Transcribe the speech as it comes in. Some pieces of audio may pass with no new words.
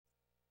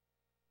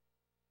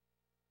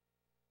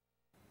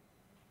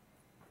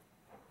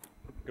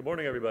Good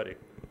morning, everybody.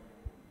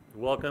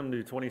 Welcome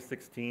to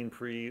 2016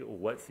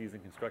 pre-wet season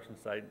construction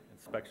site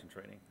inspection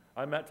training.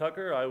 I'm Matt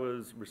Tucker. I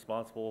was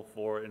responsible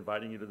for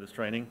inviting you to this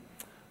training.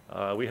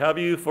 We have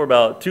you for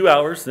about 2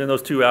 hours. In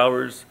those 2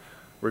 hours,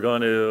 we're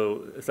going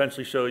to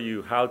essentially show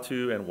you how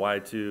to and why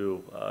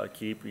to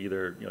keep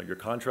either your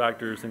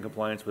contractors in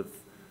compliance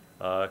with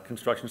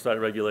construction site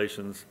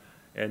regulations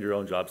and your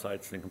own job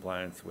sites in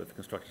compliance with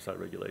construction site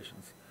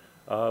regulations.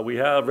 We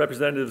have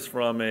representatives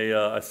from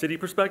a city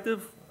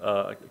perspective,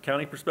 a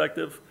county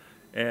perspective,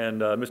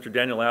 and Mr.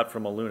 Daniel Abt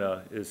from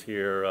Olaunu is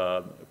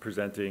here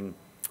presenting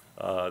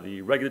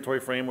the regulatory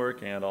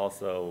framework and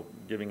also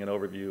giving an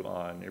overview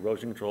on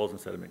erosion controls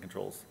and sediment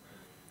controls.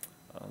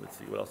 Let's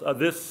see what else.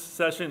 This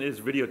session is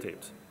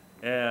videotaped,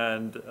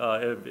 and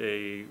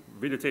a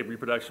videotape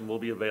reproduction will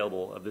be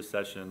available of this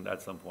session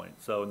at some point.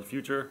 So in the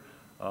future,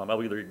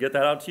 I'll either get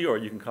that out to you or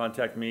you can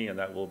contact me and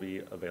that will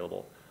be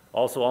available.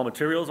 Also, all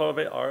materials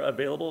are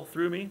available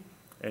through me,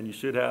 and you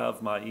should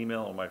have my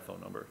email or my phone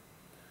number.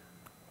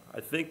 I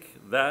think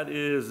that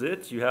is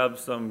it. You have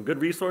some good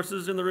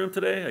resources in the room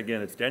today.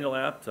 Again, it's Daniel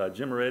Abt,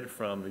 Jim Merid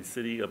from the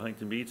city of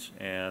Huntington Beach,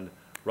 and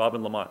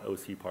Robin LaMont,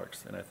 OC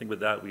Parks. And I think with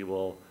that, we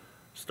will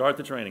start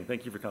the training.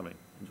 Thank you for coming.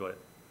 Enjoy it.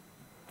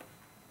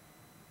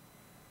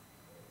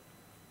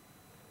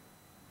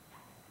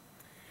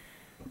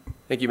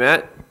 Thank you,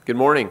 Matt. Good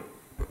morning.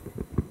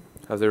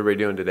 How's everybody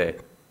doing today?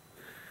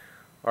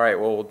 All right,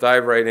 well, we'll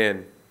dive right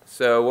in.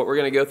 So what we're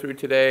going to go through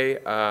today,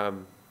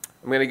 I'm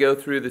going to go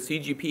through the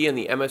CGP and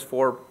the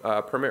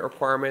MS4 permit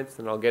requirements,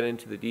 and I'll get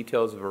into the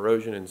details of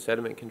erosion and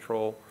sediment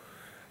control.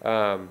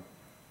 Then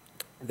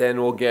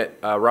we'll get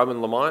Robin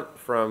LaMont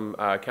from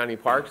County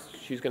Parks.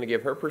 She's going to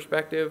give her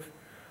perspective.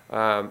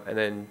 And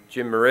then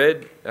Jim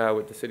Merid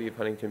with the City of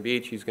Huntington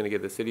Beach. He's going to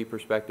give the city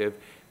perspective.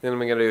 Then I'm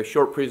going to do a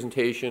short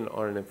presentation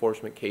on an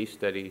enforcement case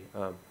study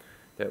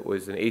that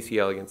was an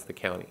ACL against the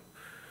county.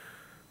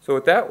 So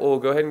with that, we'll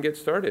go ahead and get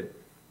started.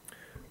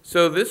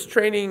 So this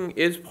training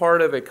is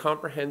part of a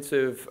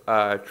comprehensive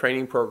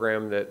training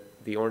program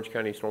that the Orange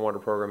County Stormwater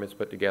Program has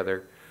put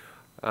together.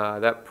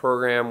 That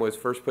program was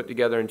first put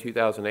together in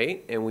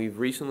 2008, and we've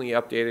recently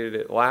updated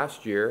it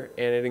last year,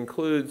 and it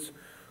includes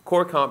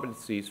core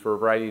competencies for a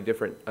variety of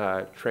different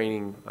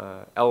training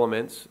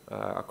elements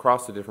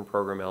across the different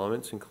program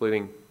elements,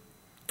 including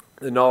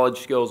the knowledge,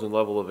 skills, and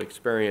level of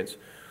experience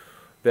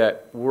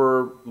that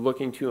we're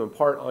looking to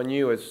impart on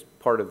you as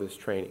part of this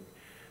training.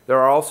 There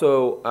are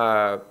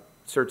also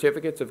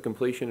certificates of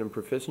completion and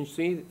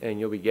proficiency, and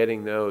you'll be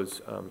getting those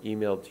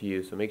emailed to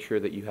you, so make sure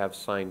that you have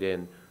signed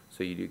in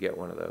so you do get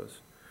one of those.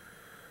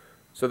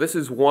 So this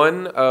is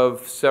one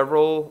of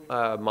several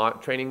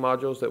training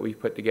modules that we've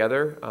put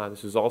together.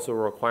 This is also a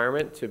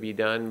requirement to be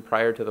done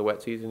prior to the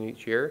wet season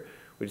each year.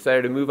 We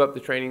decided to move up the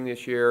training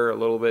this year a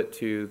little bit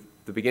to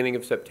the beginning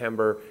of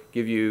September,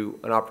 give you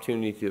an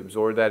opportunity to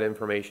absorb that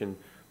information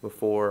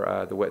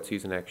before the wet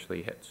season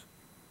actually hits.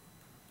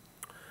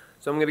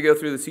 So I'm going to go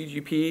through the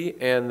CGP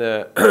and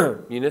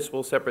the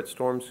Municipal Separate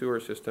Storm Sewer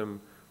System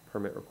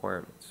permit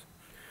requirements.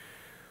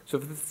 So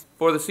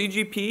for the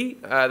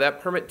CGP, that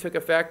permit took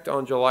effect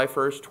on July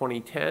 1st,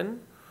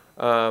 2010.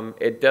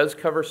 It does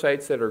cover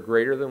sites that are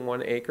greater than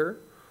 1 acre.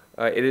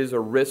 It is a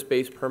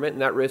risk-based permit,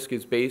 and that risk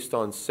is based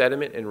on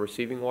sediment and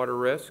receiving water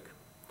risk.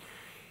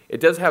 It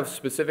does have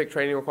specific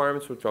training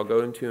requirements, which I'll go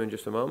into in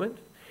just a moment.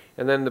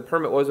 And then the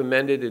permit was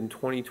amended in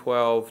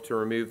 2012 to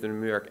remove the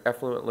numeric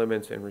effluent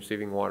limits and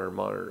receiving water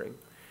monitoring.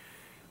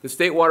 The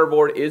State Water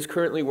Board is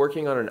currently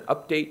working on an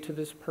update to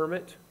this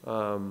permit,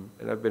 and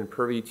I've been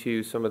privy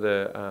to some of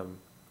the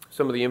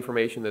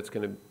information that's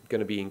going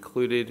to be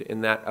included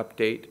in that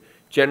update.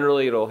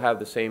 Generally, it'll have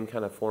the same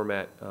kind of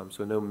format,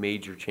 so no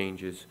major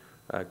changes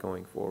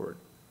going forward.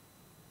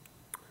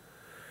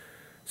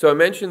 So I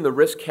mentioned the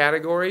risk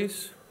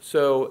categories.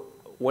 So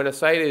when a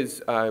site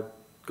is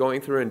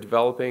going through and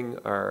developing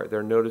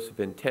their notice of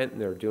intent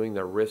and they're doing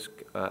their risk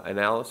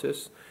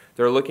analysis,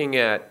 they're looking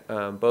at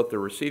both the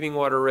receiving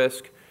water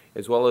risk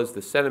as well as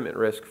the sediment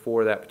risk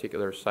for that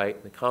particular site.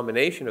 And the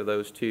combination of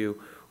those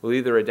two will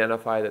either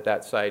identify that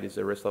that site is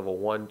a risk level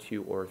 1,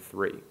 2, or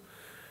 3.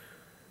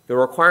 The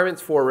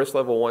requirements for a risk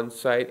level 1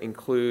 site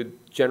include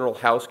general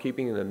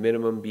housekeeping and the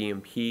minimum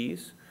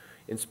BMPs.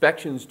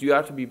 Inspections do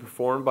have to be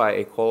performed by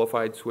a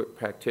qualified SWIP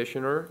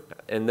practitioner,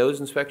 and those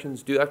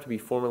inspections do have to be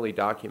formally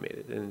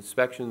documented. And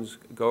inspections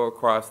go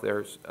across,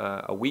 there's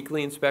a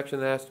weekly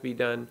inspection that has to be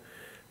done.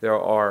 There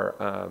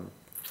are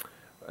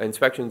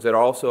inspections that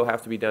also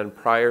have to be done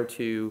prior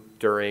to,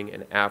 during,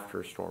 and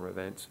after storm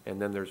events,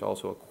 and then there's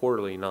also a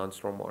quarterly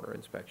non-stormwater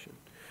inspection.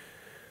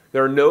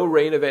 There are no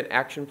rain event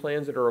action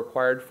plans that are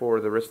required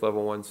for the risk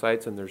level 1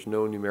 sites, and there's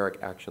no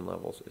numeric action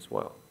levels as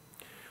well.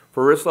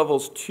 For risk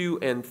levels 2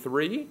 and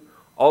 3,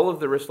 all of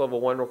the risk level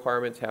 1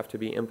 requirements have to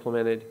be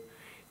implemented.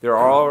 There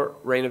are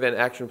rain event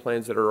action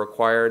plans that are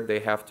required. They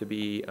have to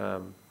be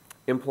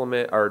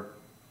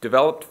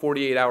developed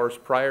 48 hours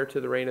prior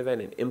to the rain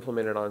event and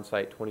implemented on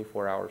site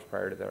 24 hours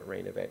prior to that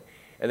rain event.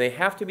 And they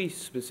have to be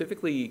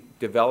specifically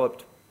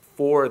developed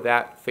for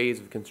that phase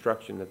of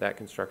construction that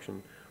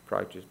construction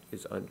project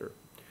is under.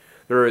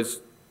 There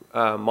is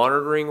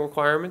monitoring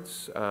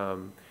requirements.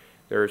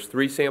 There's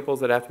 3 samples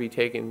that have to be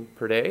taken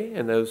per day,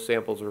 and those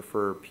samples are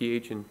for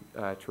pH and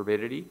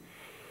turbidity.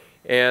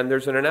 And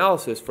there's an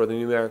analysis for the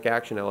numeric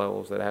action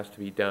levels that has to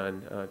be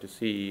done to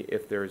see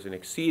if there's an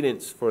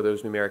exceedance for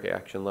those numeric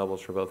action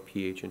levels for both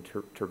pH and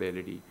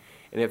turbidity.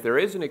 And if there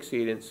is an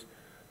exceedance,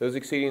 those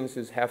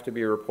exceedances have to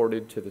be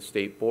reported to the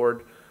state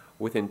board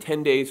within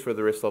 10 days for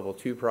the risk level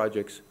 2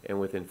 projects and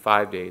within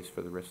 5 days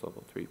for the risk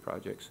level 3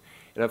 projects.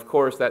 And of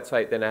course, that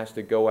site then has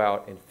to go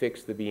out and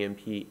fix the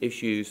BMP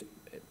issues,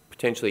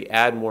 potentially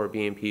add more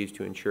BMPs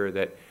to ensure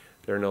that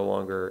they're no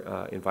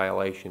longer in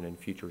violation and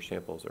future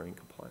samples are in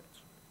compliance.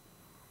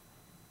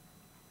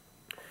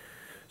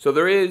 So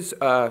there is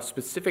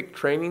specific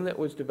training that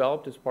was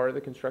developed as part of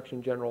the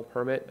construction general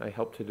permit. I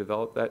helped to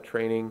develop that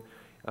training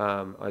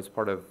as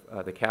part of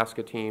the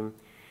CASCA team.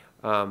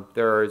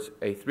 There is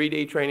a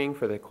 3-day training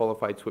for the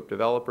qualified SWIP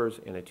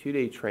developers and a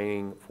 2-day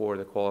training for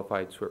the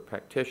qualified SWIP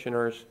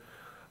practitioners.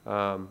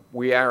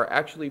 We are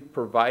actually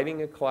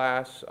providing a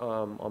class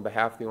on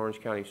behalf of the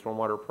Orange County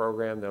Stormwater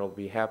Program that will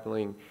be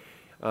happening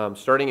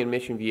starting in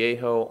Mission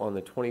Viejo on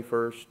the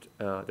 20th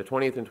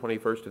and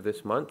 21st of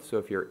this month. So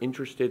if you're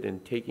interested in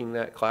taking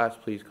that class,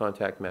 please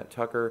contact Matt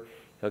Tucker.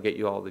 He'll get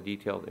you all the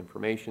detailed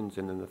information.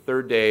 And then the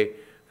 3rd day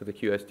for the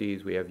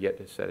QSDs, we have yet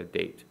to set a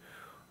date.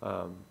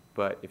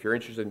 But if you're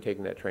interested in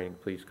taking that training,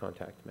 please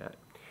contact Matt.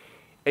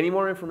 Any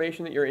more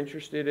information that you're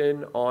interested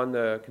in on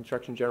the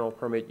construction general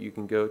permit, you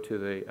can go to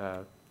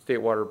the State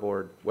Water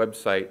Board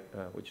website,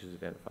 which is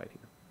identified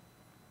here.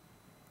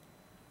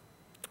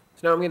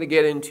 So now I'm going to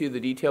get into the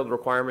detailed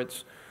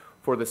requirements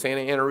for the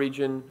Santa Ana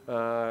region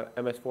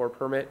MS4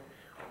 permit,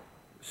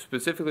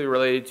 specifically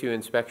related to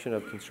inspection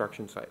of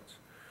construction sites.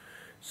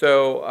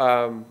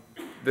 So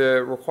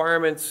the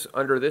requirements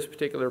under this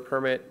particular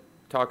permit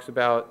talks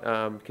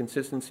about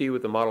consistency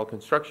with the model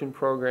construction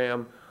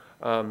program,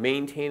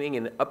 maintaining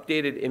an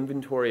updated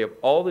inventory of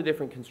all the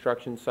different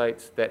construction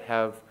sites that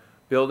have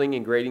building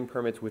and grading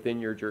permits within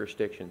your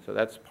jurisdiction. So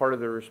that's part of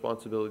the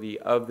responsibility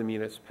of the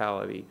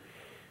municipality.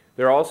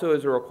 There also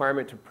is a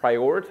requirement to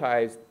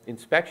prioritize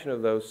inspection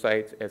of those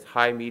sites as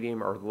high,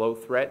 medium, or low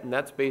threat, and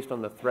that's based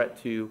on the threat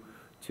to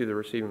the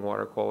receiving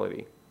water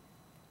quality.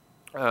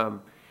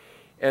 And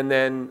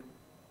then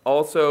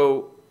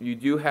also you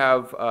do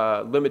have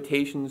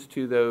limitations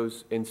to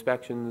those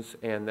inspections,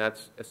 and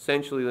that's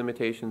essentially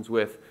limitations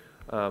with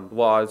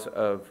laws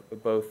of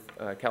both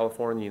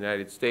California and the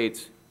United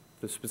States,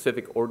 the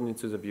specific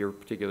ordinances of your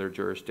particular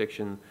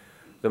jurisdiction,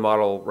 the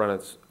model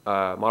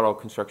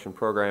construction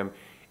program,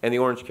 and the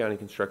Orange County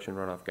Construction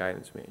Runoff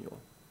Guidance Manual.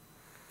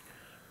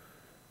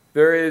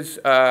 There is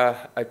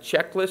a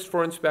checklist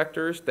for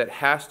inspectors that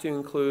has to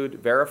include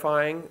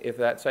verifying if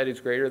that site is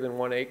greater than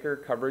 1 acre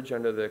coverage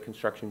under the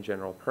construction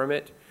general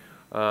permit,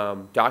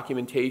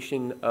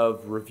 documentation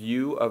of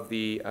review of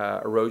the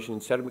erosion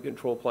and sediment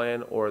control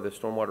plan or the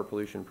stormwater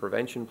pollution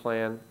prevention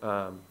plan,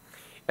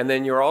 and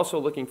then you're also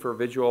looking for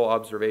visual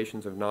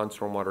observations of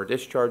non-stormwater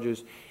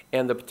discharges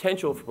and the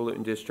potential for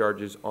pollutant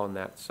discharges on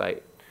that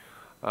site.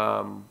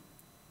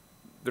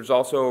 There's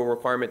also a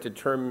requirement to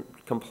determine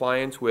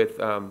compliance with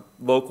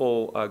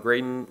local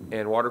grading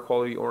and water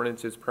quality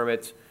ordinances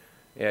permits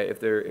if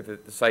the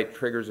site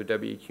triggers a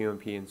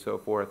WQMP and so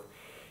forth.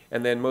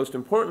 And then most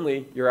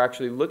importantly, you're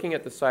actually looking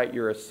at the site,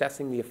 you're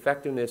assessing the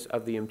effectiveness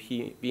of the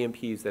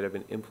BMPs that have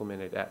been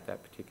implemented at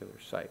that particular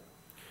site.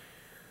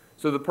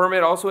 So the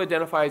permit also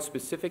identifies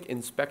specific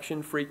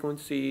inspection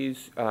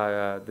frequencies.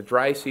 The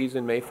dry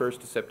season, May 1st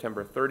to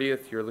September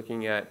 30th, you're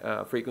looking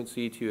at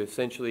frequency to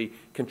essentially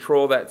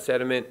control that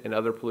sediment and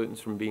other pollutants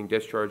from being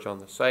discharged on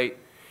the site.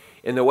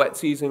 In the wet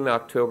season,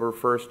 October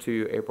 1st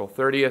to April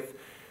 30th,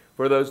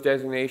 for those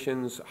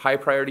designations, high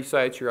priority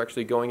sites, you're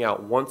actually going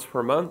out once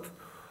per month,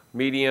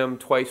 medium,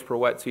 twice per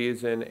wet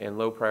season, and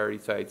low priority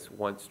sites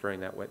once during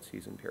that wet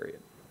season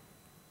period.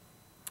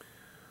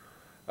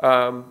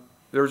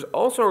 There's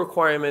also a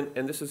requirement,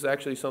 and this is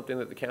actually something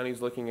that the county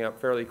is looking at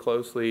fairly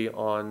closely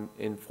on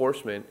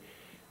enforcement.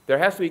 There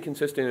has to be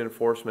consistent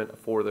enforcement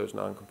for those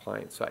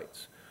non-compliant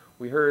sites.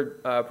 We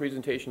heard a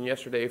presentation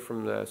yesterday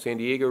from the San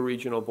Diego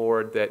Regional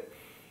Board that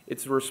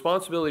it's the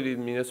responsibility of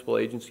the municipal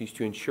agencies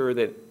to ensure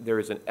that there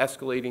is an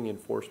escalating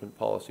enforcement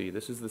policy.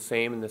 This is the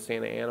same in the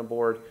Santa Ana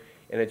Board,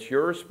 and it's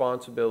your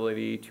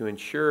responsibility to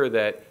ensure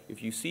that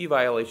if you see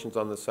violations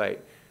on the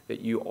site, that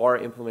you are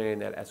implementing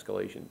that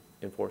escalation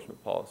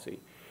enforcement policy.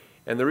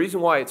 And the reason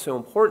why it's so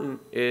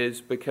important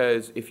is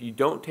because if you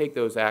don't take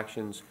those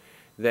actions,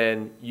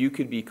 then you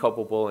could be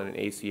culpable in an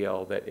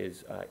ACL that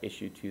is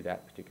issued to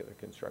that particular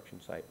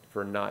construction site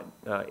for not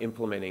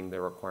implementing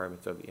the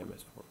requirements of the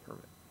MS4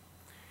 permit.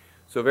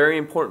 So very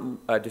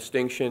important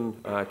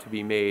distinction to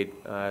be made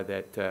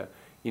that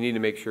you need to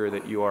make sure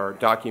that you are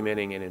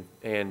documenting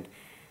and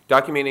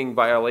documenting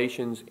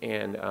violations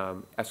and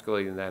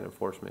escalating that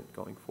enforcement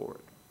going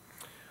forward.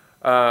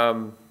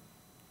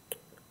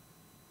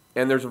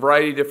 And there's a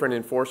variety of different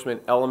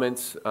enforcement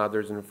elements.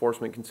 There's an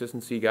enforcement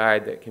consistency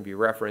guide that can be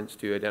referenced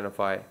to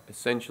identify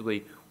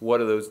essentially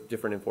what are those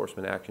different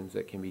enforcement actions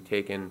that can be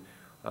taken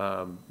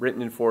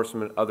written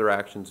enforcement, other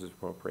actions as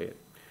appropriate.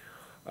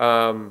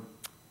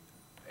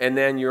 And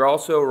then you're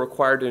also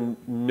required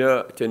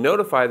to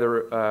notify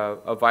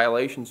of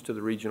violations to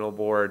the regional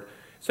board.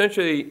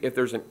 Essentially, if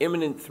there's an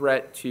imminent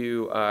threat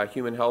to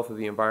human health or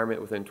the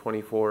environment within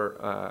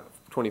 24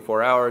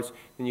 hours,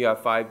 then you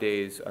have 5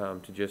 days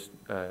to just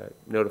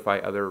notify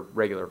other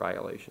regular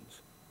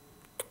violations.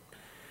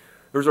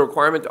 There's a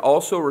requirement to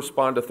also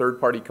respond to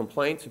third-party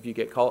complaints if you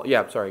get called.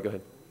 Yeah, sorry, go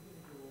ahead.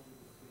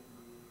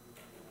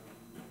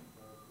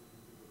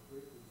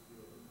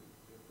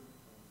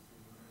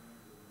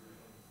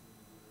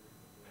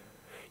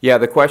 Yeah,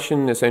 the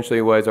question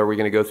essentially was, are we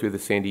going to go through the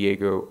San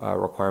Diego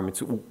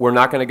requirements? We're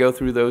not going to go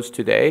through those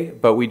today,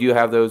 but we do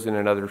have those in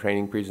another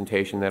training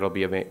presentation that'll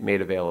be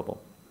made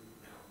available.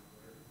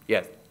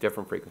 Yes,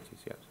 different frequencies,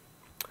 yes.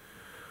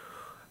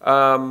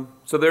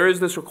 So there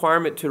is this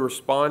requirement to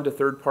respond to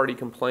third-party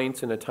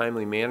complaints in a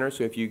timely manner.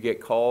 So if you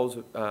get calls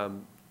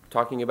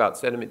talking about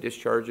sediment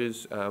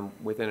discharges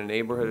within a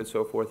neighborhood and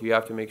so forth, you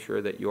have to make sure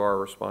that you are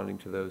responding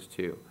to those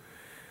too.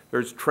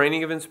 There's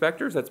training of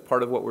inspectors. That's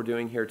part of what we're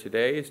doing here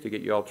today, is to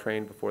get you all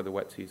trained before the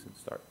wet season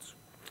starts.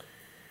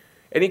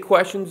 Any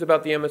questions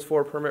about the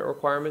MS4 permit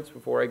requirements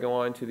before I go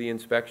on to the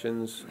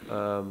inspections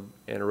and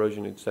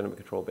erosion and sediment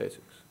control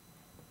basics?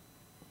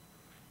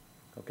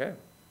 Okay.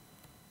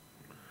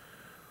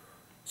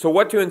 So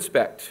what to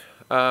inspect?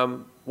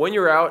 When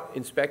you're out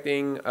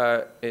inspecting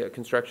a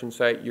construction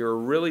site, you're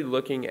really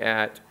looking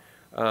at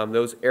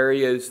those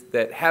areas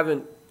that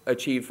haven't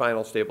achieved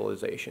final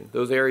stabilization.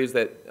 Those areas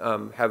that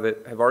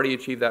have already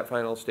achieved that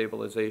final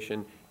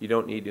stabilization, you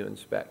don't need to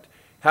inspect.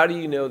 How do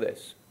you know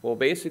this? Well,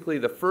 basically,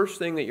 the first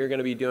thing that you're going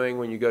to be doing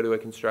when you go to a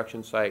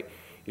construction site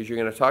is you're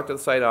going to talk to the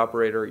site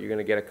operator. You're going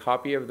to get a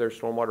copy of their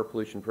stormwater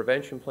pollution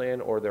prevention plan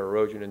or their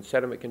erosion and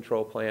sediment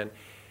control plan.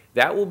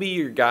 That will be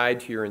your guide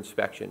to your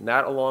inspection.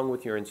 That, along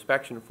with your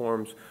inspection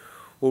forms,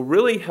 will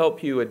really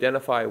help you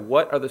identify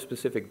what are the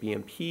specific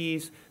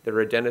BMPs that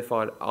are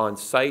identified on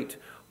site.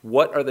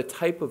 What are the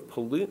type of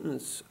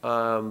pollutants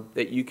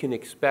that you can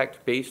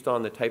expect based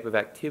on the type of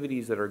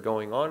activities that are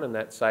going on in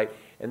that site,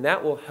 and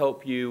that will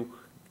help you,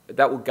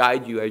 that will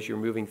guide you as you're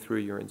moving through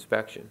your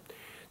inspection.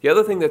 The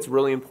other thing that's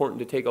really important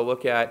to take a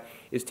look at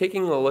is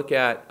taking a look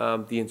at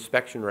the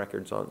inspection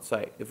records on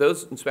site. If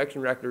those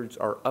inspection records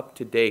are up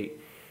to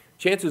date,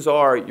 chances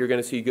are you're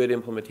going to see good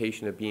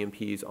implementation of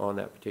BMPs on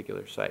that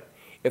particular site.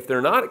 If they're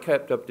not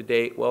kept up to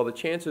date, well, the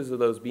chances of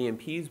those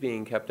BMPs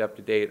being kept up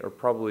to date are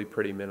probably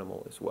pretty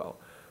minimal as well.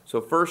 So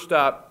first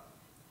stop,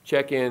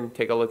 check in,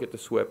 take a look at the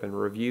SWIP and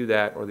review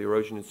that, or the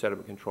erosion and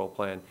sediment control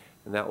plan,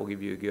 and that will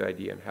give you a good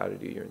idea on how to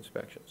do your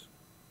inspections.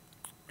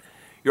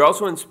 You're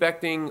also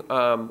inspecting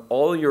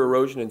all your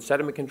erosion and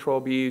sediment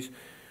control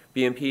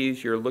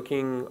BMPs. You're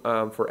looking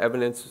for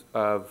evidence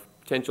of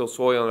potential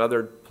soil and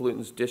other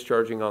pollutants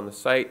discharging on the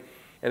site.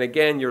 And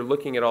again, you're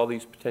looking at all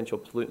these potential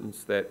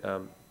pollutants that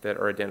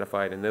are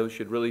identified, and those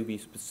should really be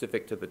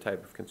specific to the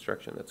type of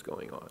construction that's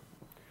going on.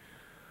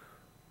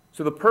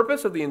 So the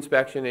purpose of the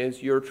inspection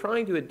is you're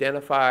trying to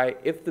identify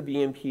if the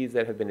BMPs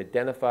that have been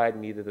identified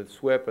in either the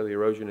SWIP or the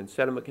erosion and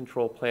sediment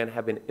control plan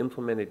have been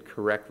implemented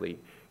correctly.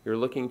 You're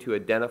looking to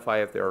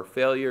identify if there are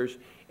failures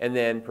and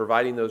then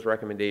providing those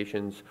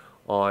recommendations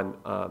on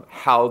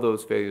how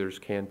those failures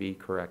can be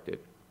corrected.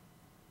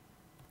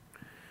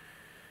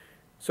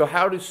 So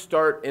how to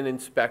start an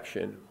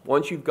inspection?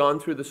 Once you've gone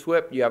through the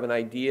SWIP, you have an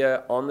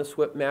idea on the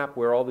SWIP map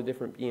where all the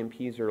different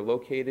BMPs are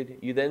located.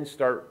 You then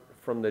start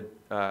from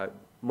the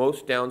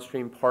most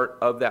downstream part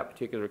of that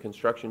particular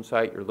construction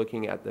site. You're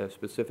looking at the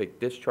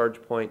specific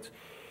discharge points.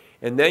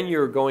 And then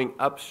you're going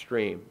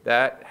upstream.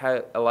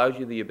 That allows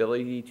you the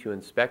ability to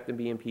inspect the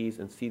BMPs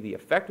and see the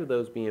effect of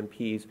those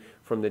BMPs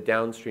from the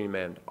downstream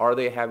end. Are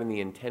they having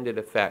the intended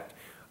effect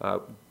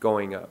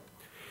going up?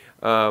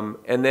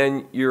 And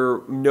then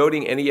you're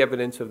noting any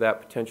evidence of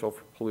that potential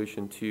for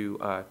pollution to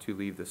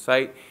leave the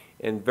site.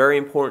 And very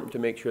important to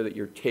make sure that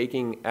you're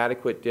taking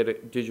adequate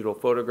digital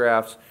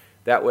photographs.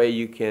 That way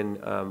you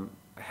can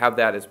have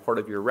that as part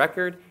of your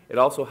record. It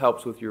also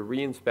helps with your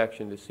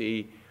reinspection to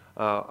see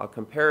a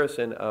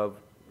comparison of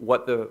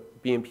what the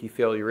BMP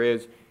failure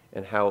is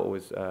and how it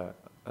was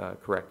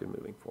corrected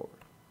moving forward.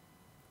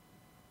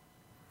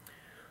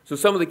 So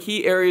some of the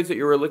key areas that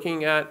you were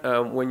looking at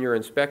when you're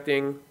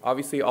inspecting,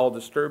 obviously all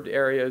disturbed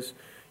areas.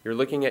 You're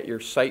looking at your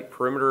site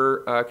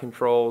perimeter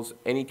controls,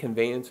 any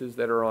conveyances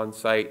that are on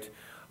site.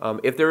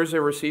 If there is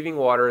a receiving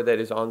water that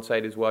is on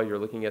site as well, you're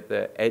looking at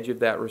the edge of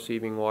that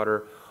receiving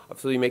water.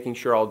 Obviously making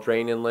sure all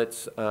drain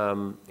inlets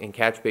and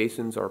catch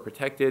basins are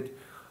protected.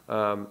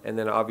 And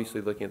then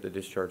obviously looking at the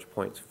discharge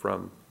points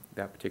from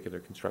that particular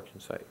construction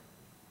site.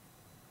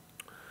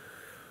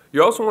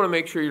 You also want to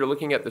make sure you're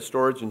looking at the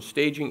storage and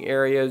staging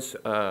areas.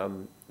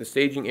 The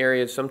staging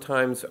areas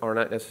sometimes are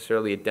not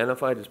necessarily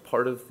identified as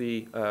part of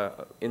the,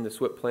 in the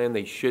SWIP plan.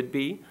 They should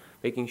be,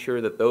 making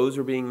sure that those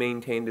are being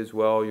maintained as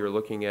well. You're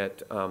looking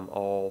at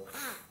all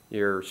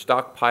your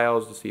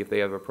stockpiles to see if they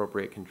have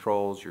appropriate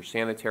controls, your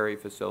sanitary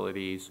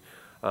facilities,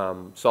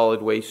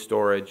 solid waste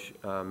storage,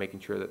 making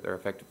sure that they're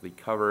effectively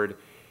covered.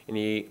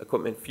 any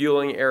equipment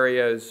fueling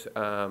areas,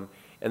 and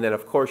then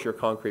of course your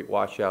concrete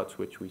washouts,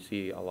 which we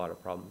see a lot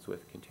of problems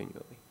with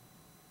continually.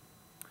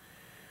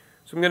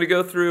 So I'm going to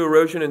go through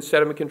erosion and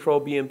sediment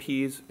control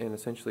BMPs and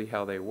essentially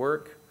how they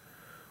work.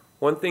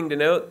 One thing to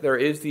note, there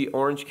is the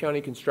Orange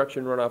County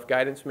Construction Runoff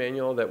Guidance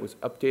Manual that was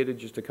updated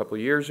just a couple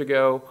years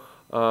ago.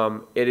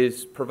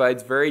 It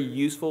provides very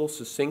useful,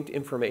 succinct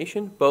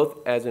information, both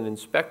as an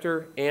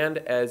inspector and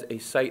as a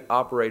site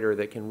operator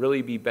that can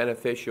really be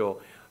beneficial.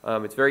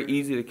 It's very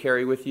easy to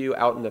carry with you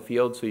out in the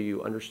field so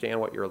you understand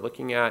what you're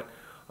looking at.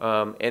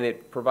 And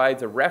it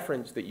provides a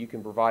reference that you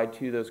can provide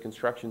to those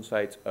construction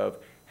sites of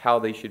how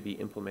they should be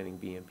implementing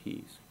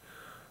BMPs.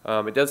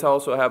 It does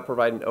also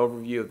provide an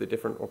overview of the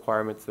different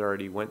requirements that I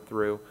already went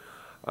through.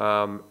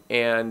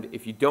 And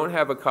if you don't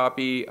have a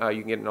copy, you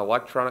can get an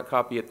electronic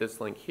copy at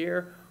this link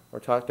here, or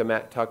talk to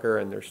Matt Tucker,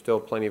 and there's still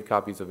plenty of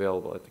copies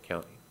available at the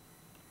county.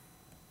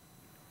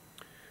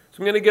 So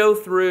I'm going to go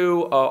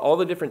through all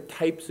the different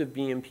types of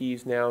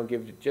BMPs now and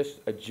give just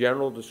a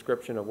general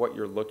description of what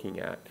you're looking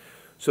at.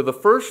 So the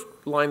first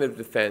line of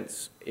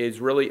defense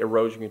is really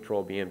erosion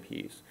control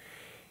BMPs.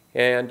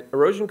 And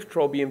erosion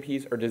control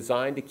BMPs are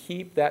designed to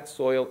keep that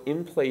soil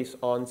in place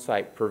on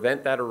site,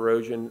 prevent that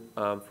erosion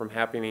from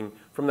happening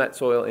from that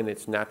soil in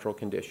its natural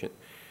condition.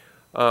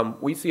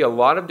 We see a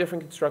lot of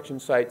different construction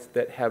sites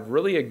that have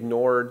really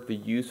ignored the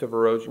use of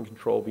erosion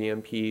control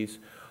BMPs,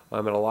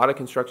 and a lot of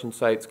construction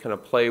sites kind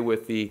of play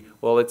with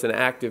well, it's an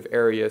active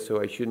area,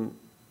 so I shouldn't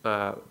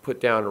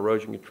put down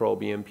erosion control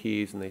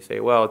BMPs, and they say,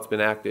 well, it's been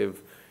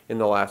active in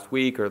the last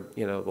week or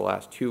the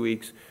last 2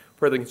 weeks.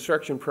 For the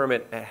construction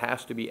permit, it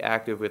has to be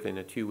active within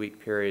a 2-week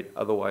period.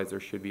 Otherwise, there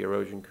should be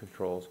erosion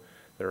controls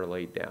that are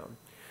laid down.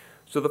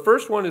 So the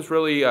first one is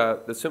really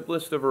the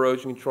simplest of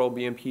erosion control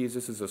BMPs.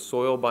 This is a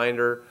soil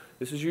binder.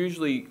 This is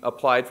usually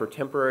applied for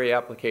temporary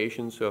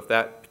applications. So if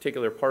that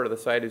particular part of the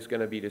site is going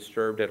to be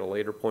disturbed at a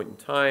later point in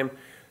time,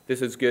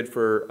 this is good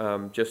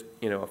for just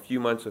a few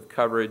months of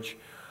coverage.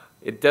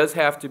 It does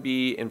have to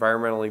be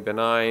environmentally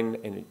benign,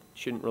 and it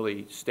shouldn't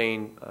really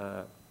stain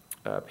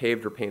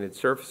paved or painted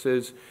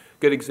surfaces.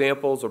 Good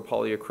examples are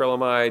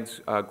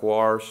polyacrylamides,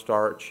 guar,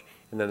 starch,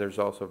 and then there's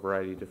also a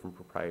variety of different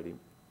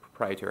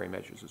proprietary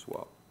measures as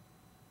well.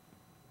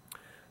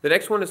 The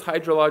next one is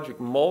hydrologic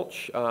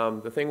mulch.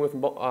 The thing with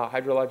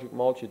hydrologic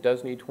mulch, it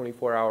does need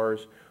 24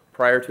 hours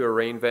prior to a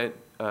rain event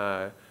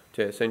to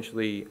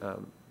essentially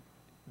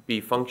be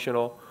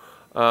functional.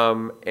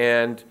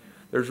 And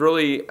there's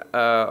really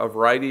a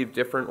variety of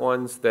different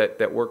ones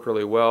that work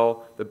really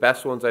well. The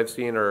best ones I've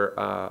seen are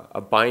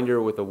a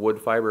binder with a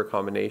wood fiber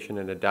combination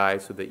and a dye,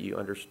 so that you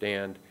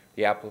understand,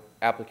 the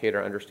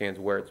applicator understands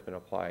where it's been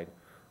applied,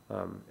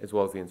 as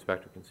well as the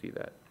inspector can see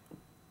that.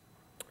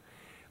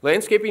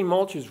 Landscaping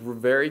mulch is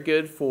very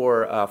good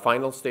for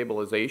final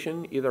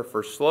stabilization, either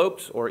for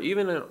slopes or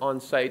even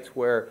on sites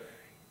where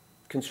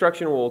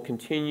construction will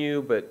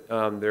continue, but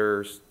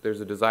there's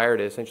a desire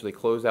to essentially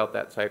close out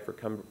that site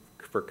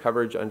for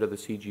coverage under the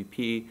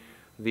CGP.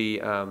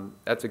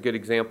 That's a good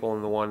example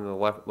in the one in the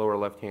lower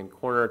left-hand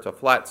corner. It's a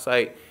flat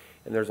site,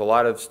 and there's a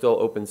lot of still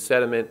open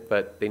sediment,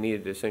 but they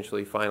needed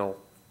essentially final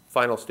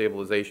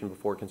stabilization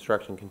before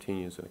construction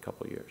continues in a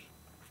couple of years.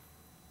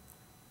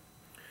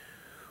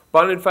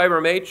 Bonded fiber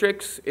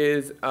matrix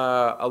is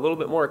a little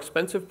bit more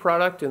expensive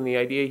product, and the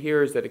idea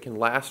here is that it can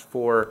last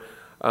for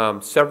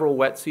several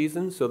wet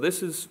seasons. So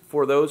this is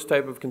for those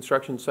type of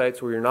construction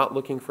sites where you're not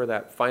looking for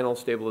that final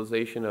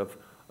stabilization of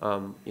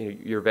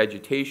your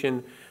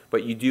vegetation,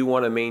 but you do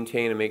want to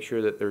maintain and make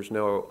sure that there's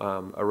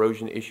no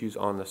erosion issues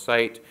on the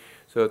site.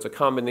 So it's a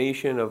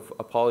combination of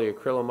a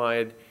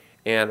polyacrylamide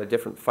and a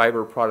different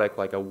fiber product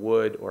like a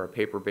wood or a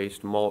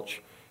paper-based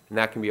mulch, and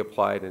that can be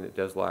applied, and it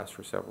does last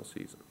for several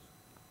seasons.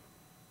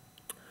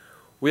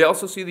 We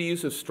also see the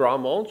use of straw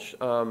mulch.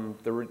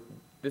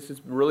 This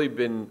has really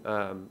been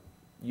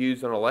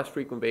used on a less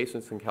frequent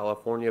basis in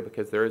California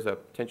because there is a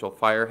potential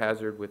fire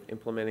hazard with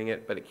implementing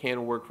it, but it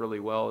can work really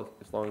well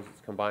as long as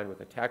it's combined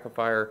with a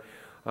tackifier,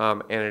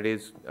 and it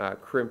is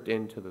crimped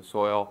into the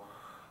soil.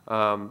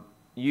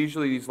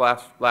 Usually these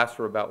last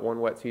for about 1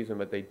 wet season,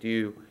 but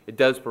it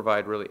does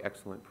provide really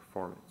excellent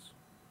performance.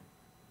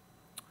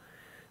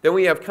 Then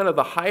we have kind of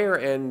the higher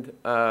end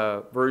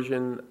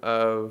version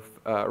of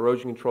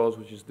erosion controls,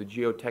 which is the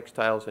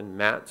geotextiles and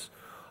mats.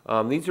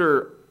 These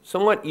are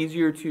somewhat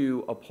easier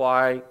to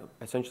apply,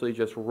 essentially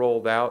just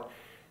rolled out.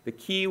 The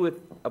key with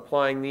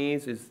applying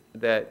these is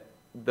that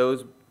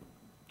those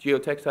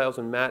geotextiles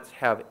and mats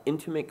have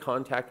intimate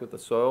contact with the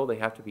soil. They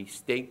have to be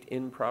staked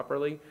in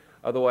properly.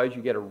 Otherwise,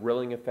 you get a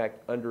rilling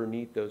effect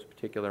underneath those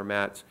particular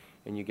mats,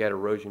 and you get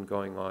erosion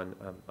going on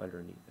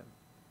underneath them.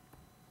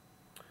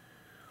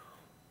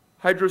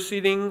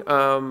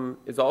 Hydroseeding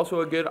is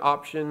also a good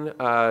option.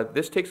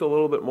 This takes a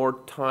little bit more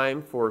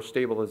time for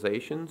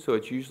stabilization, so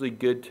it's usually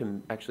good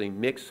to actually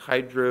mix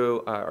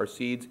or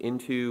seeds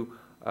into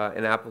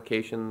an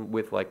application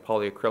with like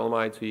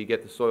polyacrylamide, so you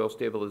get the soil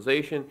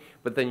stabilization,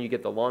 but then you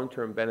get the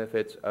long-term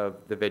benefits of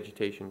the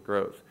vegetation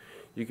growth.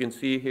 You can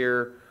see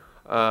here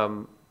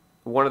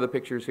one of the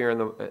pictures here in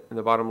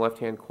the bottom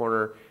left-hand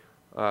corner.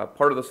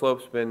 Part of the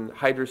slope's been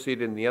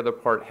hydroseeded and the other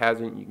part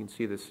hasn't. You can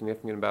see the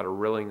significant amount of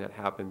rilling that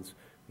happens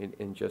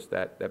in just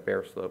that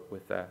bare slope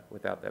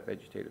without that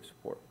vegetative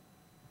support.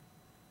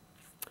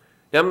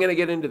 Now I'm going to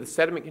get into the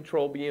sediment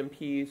control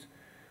BMPs.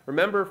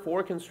 Remember,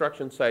 for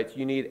construction sites,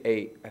 you need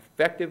an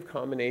effective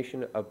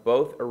combination of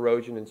both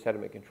erosion and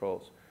sediment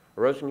controls.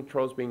 Erosion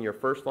controls being your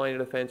first line of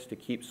defense to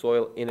keep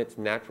soil in its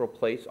natural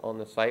place on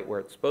the site where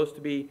it's supposed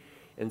to be,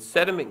 and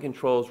sediment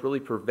controls really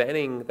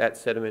preventing that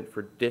sediment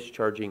from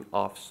discharging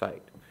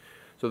off-site.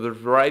 So there's a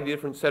variety of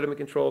different sediment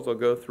controls I'll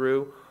go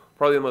through.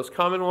 Probably the most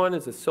common one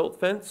is a silt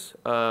fence,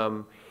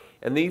 and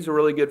these are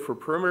really good for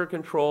perimeter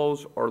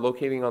controls or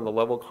locating on the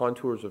level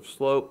contours of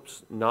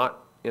slopes,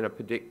 not in a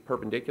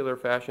perpendicular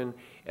fashion,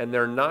 and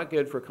they're not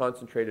good for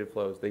concentrated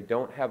flows. They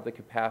don't have the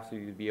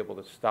capacity to be able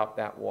to stop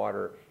that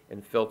water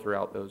and filter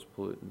out those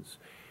pollutants.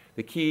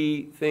 The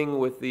key thing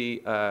with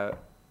the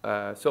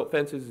silt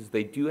fences is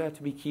they do have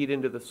to be keyed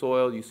into the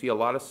soil. You see a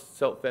lot of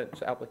silt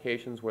fence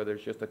applications where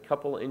there's just a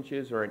couple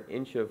inches or an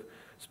inch of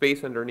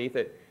space underneath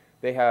it.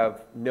 They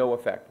have no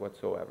effect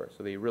whatsoever,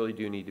 so they really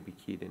do need to be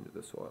keyed into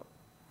the soil.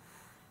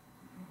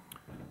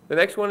 The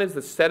next one is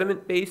the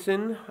sediment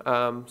basin.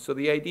 So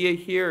the idea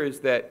here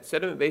is that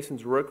sediment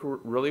basins work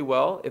really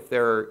well if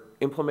they're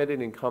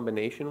implemented in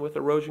combination with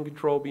erosion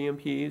control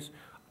BMPs.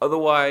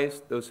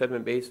 Otherwise, those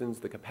sediment basins,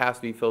 the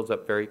capacity fills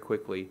up very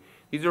quickly.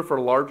 These are for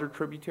larger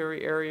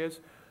tributary areas.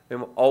 They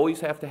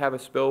always have to have a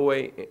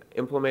spillway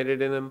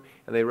implemented in them,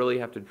 and they really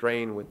have to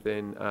drain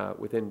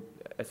within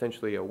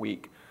essentially a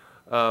week.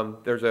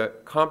 There's a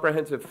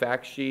comprehensive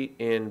fact sheet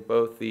in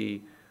both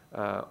the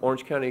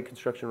Orange County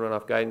Construction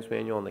Runoff Guidance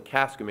Manual and the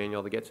CASCA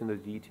Manual that gets into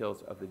the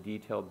details of the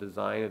detailed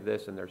design of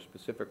this and their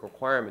specific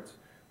requirements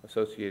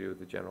associated with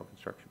the general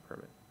construction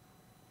permit.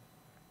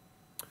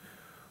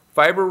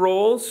 Fiber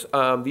rolls,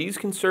 these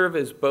can serve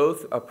as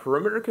both a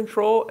perimeter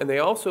control, and they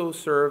also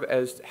serve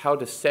as how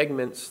to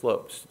segment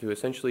slopes to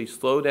essentially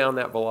slow down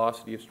that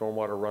velocity of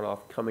stormwater runoff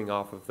coming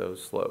off of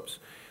those slopes.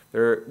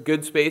 Their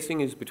good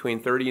spacing is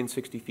between 30 and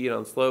 60 feet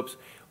on slopes.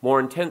 More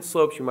intense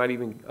slopes, you might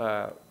even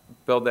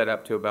build that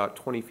up to about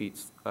 20 feet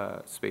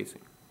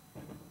spacing.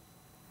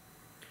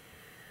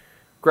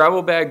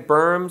 Gravel bag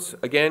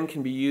berms, again,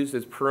 can be used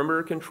as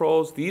perimeter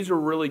controls. These are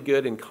really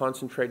good in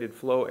concentrated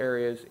flow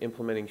areas,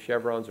 implementing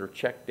chevrons or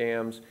check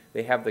dams.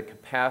 They have the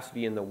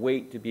capacity and the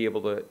weight to be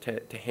able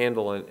to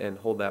handle and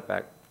hold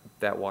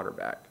that water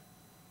back.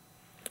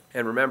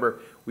 And remember,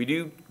 we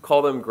do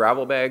call them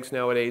gravel bags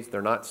nowadays.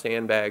 They're not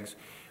sandbags.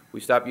 We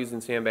stopped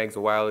using sandbags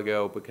a while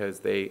ago because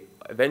they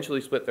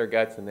eventually split their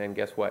guts, and then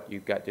guess what?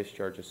 You've got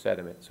discharge of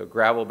sediment. So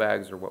gravel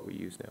bags are what we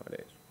use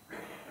nowadays.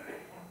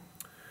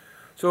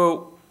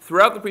 So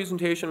throughout the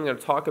presentation, I'm going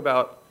to talk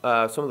about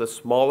some of the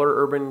smaller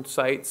urban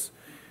sites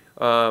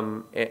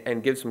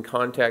and give some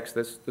context.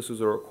 This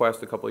was a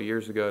request a couple of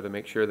years ago to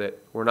make sure that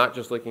we're not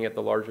just looking at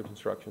the larger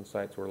construction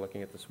sites, we're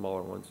looking at the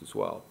smaller ones as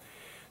well.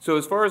 So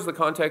as far as the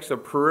context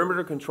of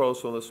perimeter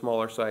controls for the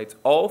smaller sites,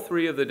 all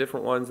three of the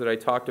different ones that I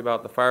talked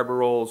about, the fiber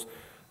rolls,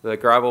 the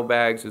gravel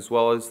bags, as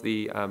well as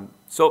the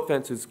silt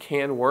fences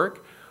can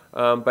work,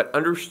 but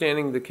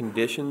understanding the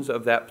conditions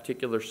of that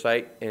particular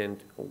site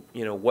and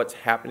what's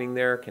happening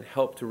there can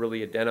help to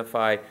really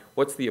identify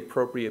what's the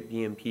appropriate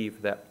BMP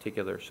for that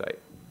particular site.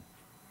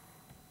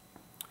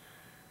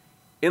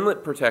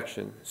 Inlet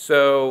protection.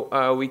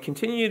 So we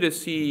continue to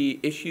see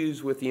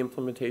issues with the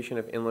implementation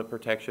of inlet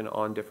protection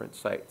on different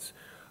sites.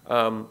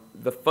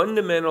 The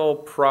fundamental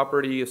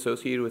property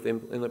associated with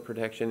inlet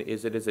protection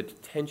is it is a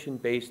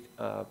detention-based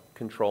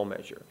control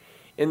measure.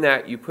 In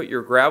that you put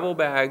your gravel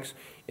bags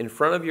in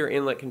front of your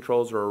inlet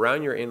controls or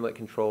around your inlet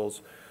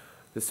controls,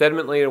 the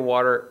sediment-laden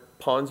water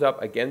ponds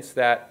up against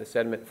that, the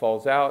sediment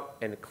falls out,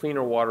 and the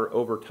cleaner water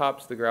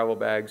overtops the gravel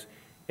bags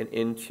and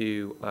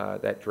into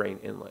that drain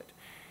inlet.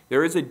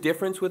 There is a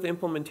difference with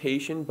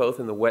implementation both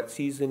in the wet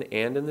season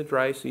and in the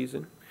dry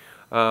season.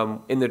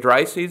 In the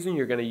dry season,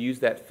 you're going to use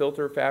that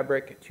filter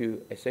fabric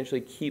to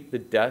essentially keep the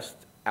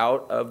dust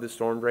out of the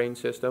storm drain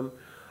system.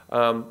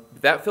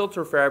 That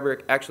filter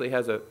fabric actually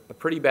has a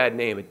pretty bad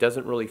name. It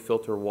doesn't really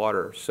filter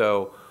water.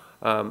 So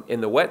in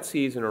the wet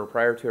season or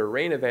prior to a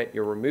rain event,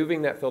 you're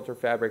removing that filter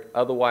fabric.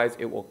 Otherwise,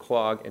 it will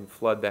clog and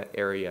flood that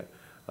area.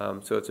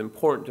 So it's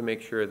important to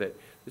make sure that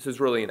this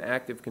is really an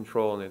active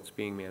control and it's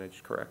being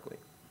managed correctly.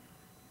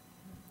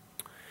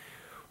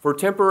 For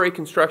temporary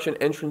construction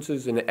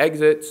entrances and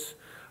exits,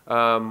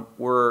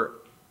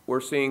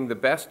 we're seeing the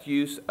best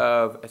use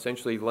of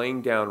essentially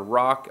laying down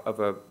rock of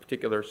a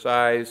particular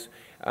size,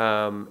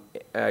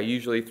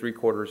 usually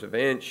 3/4 of an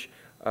inch,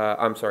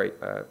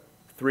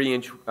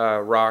 3-inch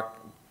rock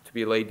to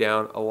be laid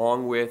down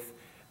along with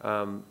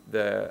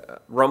the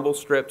rumble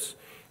strips.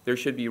 There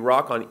should be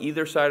rock on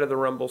either side of the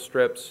rumble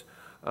strips.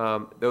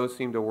 Those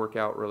seem to work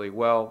out really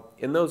well.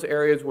 In those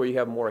areas where you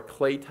have more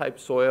clay-type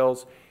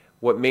soils,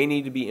 what may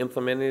need to be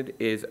implemented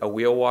is a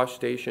wheel wash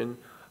station.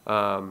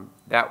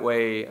 That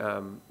way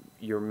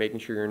you're making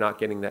sure you're not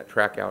getting that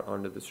track out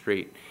onto the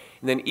street.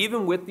 And then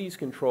even with these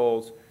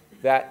controls,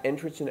 that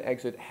entrance and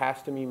exit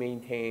has to be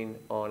maintained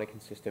on a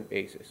consistent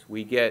basis.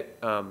 We get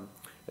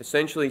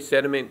essentially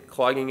sediment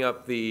clogging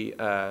up the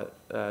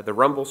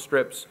rumble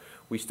strips.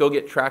 We still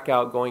get track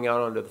out going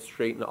out onto the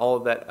street, and all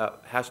of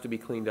that has to be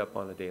cleaned up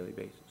on a daily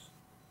basis.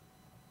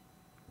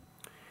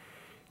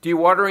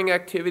 Dewatering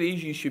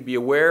activities, you should be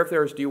aware if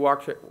there's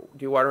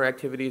dewatering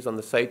activities on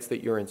the sites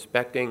that you're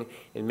inspecting,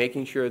 and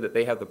making sure that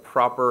they have the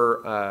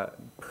proper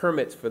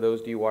permits for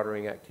those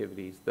dewatering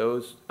activities.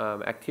 Those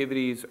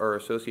activities are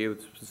associated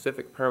with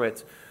specific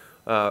permits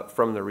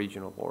from the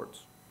regional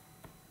boards.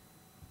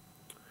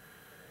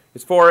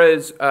 As far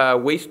as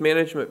waste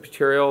management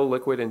material,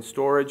 liquid, and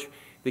storage,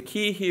 the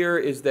key here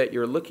is that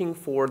you're looking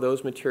for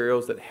those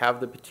materials that have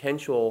the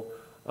potential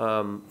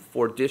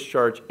for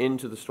discharge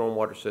into the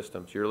stormwater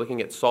system. So you're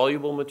looking at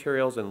soluble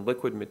materials and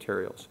liquid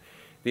materials.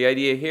 The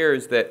idea here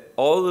is that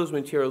all of those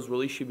materials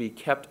really should be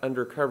kept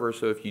under cover,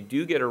 so if you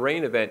do get a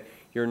rain event,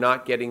 you're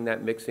not getting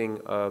that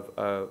mixing of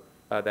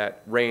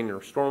that rain or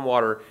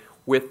stormwater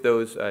with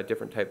those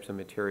different types of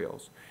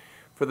materials.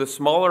 For the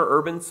smaller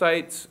urban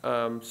sites,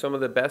 some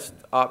of the best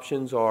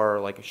options are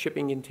like a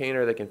shipping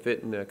container that can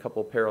fit in a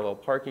couple parallel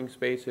parking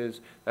spaces.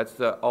 That's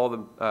all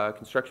the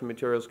construction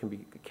materials can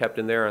be kept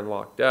in there and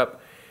locked up.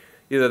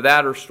 Either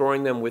that or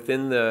storing them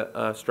within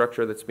the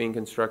structure that's being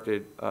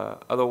constructed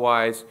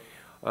otherwise.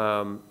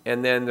 And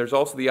then there's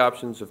also the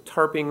options of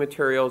tarping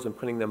materials and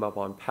putting them up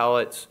on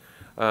pallets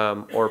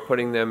or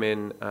putting them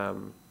in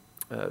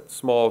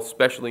small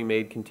specially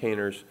made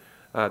containers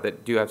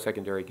that do have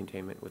secondary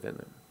containment within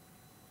them.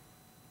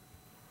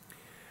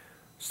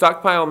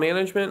 Stockpile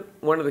management,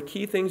 one of the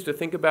key things to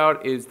think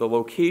about is the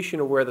location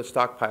of where the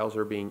stockpiles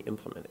are being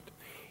implemented.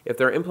 If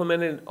they're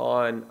implemented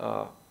on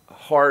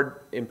hard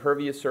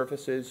impervious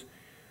surfaces,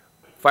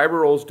 fiber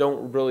rolls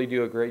don't really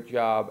do a great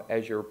job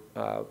as your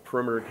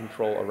perimeter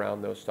control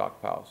around those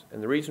stockpiles.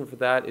 And the reason for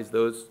that is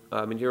those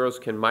materials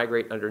can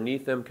migrate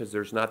underneath them because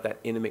there's not that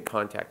intimate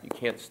contact. You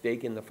can't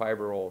stake in the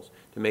fiber rolls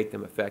to make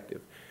them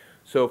effective.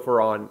 So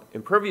for on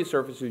impervious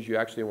surfaces, you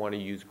actually want to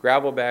use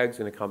gravel bags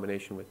in a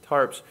combination with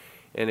tarps.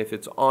 And if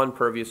it's on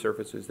pervious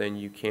surfaces, then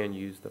you can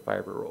use the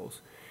fiber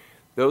rolls.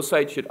 Those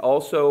sites should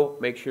also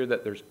make sure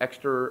that there's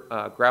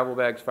extra gravel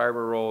bags,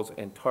 fiber rolls,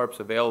 and tarps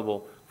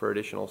available for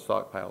additional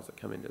stockpiles that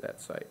come into that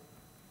site.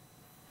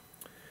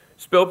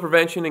 Spill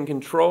prevention and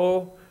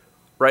control.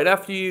 Right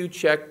after you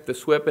check the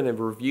SWIP and have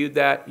reviewed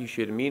that, you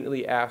should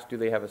immediately ask, do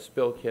they have a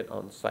spill kit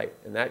on site?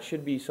 And that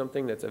should be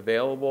something that's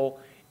available,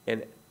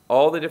 and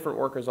all the different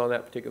workers on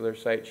that particular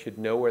site should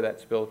know where that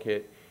spill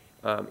kit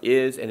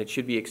is, and it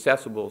should be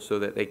accessible so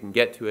that they can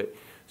get to it.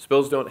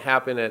 Spills don't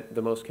happen at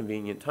the most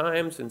convenient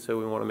times, and so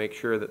we want to make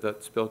sure that the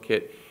spill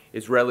kit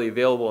is readily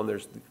available and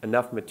there's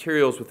enough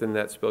materials within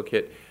that spill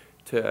kit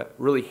to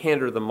really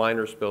handle the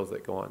minor spills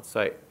that go on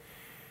site.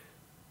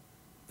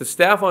 The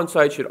staff on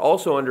site should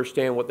also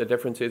understand what the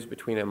difference is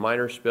between a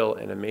minor spill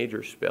and a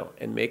major spill,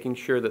 and making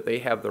sure that they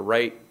have the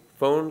right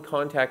phone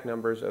contact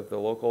numbers of the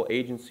local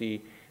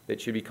agency that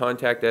should be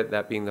contacted,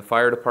 that being the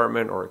fire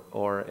department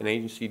or an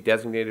agency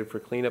designated for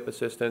cleanup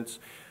assistance.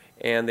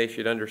 And they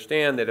should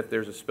understand that if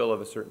there's a spill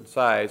of a certain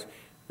size,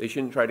 they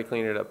shouldn't try to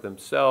clean it up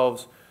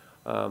themselves.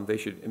 They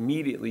should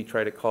immediately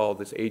try to call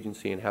this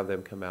agency and have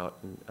them come out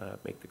and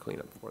make the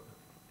cleanup for them.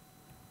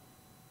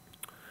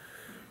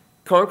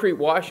 Concrete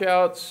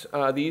washouts,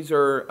 these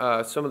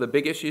are some of the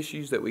biggest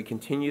issues that we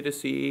continue to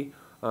see.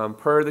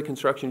 Per the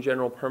construction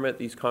general permit,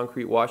 these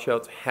concrete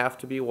washouts have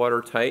to be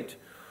watertight.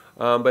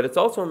 But it's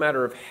also a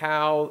matter of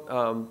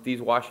how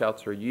these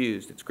washouts are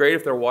used. It's great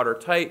if they're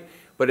watertight,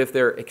 but if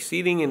they're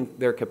exceeding in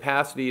their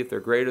capacity, if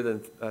they're greater than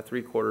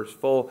 3/4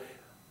 full,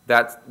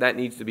 that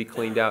needs to be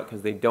cleaned out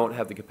because they don't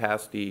have the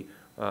capacity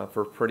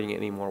for putting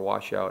any more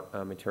washout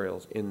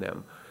materials in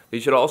them. They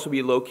should also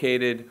be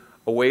located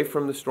away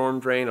from the storm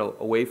drain,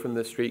 away from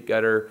the street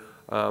gutter.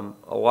 A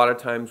lot of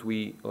times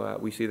we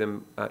see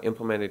them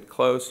implemented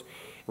close.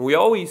 And we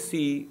always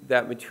see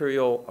that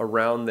material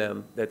around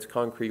them that's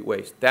concrete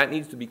waste. That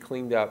needs to be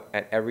cleaned up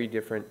at every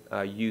different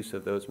use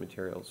of those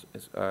materials,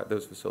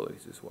 those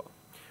facilities as well.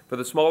 For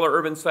the smaller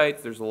urban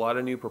sites, there's a lot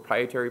of new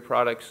proprietary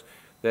products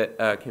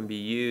that can be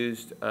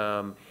used.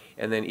 And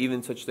then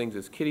even such things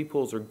as kiddie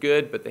pools are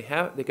good, but they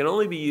can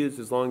only be used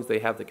as long as they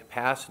have the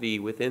capacity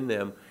within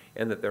them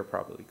and that they're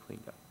properly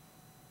cleaned up.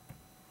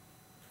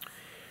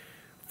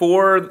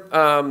 For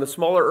the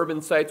smaller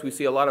urban sites, we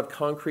see a lot of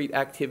concrete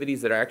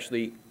activities that are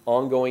actually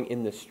ongoing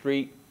in the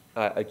street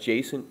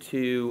adjacent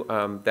to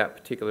that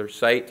particular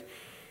site.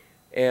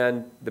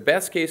 And the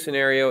best case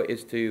scenario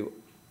is to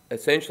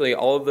essentially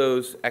all of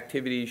those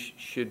activities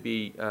should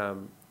be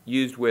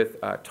used with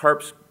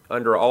tarps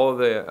under all of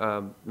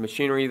the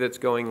machinery that's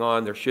going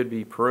on. There should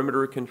be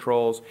perimeter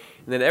controls,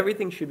 and then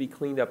everything should be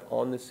cleaned up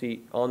on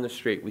the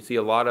street. We see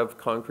a lot of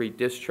concrete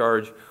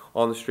discharge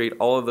on the street.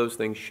 All of those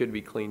things should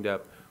be cleaned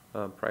up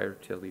prior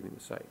to leaving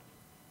the site.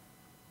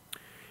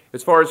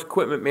 As far as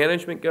equipment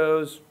management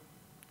goes,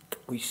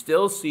 we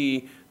still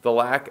see the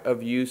lack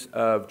of use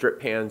of drip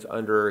pans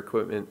under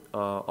equipment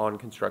on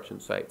construction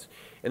sites.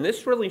 And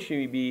this really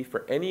should be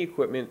for any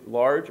equipment,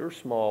 large or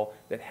small,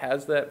 that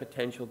has that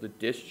potential to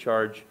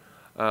discharge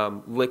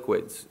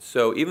liquids.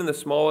 So even the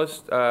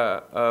smallest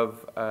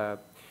of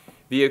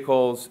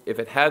vehicles, if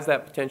it has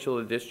that potential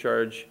to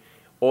discharge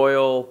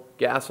oil,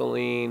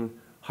 gasoline,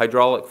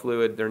 hydraulic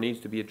fluid, there needs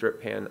to be a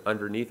drip pan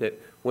underneath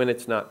it when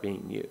it's not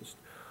being used.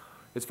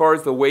 As far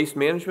as the waste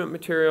management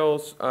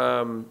materials,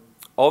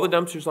 all the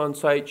dumpsters on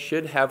site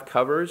should have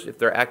covers if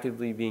they're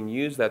actively being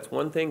used. That's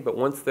one thing, but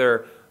once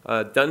they're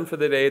done for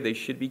the day, they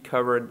should be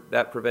covered.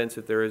 That prevents,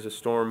 if there is a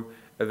storm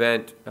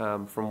event,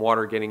 from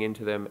water getting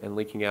into them and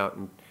leaking out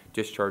and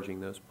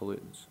discharging those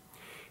pollutants.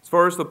 As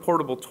far as the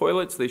portable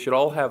toilets, they should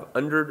all have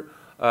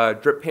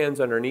drip pans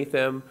underneath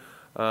them.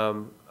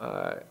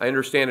 I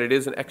understand it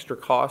is an extra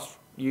cost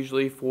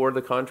usually for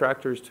the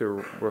contractors to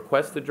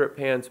request the drip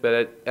pans,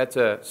 but that's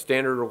a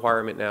standard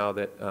requirement now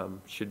that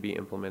should be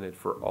implemented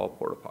for all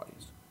porta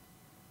potties.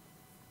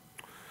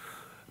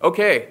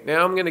 Okay,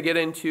 now I'm going to get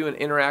into an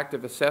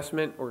interactive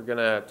assessment. We're going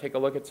to take a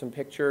look at some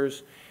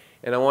pictures,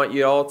 and I want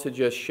you all to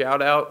just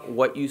shout out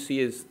what you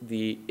see as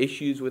the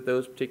issues with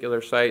those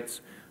particular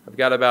sites. I've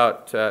got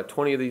about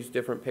 20 of these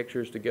different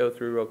pictures to go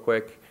through real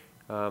quick,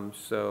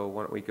 so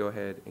why don't we go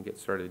ahead and get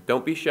started.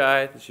 Don't be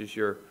shy. This is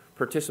your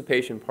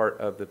participation part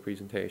of the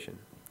presentation.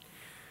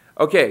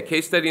 Okay,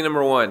 case study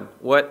number 1.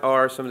 What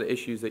are some of the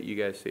issues that you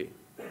guys see?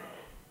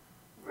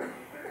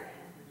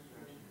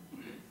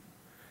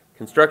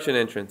 Construction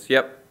entrance.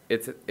 Yep.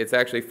 It's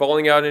actually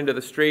falling out into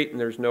the street, and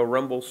there's no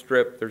rumble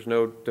strip. There's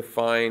no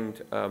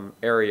defined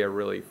area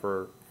really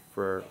for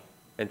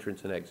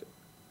entrance and exit.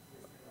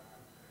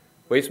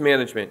 Waste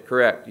management,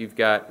 correct. You've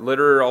got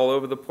litter all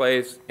over the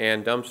place,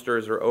 and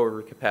dumpsters are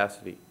over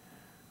capacity.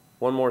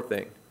 One more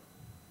thing.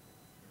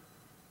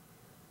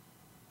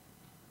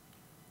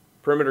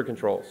 Perimeter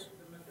controls.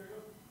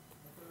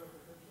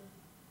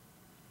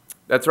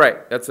 That's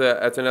right. That's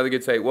another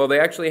good site. Well, they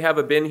actually have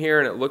a bin here,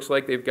 and it looks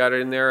like they've got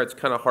it in there. It's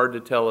kind of hard to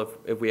tell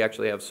if we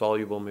actually have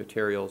soluble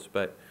materials,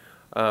 but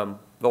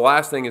the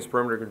last thing is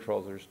perimeter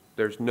controls.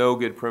 There's no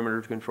good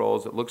perimeter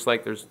controls. It looks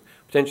like there's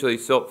potentially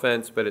silt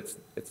fence, but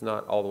it's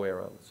not all the way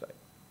around the site.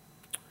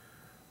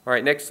 All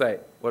right, next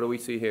site. What do we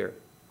see here?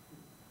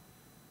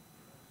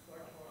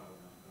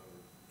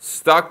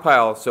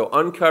 Stockpile. So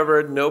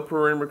uncovered, no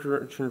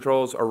perimeter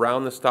controls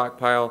around the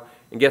stockpile.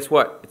 And guess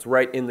what? It's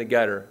right in the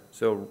gutter,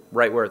 so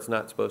right where it's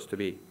not supposed to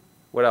be.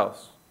 What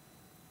else?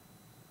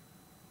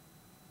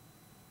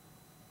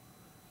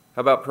 How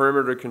about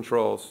perimeter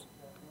controls?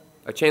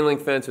 A chain link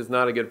fence is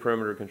not a good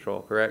perimeter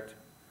control, correct?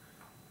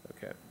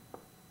 Okay.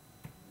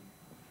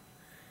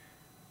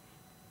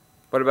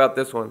 What about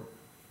this one?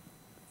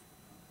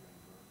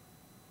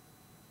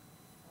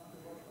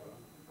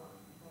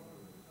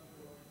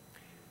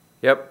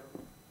 Yep.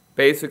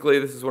 Basically,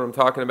 this is what I'm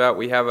talking about.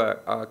 We have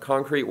a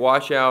concrete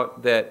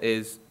washout that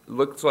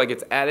looks like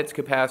it's at its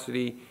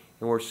capacity,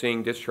 and we're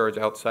seeing discharge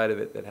outside of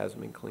it that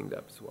hasn't been cleaned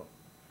up as well.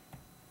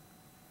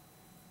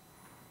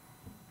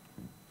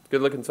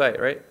 Good looking site,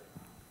 right?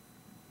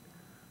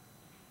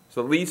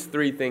 So at least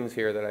 3 things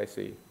here that I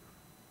see.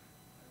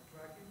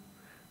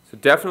 So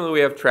definitely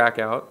we have track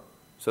out.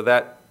 So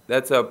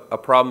that's a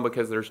problem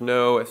because there's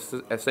no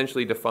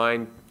essentially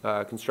defined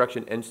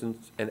construction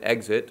entrance and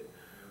exit.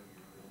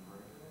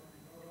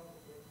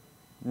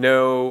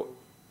 No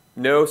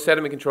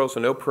sediment controls,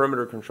 so no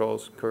perimeter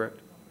controls,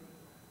 correct.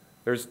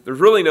 There's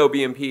really no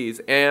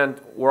BMPs,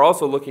 and we're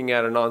also looking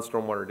at a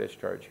non-stormwater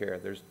discharge here.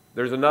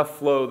 There's enough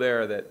flow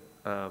there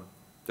that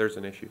there's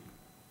an issue.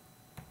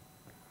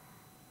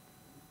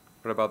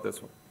 What about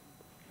this one?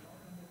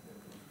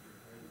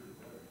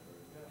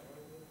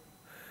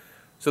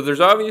 So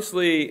there's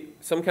obviously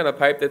some kind of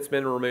pipe that's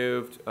been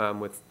removed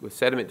with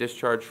sediment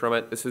discharge from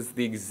it. This is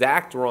the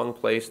exact wrong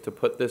place to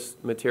put this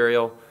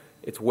material.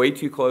 It's way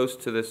too close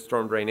to this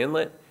storm drain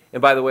inlet.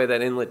 And by the way,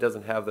 that inlet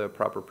doesn't have the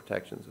proper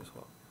protections as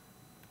well.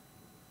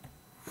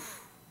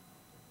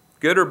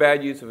 Good or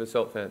bad use of a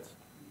silt fence?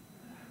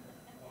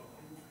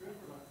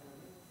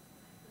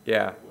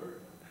 Yeah.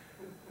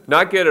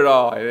 Not good at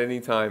all at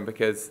any time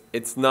because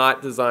it's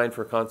not designed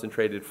for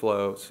concentrated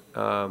flows.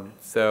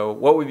 So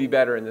what would be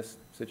better in this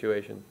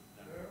situation?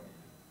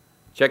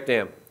 Check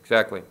dam,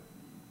 exactly.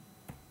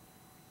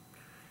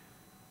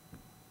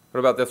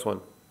 What about this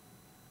one?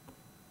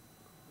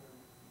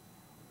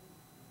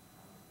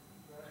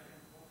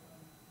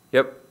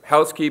 Yep,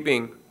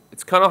 housekeeping.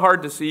 It's kind of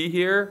hard to see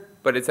here,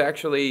 but it's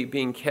actually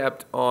being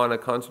kept on a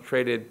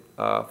concentrated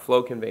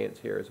flow conveyance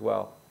here as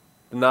well.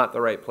 Not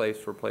the right place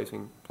for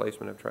placement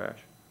of trash.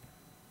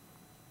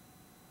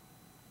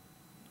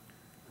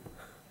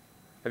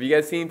 Have you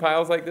guys seen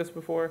piles like this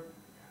before?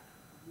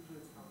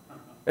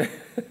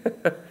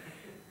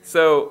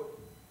 So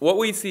what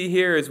we see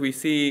here is we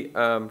see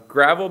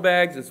gravel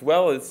bags as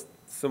well as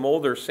some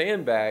older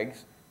sand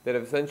bags that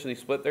have essentially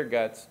split their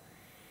guts.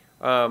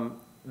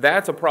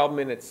 That's a problem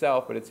in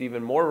itself, but it's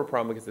even more of a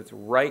problem because it's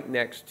right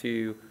next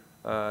to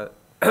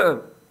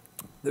the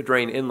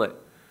drain inlet.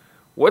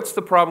 What's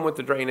the problem with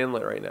the drain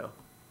inlet right now?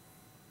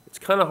 It's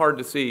kind of hard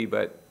to see,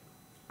 but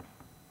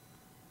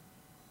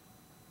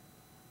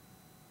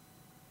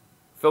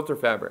filter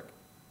fabric.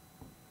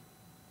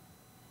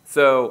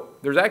 So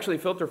there's actually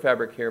filter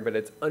fabric here, but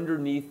it's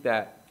underneath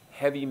that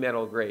heavy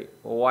metal grate.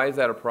 Well, why is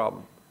that a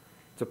problem?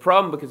 It's a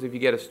problem because if you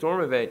get a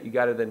storm event, you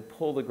got to then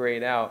pull the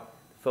grate out.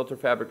 Filter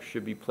fabric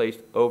should be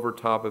placed over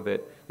top of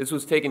it. This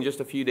was taken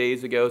just a few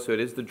days ago, so it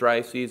is the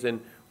dry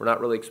season. We're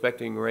not really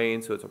expecting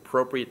rain, so it's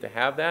appropriate to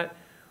have that,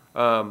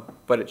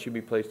 but it should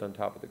be placed on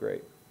top of the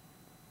grate.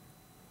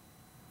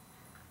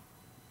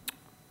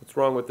 What's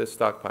wrong with this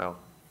stockpile?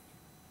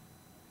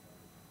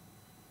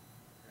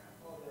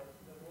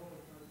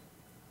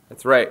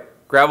 That's right.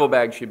 Gravel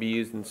bags should be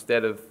used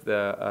instead of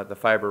the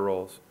fiber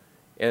rolls,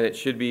 and it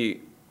should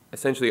be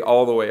essentially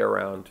all the way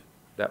around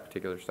that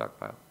particular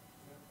stockpile.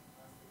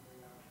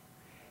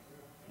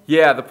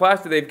 Yeah, the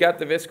plastic, they've got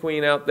the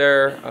visqueen out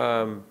there.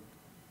 I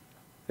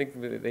think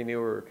they knew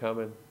we were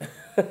coming.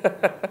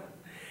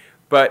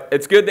 But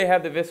it's good they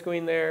have the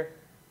visqueen there.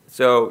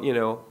 So, you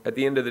know, at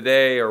the end of the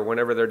day or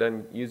whenever they're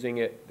done using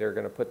it, they're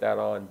going to put that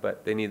on,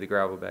 but they need the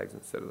gravel bags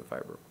instead of the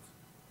fiber rolls.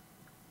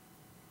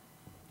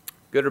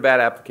 Good or bad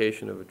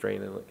application of a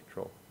drain inlet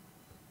control?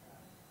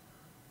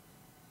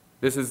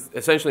 This is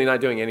essentially not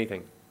doing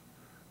anything,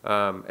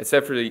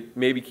 except for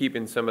maybe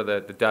keeping some of the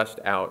dust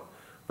out.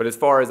 But as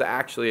far as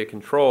actually a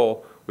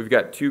control, we've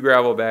got 2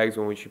 gravel bags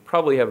when we should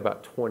probably have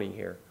about 20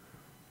 here.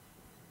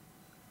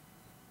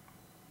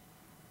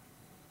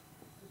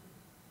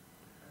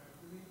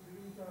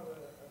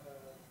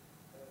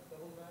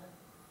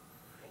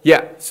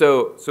 Yeah,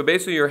 so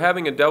basically you're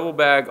having a double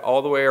bag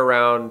all the way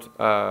around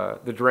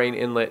the drain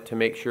inlet to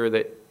make sure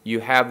that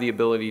you have the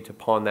ability to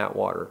pond that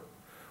water.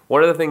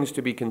 One of the things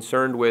to be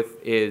concerned with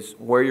is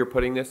where you're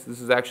putting this. This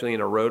is actually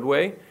in a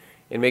roadway,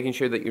 and making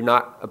sure that you're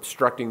not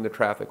obstructing the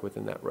traffic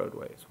within that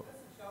roadway as well.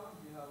 That's the challenge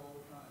you have all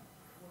the time.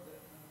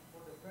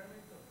 For the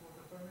permit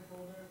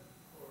holder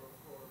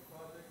for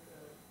projects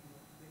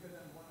bigger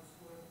than 1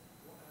 square,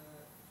 so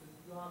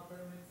you have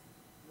permits,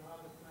 you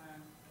have the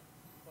plan,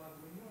 but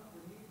when you're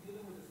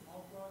dealing with the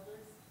small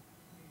projects,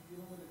 you're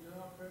dealing with the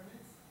general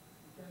permits,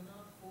 you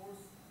cannot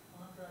force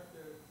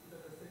contractors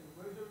that are saying,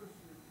 where's your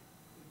receipt?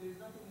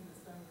 There's nothing in the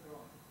standard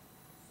drawing.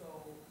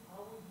 So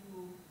how would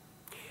you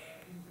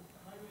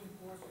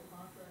enforce a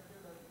contractor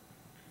that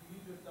you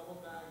use your double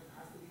bag, it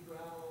has to be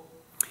gravel?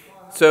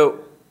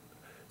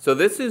 So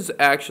this is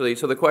actually,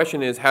 so the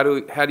question is how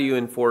do you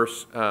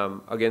enforce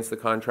against the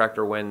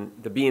contractor when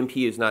the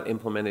BMP is not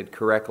implemented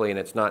correctly and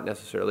it's not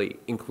necessarily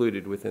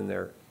included within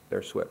their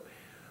SWIP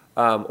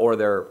or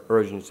their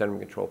erosion and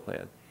sediment control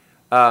plan?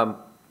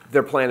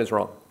 Their plan is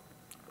wrong.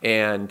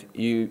 And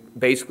you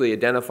basically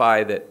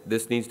identify that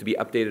this needs to be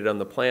updated on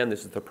the plan.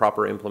 This is the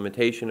proper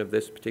implementation of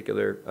this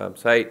particular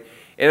site.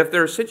 And if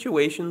there are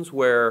situations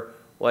where,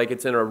 like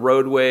it's in a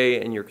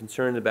roadway and you're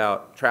concerned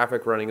about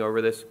traffic running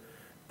over this,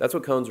 that's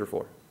what cones are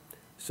for.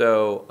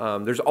 So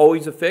there's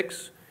always a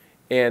fix,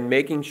 and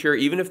making sure,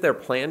 even if their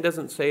plan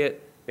doesn't say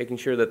it, making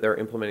sure that they're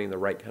implementing the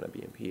right kind of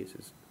BMPs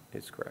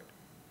is correct.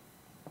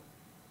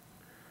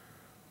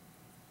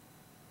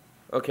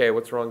 Okay,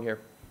 what's wrong here?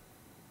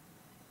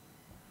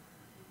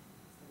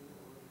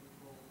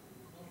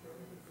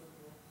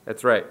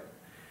 That's right.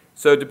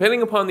 So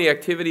depending upon the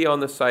activity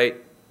on the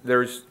site,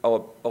 there's a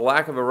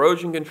lack of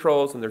erosion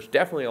controls, and there's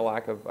definitely a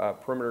lack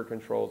of perimeter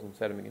controls and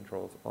sediment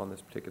controls on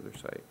this particular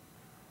site.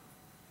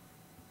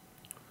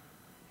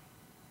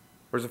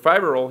 There's a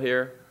fiber roll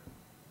here,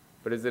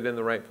 but is it in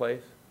the right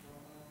place?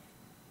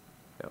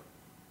 No.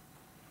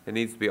 It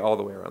needs to be all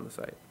the way around the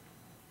site.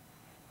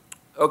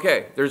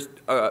 Okay, there's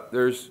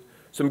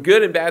some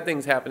good and bad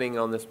things happening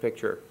on this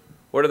picture.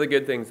 What are the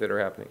good things that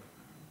are happening?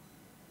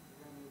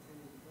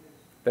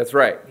 That's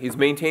right. He's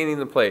maintaining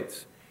the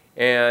plates.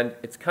 And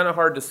it's kind of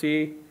hard to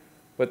see,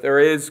 but there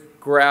is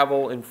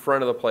gravel in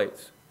front of the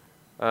plates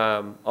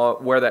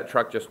where that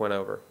truck just went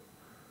over.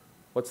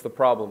 What's the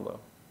problem,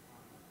 though?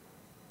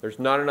 There's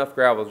not enough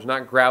gravel. There's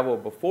not gravel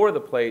before the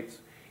plates.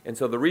 And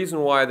so the reason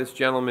why this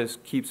gentleman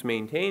keeps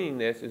maintaining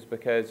this is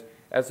because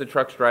as the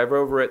trucks drive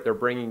over it, they're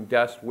bringing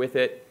dust with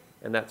it,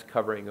 and that's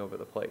covering over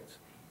the plates.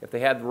 If they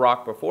had the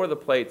rock before the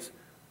plates,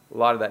 a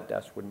lot of that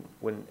dust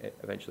wouldn't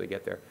eventually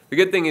get there. The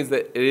good thing is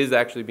that it is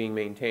actually being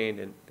maintained,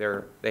 and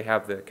they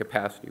have the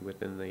capacity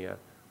within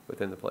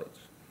the plates.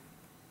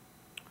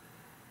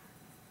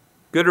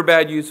 Good or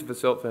bad use of a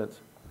silt fence?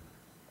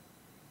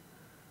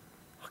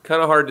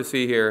 Kind of hard to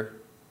see here,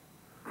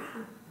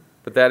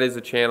 but that is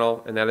a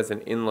channel, and that is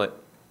an inlet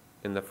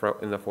in the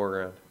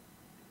foreground.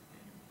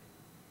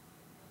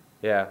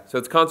 Yeah, so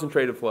it's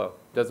concentrated flow.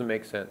 Doesn't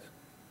make sense.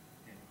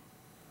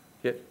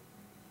 Yeah.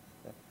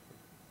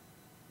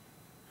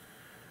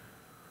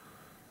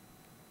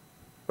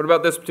 What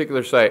about this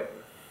particular site?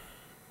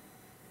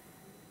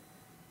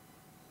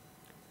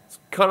 It's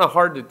kind of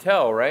hard to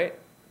tell, right?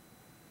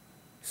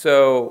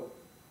 So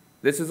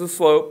this is a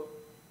slope.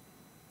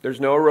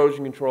 There's no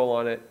erosion control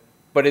on it,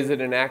 but is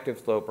it an active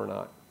slope or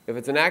not? If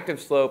it's an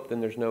active slope,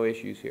 then there's no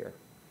issues here.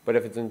 But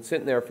if it's been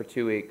sitting there for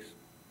 2 weeks,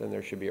 then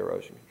there should be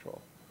erosion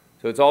control.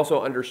 So it's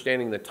also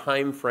understanding the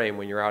time frame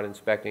when you're out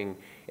inspecting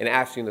and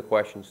asking the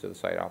questions to the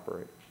site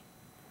operator.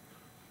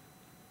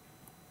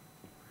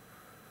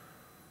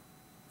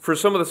 For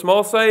some of the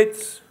small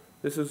sites,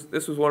 This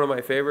was one of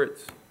my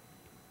favorites.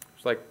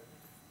 There's like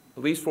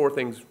at least 4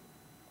 things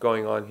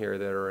going on here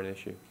that are an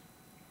issue.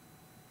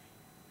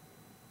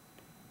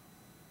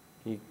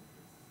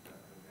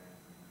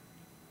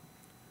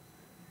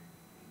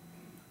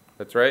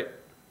 That's right.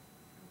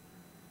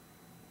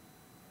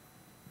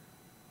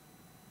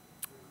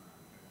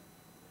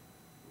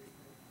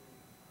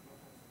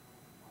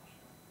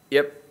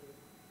 Yep.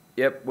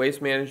 Yep.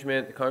 Waste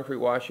management, the concrete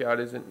washout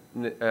isn't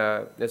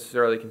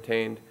necessarily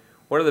contained.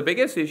 One of the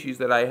biggest issues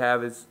that I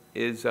have is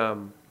these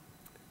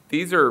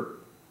are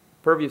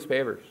pervious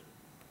pavers.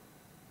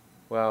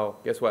 Well,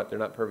 guess what? They're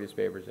not pervious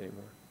pavers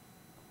anymore.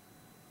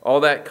 All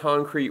that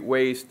concrete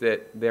waste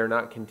that they're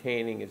not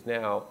containing is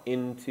now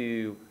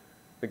into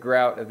the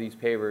grout of these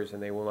pavers,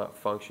 and they will not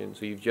function.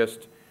 So you've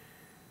just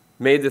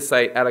made the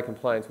site out of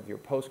compliance with your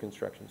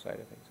post-construction side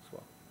of things as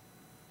well.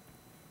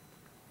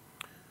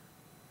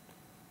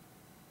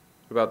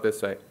 What about this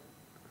site?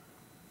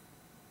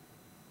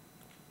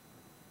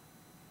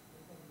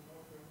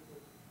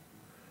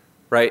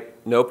 Right,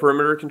 no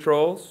perimeter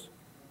controls.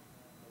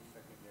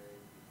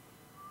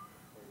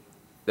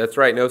 That's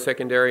right, no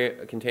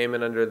secondary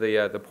containment under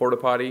the porta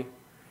potty.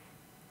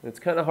 It's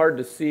kind of hard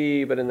to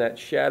see, but in that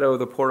shadow of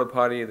the porta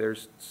potty,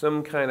 there's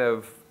some kind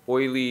of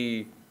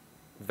oily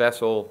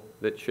vessel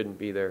that shouldn't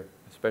be there,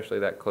 especially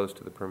that close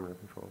to the perimeter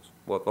controls.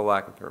 Well, the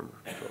lack of perimeter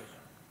controls.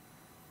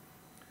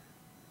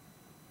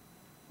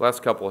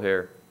 Last couple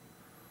here.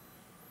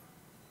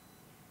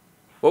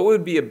 What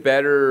would be a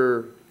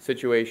better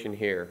situation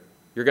here?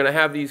 You're going to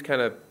have these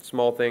kind of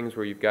small things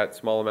where you've got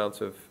small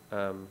amounts of,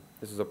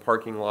 this is a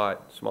parking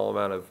lot, small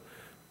amount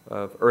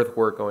of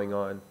earthwork going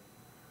on.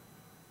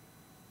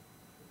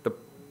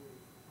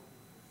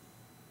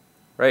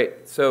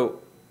 Right,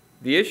 so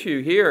the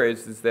issue here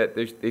is that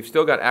they've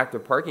still got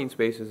active parking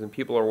spaces and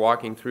people are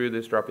walking through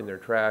this, dropping their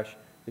trash.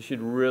 This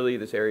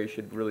area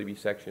should really be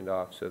sectioned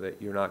off so that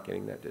you're not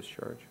getting that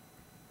discharge.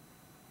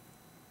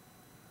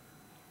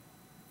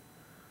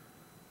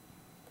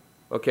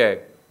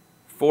 Okay,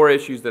 4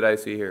 issues that I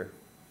see here.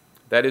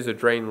 That is a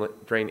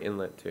drain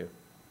inlet too.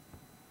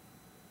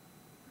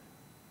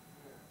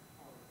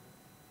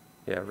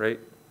 Yeah, right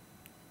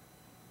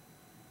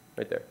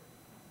there.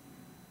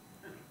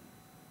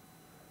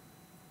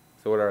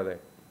 So what are they?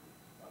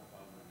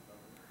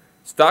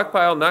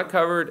 Stockpile not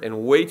covered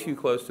and way too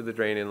close to the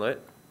drain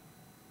inlet.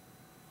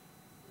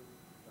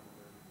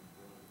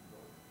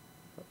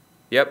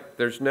 Yep,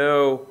 there's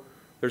no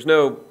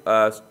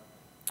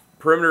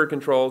perimeter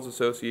controls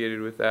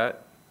associated with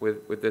that,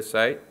 with this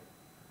site.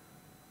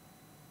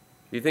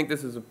 Do you think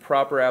this is a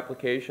proper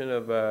application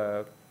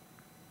of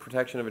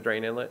protection of a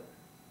drain inlet?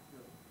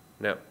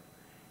 No.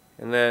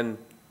 And then,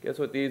 guess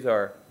what these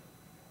are?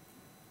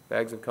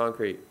 Bags of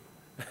concrete.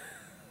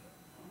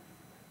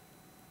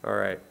 All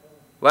right.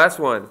 Last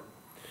one.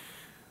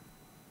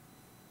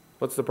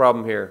 What's the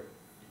problem here?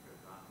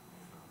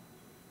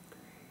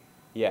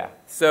 Yeah.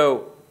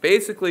 So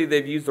basically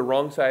they've used the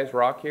wrong size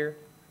rock here.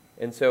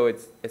 And so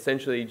it's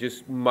essentially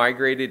just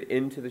migrated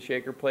into the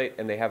shaker plate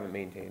and they haven't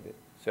maintained it.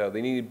 So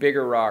they need a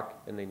bigger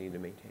rock and they need to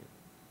maintain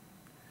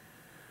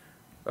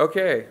it.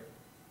 Okay.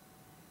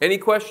 Any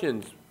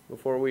questions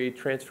before we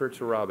transfer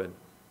to Robin?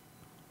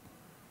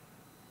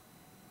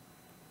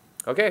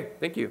 Okay,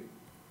 thank you.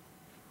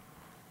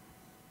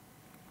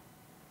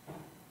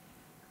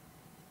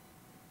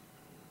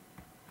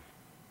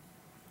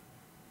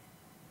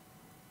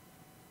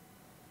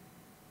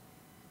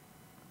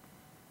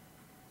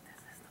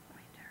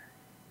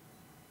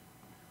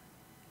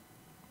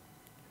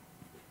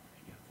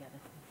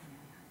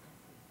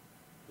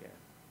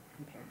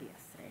 Compared to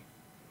yesterday.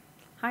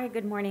 Hi,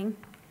 good morning.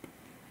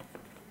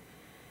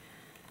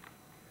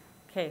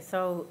 Okay,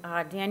 so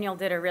Daniel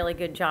did a really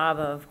good job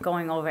of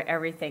going over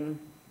everything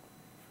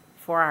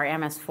for our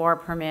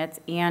MS4 permits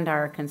and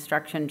our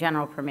construction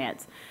general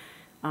permits.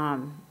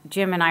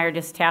 Jim and I are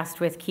just tasked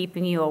with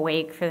keeping you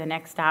awake for the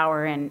next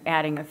hour and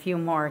adding a few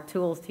more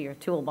tools to your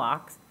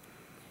toolbox.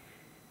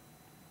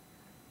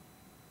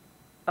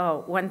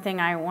 Oh, one thing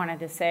I wanted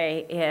to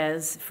say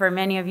is for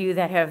many of you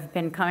that have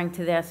been coming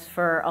to this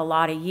for a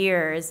lot of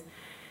years,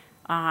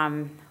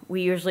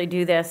 we usually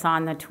do this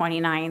on the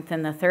 29th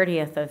and the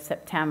 30th of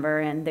September,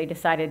 and they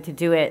decided to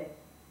do it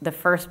the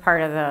first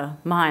part of the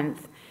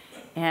month.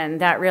 And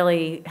that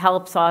really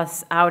helps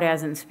us out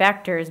as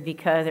inspectors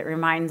because it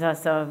reminds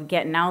us of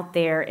getting out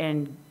there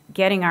and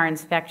getting our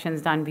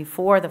inspections done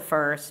before the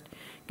 1st,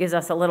 gives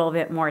us a little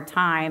bit more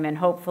time, and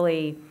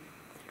hopefully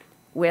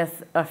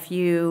with a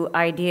few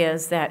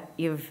ideas that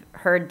you've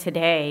heard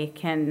today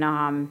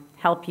can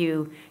help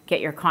you get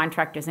your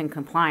contractors in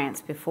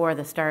compliance before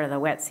the start of the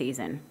wet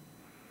season.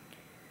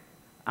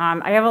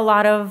 I have a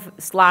lot of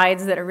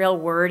slides that are real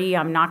wordy.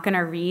 I'm not going to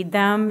read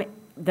them.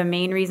 The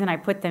main reason I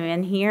put them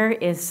in here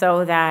is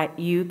so that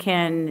you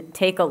can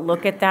take a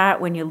look at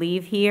that when you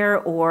leave here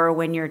or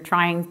when you're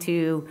trying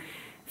to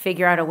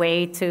figure out a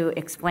way to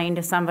explain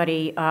to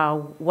somebody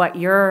what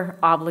your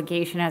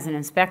obligation as an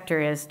inspector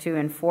is to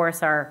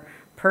enforce our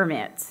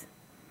permits.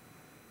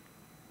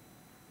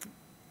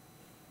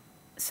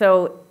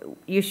 So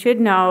you should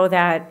know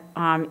that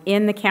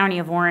in the County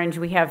of Orange,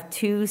 we have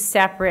two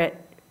separate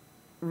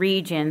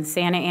regions,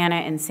 Santa Ana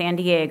and San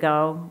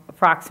Diego,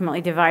 approximately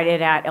divided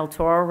at El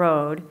Toro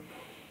Road,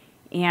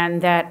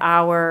 and that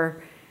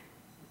our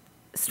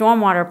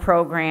stormwater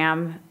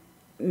program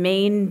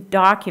main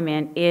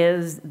document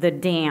is the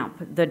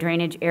DAMP, the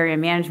Drainage Area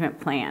Management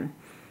Plan.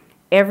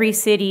 Every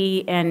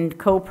city and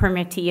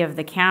co-permittee of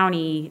the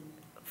county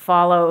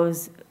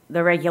follows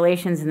the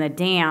regulations in the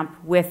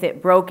DAMP with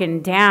it broken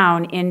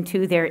down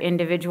into their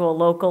individual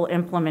local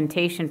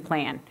implementation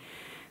plan.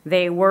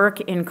 They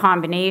work in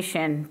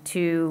combination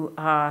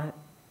to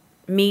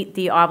meet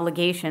the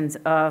obligations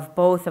of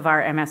both of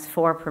our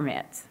MS4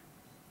 permits.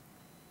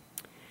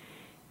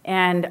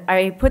 And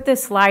I put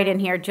this slide in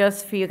here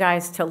just for you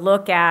guys to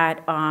look at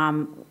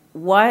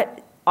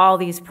what all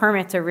these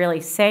permits are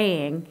really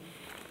saying.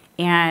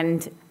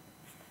 And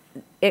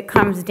it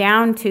comes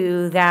down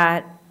to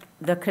that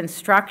the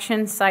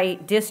construction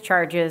site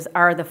discharges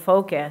are the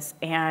focus,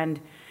 and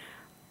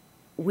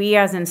we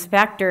as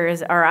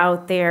inspectors are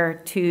out there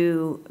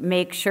to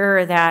make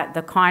sure that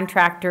the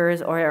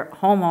contractors or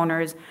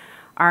homeowners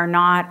are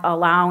not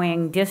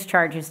allowing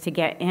discharges to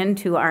get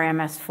into our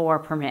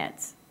MS4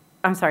 permits.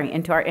 I'm sorry,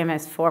 into our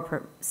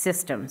MS4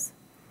 systems.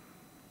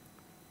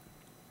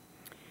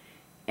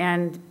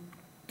 And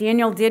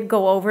Daniel did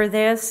go over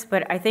this,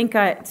 but I think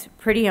it's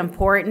pretty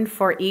important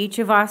for each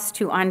of us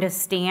to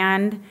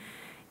understand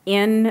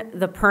in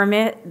the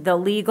permit, the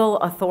legal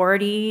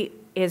authority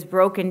is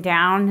broken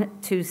down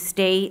to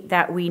state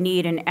that we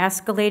need an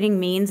escalating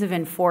means of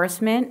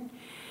enforcement,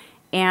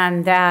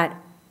 and that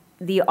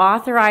the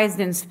authorized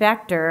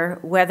inspector,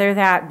 whether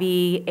that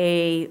be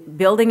a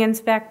building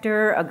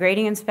inspector, a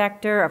grading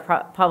inspector,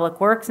 a public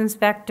works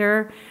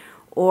inspector,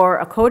 or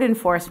a code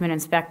enforcement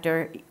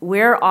inspector,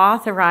 we're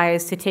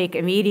authorized to take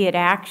immediate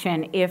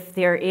action if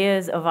there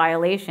is a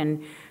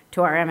violation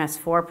to our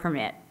MS4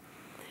 permit.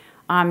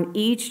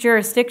 Each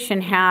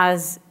jurisdiction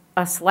has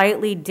a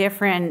slightly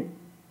different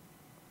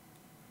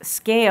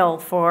scale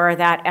for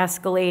that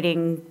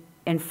escalating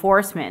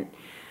enforcement.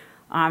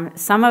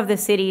 Some of the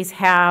cities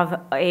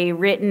have a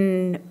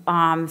written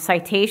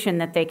citation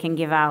that they can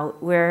give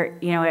out where,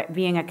 you know,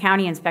 being a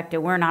county inspector,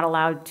 we're not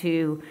allowed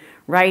to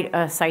write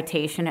a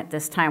citation at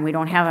this time. We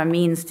don't have a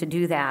means to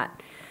do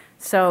that.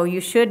 So you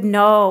should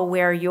know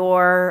where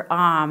your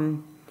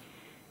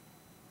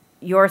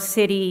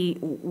city,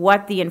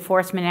 what the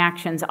enforcement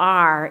actions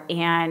are,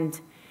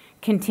 and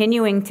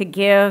continuing to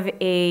give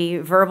a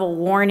verbal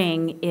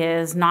warning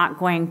is not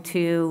going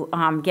to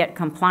get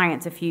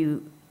compliance. If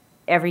you,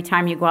 every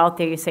time you go out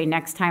there, you say,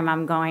 next time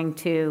I'm going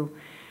to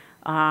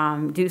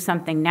do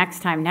something next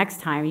time,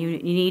 you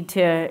need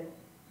to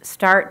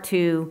start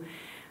to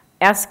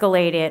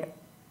escalate it,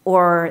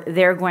 or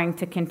they're going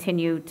to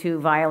continue to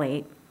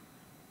violate.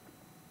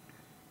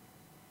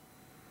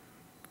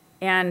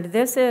 And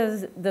this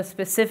is the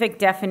specific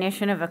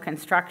definition of a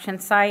construction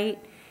site.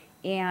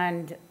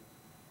 And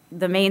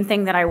the main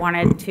thing that I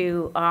wanted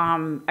to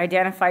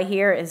identify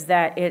here is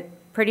that it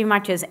pretty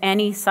much is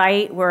any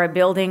site where a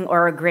building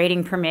or a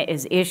grading permit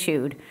is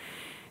issued.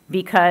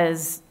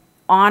 Because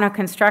on a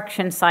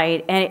construction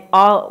site, and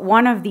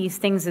one of these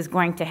things is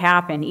going to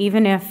happen.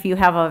 Even if you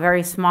have a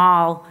very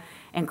small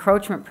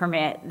encroachment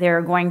permit,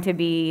 they're going to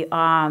be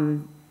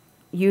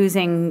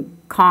using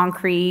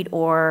concrete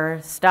or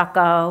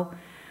stucco,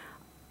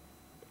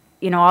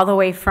 you know, all the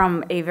way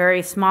from a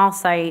very small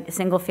site, a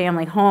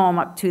single-family home,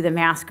 up to the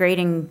mass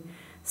grading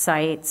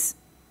sites.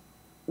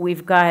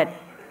 We've got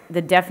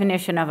the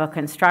definition of a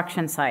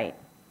construction site.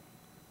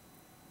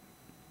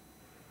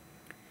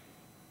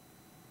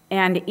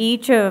 And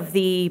each of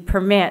the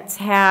permits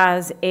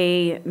has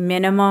a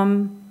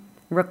minimum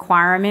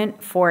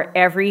requirement for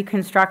every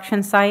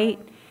construction site.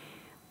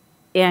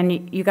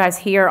 And you guys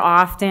hear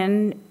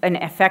often an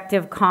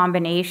effective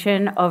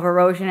combination of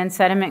erosion and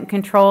sediment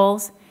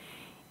controls.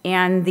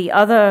 And the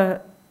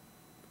other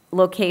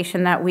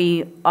location that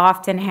we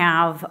often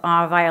have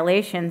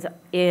violations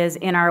is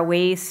in our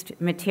waste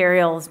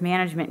materials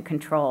management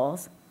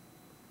controls.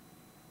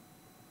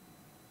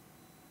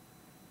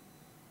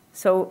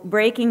 So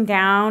breaking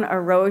down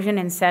erosion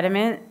and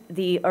sediment,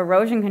 the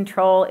erosion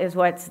control is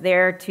what's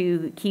there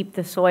to keep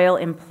the soil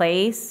in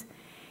place,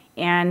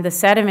 and the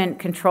sediment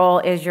control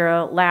is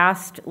your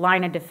last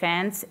line of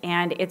defense,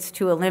 and it's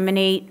to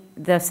eliminate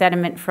the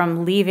sediment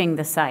from leaving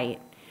the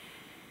site.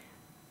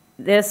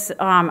 This,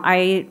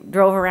 I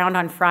drove around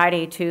on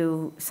Friday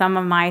to some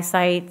of my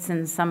sites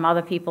and some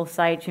other people's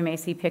sites. You may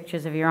see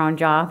pictures of your own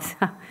jobs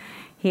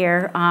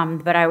here,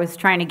 but I was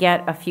trying to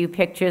get a few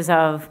pictures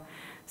of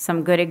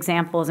some good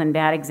examples and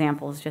bad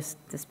examples just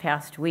this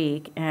past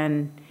week.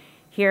 And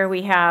here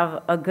we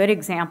have a good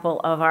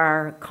example of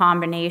our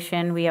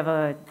combination. We have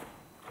okay,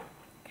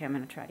 I'm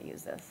going to try to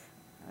use this.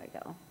 There we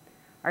go.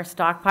 Our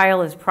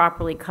stockpile is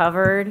properly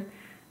covered.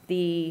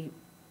 The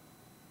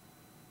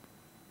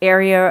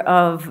area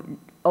of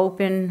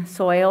open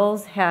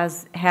soils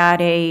has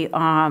had a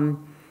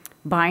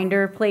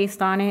binder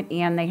placed on it,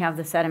 and they have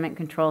the sediment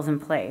controls in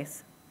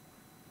place.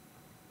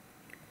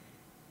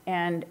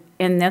 And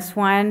in this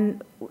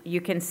one,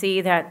 you can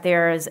see that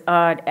there's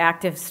an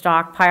active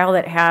stockpile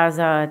that has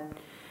a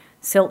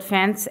silt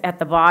fence at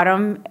the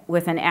bottom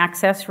with an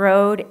access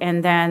road,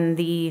 and then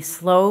the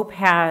slope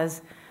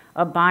has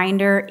a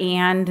binder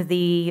and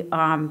the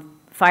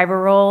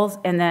fiber rolls,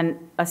 and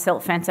then a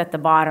silt fence at the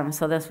bottom.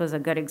 So this was a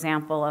good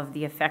example of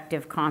the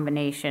effective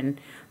combination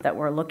that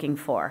we're looking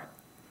for.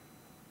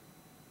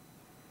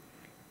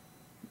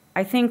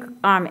 I think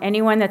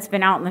anyone that's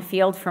been out in the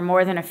field for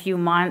more than a few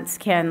months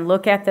can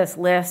look at this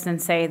list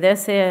and say,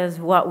 this is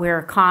what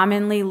we're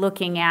commonly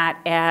looking at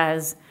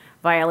as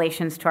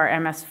violations to our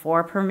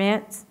MS4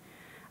 permits.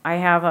 I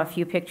have a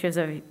few pictures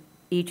of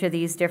each of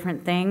these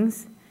different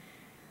things.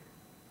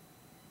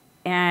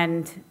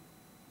 And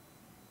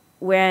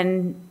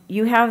when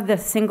you have the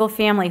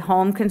single-family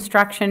home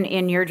construction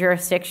in your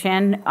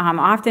jurisdiction,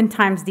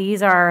 oftentimes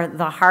these are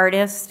the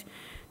hardest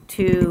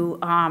to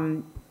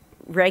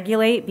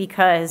regulate,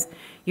 because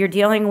you're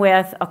dealing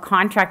with a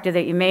contractor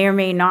that you may or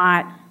may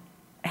not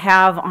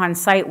have on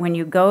site when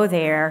you go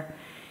there,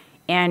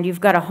 and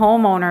you've got a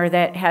homeowner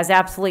that has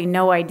absolutely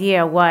no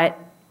idea what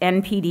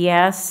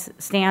NPDS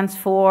stands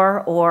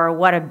for or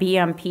what a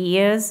BMP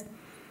is.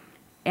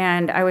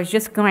 And I was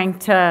just going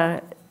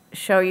to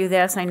show you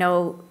this. I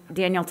know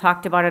Daniel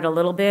talked about it a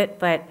little bit,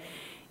 but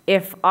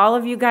if all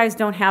of you guys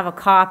don't have a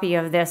copy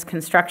of this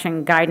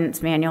construction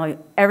guidance manual,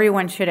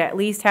 everyone should at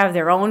least have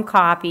their own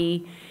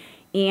copy.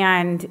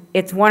 And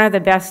it's one of the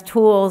best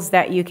tools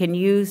that you can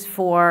use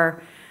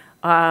for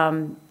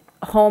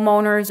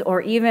homeowners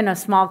or even a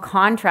small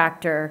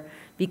contractor,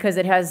 because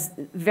it has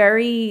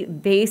very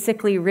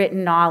basically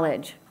written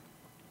knowledge,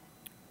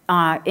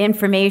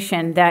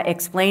 information that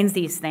explains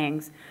these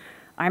things.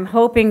 I'm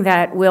hoping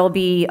that we'll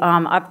be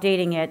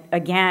updating it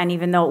again,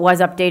 even though it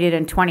was updated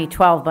in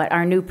 2012, but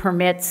our new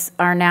permits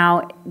are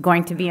now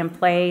going to be in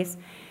place.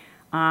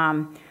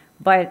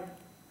 But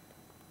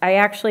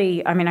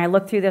I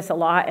looked through this a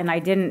lot, and I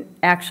didn't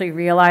actually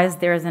realize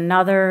there's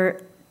another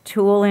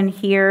tool in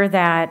here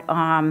that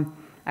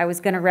I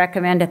was going to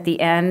recommend at the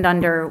end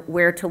under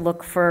where to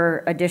look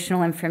for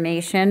additional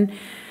information.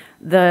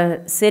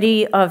 The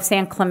City of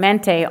San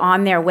Clemente,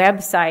 on their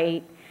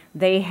website,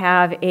 they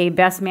have a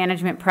best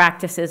management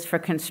practices for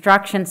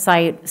construction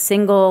site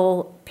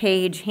single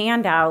page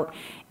handout,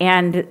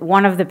 and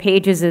one of the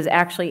pages is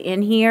actually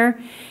in here.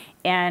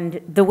 And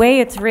the way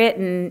it's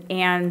written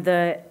and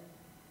the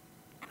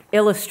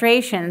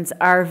illustrations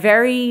are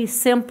very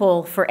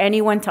simple for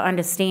anyone to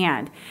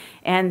understand,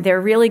 and they're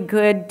really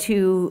good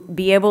to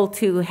be able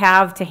to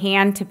have to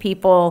hand to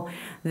people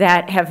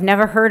that have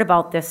never heard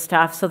about this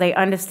stuff, so they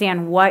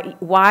understand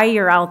why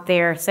you're out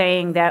there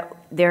saying that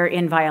they're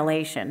in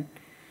violation.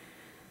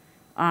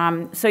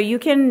 So you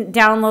can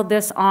download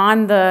this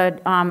on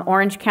the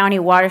Orange County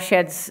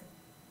Watershed's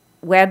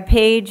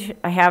webpage.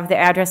 I have the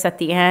address at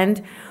the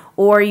end,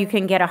 or you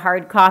can get a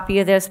hard copy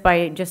of this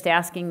by just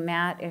asking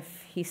Matt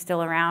if he's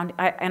still around.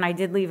 And I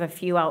did leave a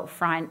few out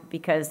front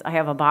because I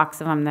have a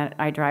box of them that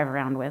I drive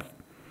around with.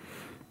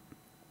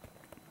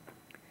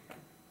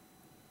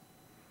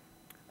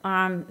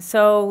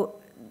 So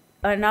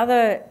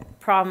another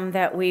problem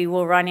that we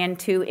will run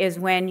into is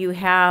when you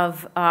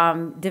have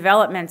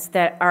developments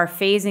that are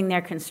phasing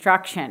their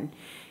construction,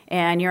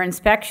 and your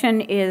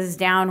inspection is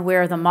down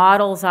where the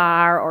models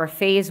are, or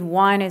phase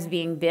one is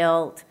being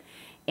built,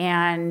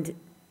 and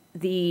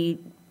the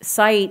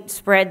site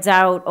spreads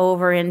out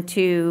over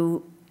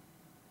into,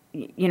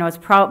 it's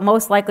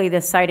most likely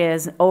this site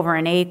is over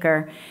an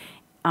acre,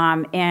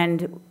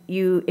 and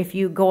if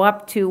you go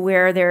up to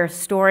where they're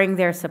storing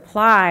their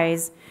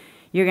supplies,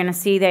 you're going to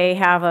see they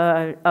have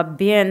a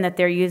bin that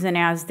they're using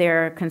as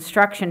their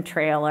construction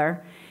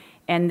trailer,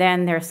 and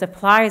then their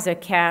supplies are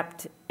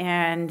kept.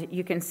 And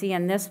you can see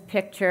in this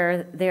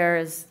picture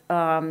there's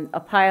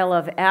a pile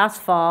of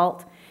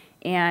asphalt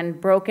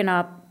and broken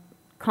up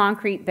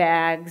concrete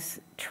bags,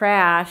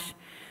 trash.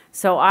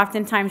 So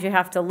oftentimes you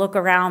have to look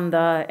around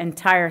the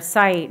entire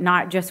site,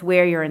 not just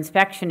where your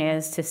inspection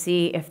is, to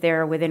see if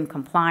they're within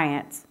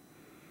compliance.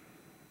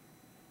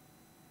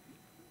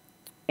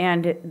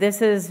 And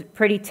this is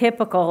pretty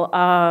typical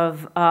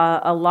of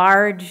a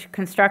large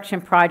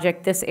construction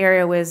project. This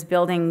area was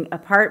building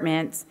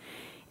apartments,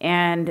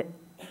 and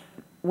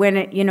when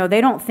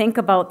they don't think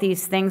about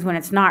these things when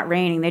it's not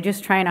raining. They're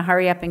just trying to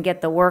hurry up and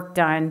get the work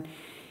done.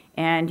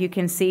 And you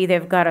can see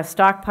they've got a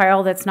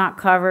stockpile that's not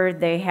covered.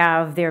 They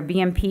have their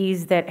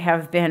BMPs that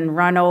have been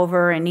run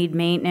over and need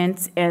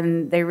maintenance,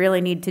 and they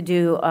really need to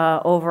do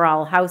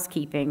overall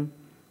housekeeping.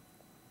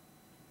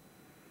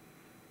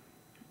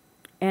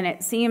 And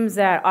it seems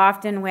that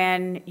often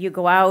when you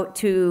go out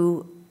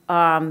to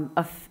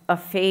a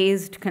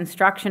phased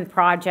construction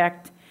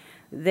project,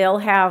 they'll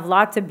have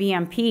lots of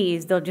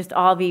BMPs. They'll just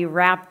all be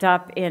wrapped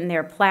up in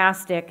their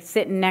plastic,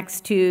 sitting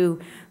next to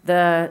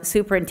the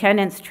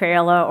superintendent's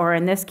trailer, or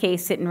in this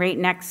case, sitting right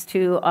next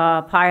to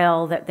a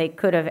pile that they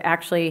could have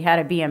actually had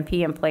a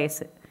BMP in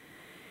place.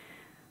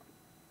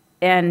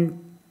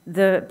 And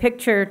the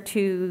picture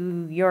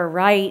to your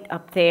right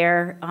up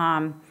there,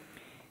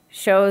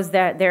 shows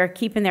that they're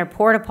keeping their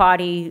porta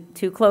potty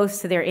too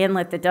close to their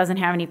inlet that doesn't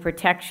have any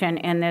protection,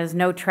 and there's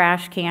no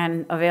trash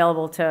can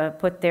available to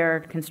put their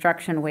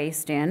construction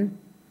waste in.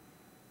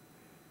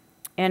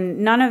 And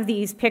none of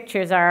these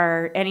pictures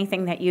are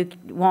anything that you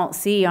won't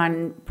see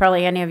on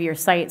probably any of your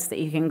sites that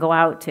you can go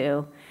out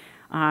to.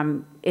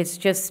 It's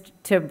just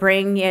to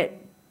bring it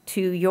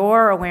to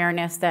your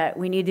awareness that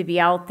we need to be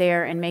out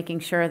there and making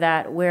sure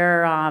that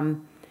we're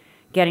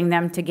getting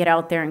them to get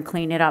out there and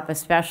clean it up,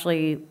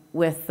 especially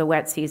with the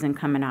wet season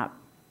coming up.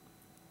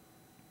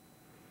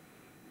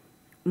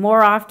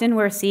 More often,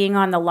 we're seeing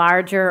on the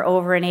larger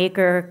over an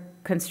acre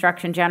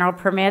construction general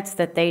permits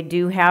that they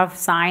do have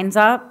signs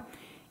up,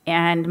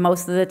 and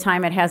most of the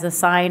time it has a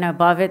sign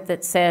above it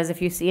that says, if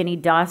you see any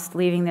dust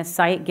leaving this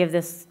site, give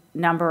this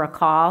number a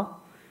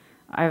call.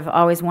 I've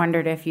always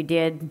wondered if you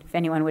did, if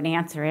anyone would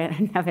answer it.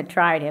 I haven't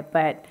tried it,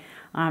 but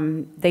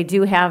they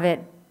do have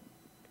it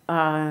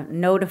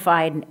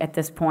notified at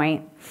this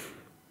point.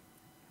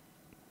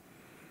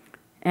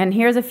 And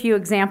here's a few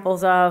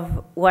examples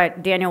of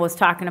what Daniel was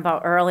talking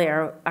about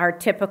earlier, our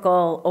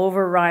typical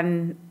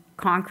overrun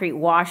concrete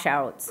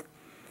washouts.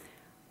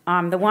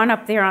 The one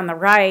up there on the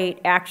right,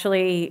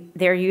 actually,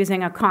 they're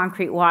using a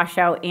concrete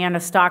washout and a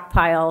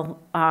stockpile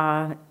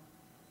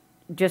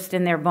just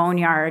in their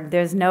boneyard.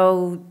 There's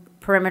no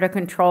perimeter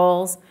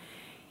controls.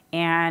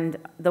 And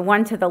the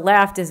one to the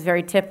left is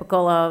very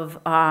typical of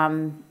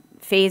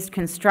phased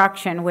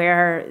construction,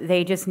 where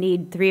they just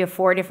need 3 or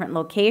 4 different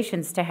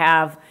locations to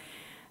have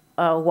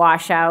a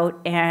washout,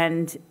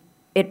 and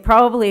it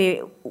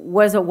probably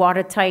was a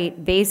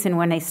watertight basin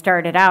when they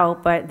started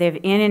out, but they've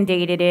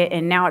inundated it,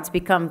 and now it's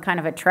become kind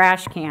of a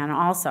trash can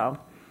also.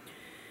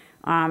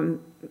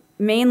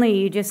 Mainly,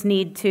 you just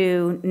need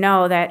to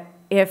know that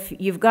if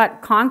you've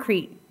got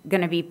concrete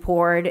going to be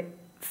poured,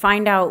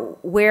 find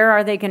out where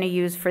are they going to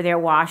use for their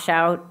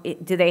washout.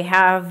 Do they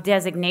have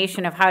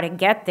designation of how to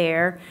get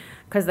there?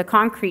 Because the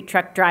concrete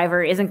truck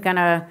driver isn't going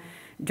to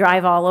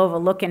drive all over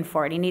looking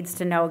for it. He needs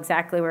to know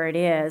exactly where it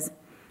is,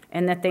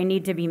 and that they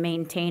need to be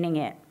maintaining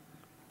it.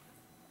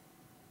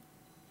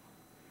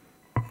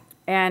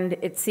 And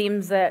it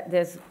seems that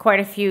there's quite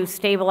a few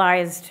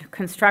stabilized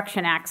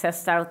construction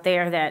access out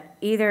there that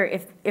either,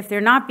 if they're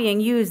not being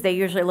used, they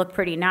usually look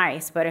pretty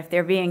nice, but if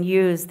they're being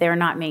used, they're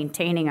not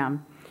maintaining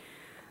them.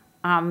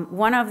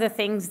 One of the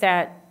things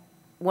that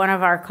one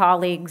of our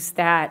colleagues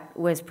that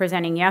was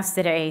presenting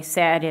yesterday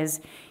said is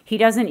he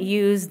doesn't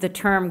use the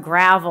term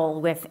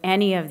gravel with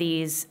any of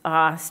these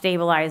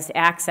stabilized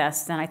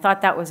access. And I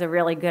thought that was a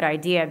really good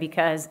idea,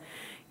 because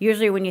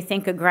usually when you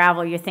think of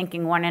gravel, you're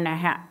thinking 1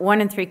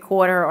 3/4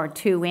 or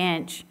 2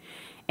 inch.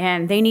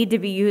 And they need to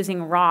be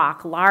using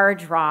rock,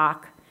 large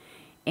rock,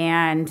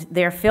 and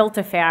their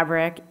filter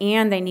fabric,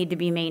 and they need to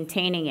be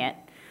maintaining it.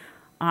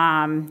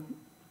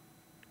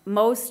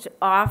 Most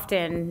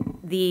often,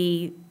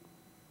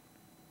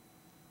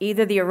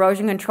 either the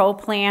erosion control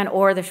plan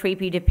or the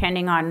SWEPE,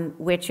 depending on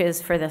which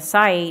is for the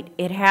site,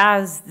 it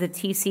has the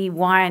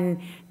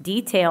TC1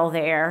 detail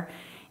there.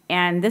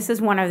 And this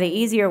is one of the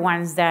easier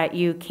ones that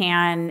you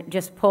can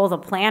just pull the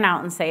plan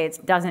out and say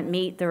it doesn't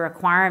meet the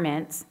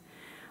requirements.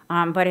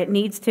 But it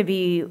needs to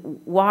be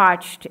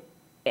watched,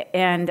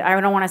 and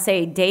I don't want to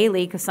say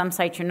daily, because some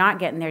sites you're not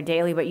getting there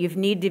daily, but you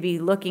need to be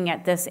looking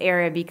at this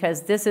area,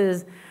 because this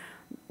is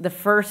the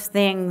first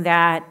thing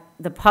that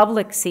the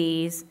public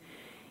sees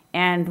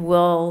and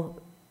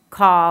will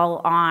call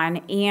on.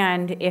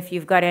 And if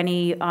you've got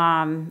any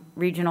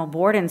regional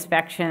board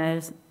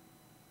inspections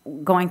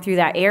going through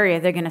that area,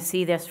 they're going to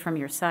see this from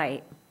your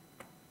site.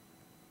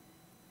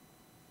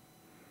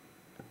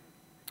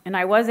 And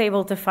I was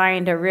able to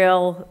find a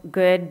real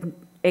good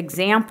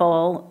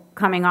example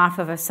coming off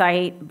of a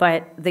site,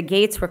 but the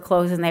gates were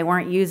closed and they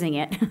weren't using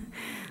it.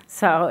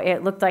 So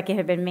it looked like it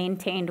had been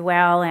maintained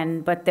well,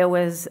 but there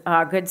was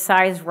a good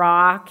sized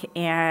rock,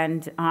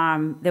 and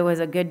there was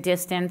a good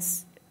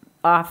distance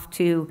off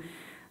to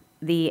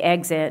the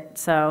exit.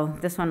 So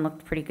this one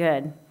looked pretty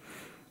good.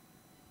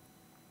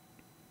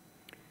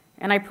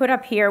 And I put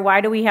up here, why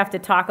do we have to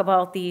talk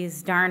about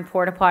these darn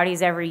porta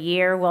potties every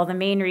year? Well, the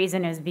main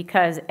reason is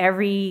because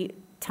every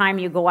time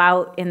you go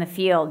out in the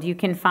field, you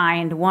can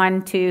find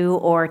 1, 2,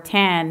 or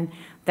 10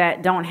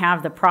 that don't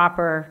have the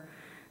proper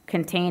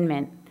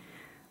containment.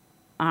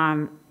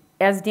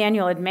 As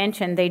Daniel had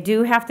mentioned, they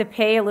do have to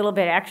pay a little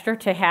bit extra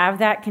to have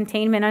that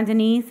containment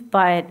underneath,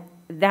 but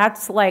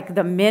that's like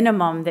the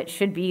minimum that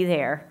should be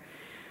there.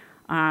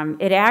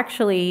 It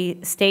actually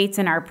states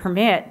in our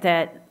permit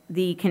that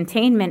the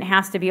containment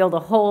has to be able to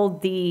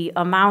hold the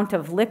amount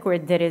of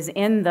liquid that is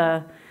in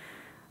the,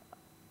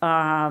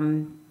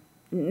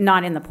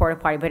 not in the porta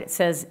potty, but it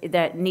says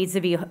that needs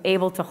to be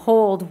able to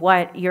hold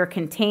what you're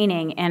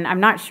containing. And I'm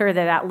not sure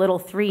that that little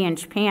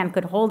 3-inch pan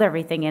could hold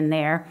everything in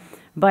there,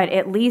 but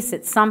at least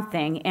it's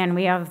something. And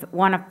we have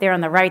one up there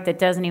on the right that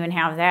doesn't even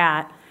have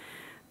that.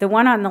 The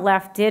one on the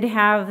left did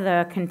have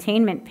the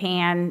containment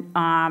pan,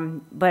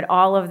 but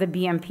all of the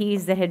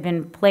BMPs that had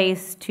been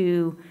placed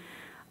to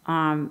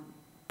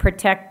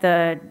protect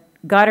the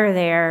gutter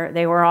there,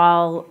 they were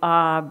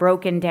all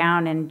broken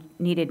down and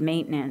needed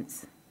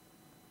maintenance.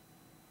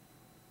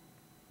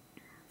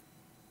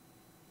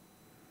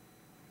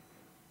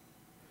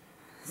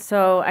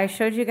 So I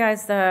showed you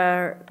guys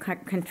the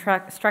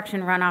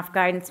construction runoff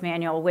guidance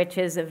manual, which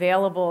is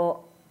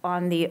available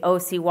on the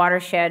OC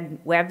Watershed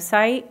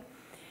website.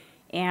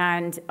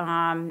 And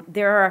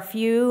there are a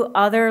few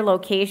other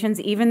locations,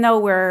 even though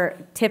we're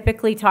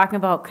typically talking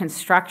about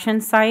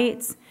construction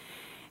sites,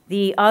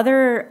 the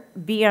other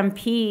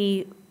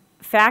BMP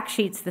fact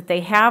sheets that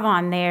they have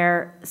on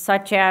there,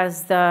 such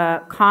as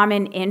the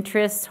common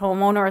interest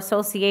homeowner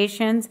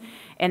associations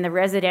and the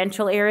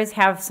residential areas,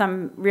 have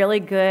some really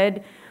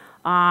good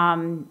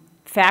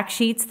fact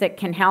sheets that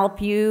can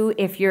help you.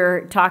 If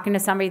you're talking to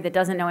somebody that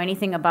doesn't know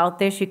anything about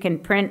this, you can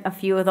print a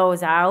few of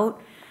those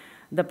out.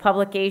 The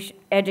public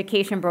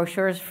education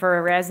brochures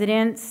for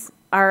residents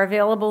are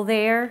available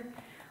there.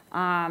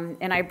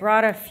 And I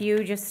brought a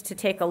few just to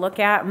take a look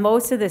at.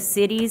 Most of the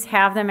cities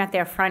have them at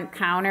their front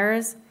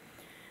counters.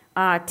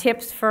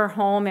 Tips for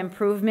home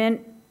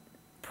improvement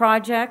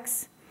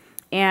projects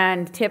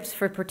and tips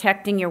for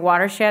protecting your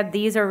watershed.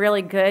 These are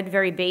really good,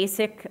 very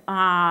basic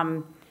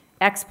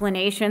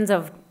explanations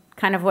of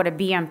kind of what a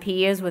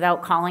BMP is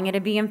without calling it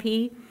a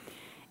BMP.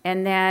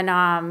 And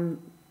then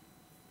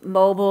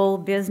mobile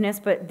business,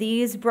 but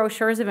these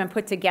brochures have been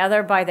put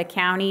together by the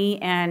county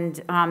and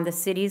the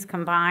cities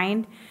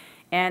combined,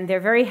 and they're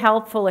very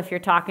helpful if you're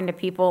talking to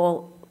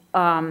people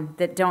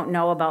that don't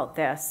know about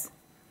this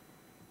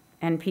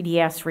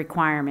NPDES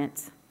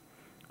requirements.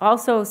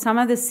 Also, some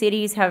of the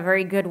cities have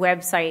very good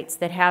websites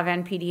that have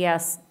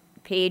NPDES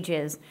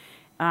pages,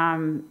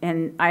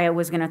 and I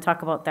was going to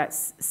talk about that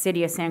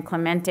City of San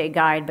Clemente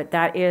guide, but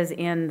that is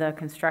in the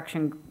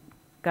construction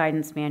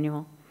guidance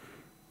manual.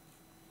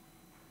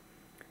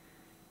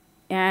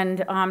 And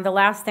the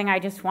last thing I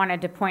just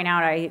wanted to point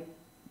out, I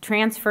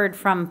transferred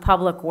from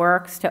Public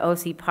Works to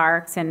OC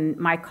Parks, and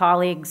my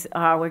colleagues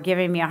were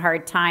giving me a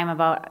hard time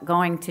about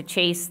going to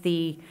chase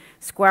the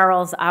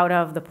squirrels out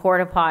of the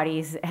porta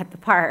potties at the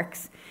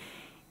parks.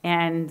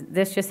 And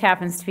this just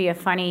happens to be a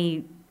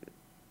funny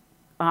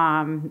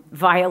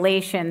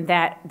violation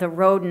that the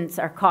rodents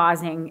are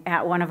causing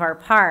at one of our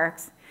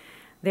parks.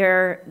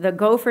 The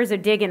gophers are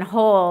digging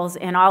holes,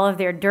 and all of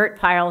their dirt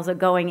piles are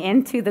going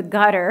into the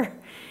gutter.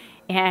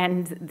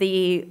 And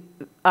the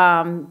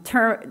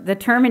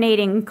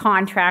terminating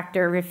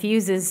contractor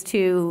refuses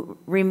to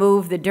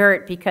remove the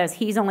dirt because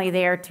he's only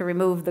there to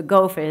remove the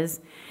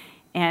gophers.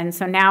 And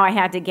so now I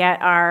had to get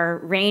our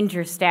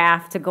ranger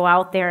staff to go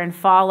out there and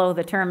follow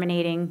the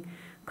terminating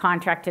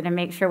contractor to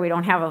make sure we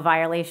don't have a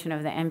violation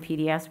of the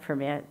NPDES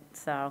permit.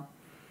 So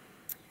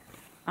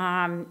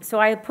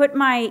I put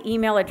my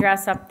email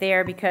address up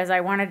there because I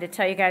wanted to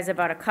tell you guys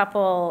about a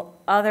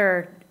couple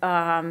other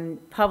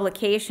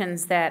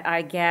publications that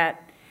I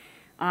get.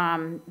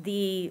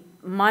 The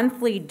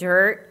Monthly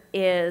Dirt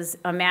is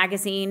a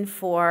magazine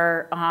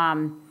for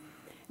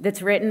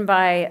that's written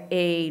by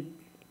a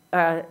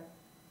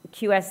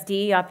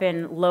QSD up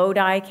in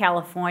Lodi,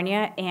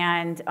 California,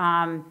 and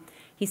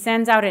he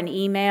sends out an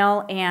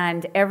email,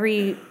 and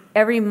every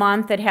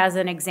month it has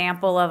an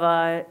example of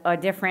a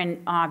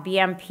different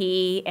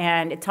BMP,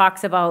 and it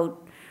talks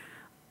about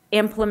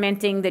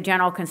implementing the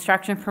general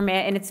construction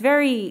permit, and it's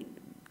very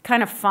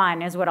kind of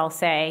fun, is what I'll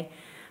say.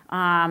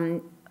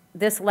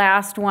 This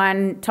last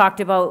one talked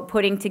about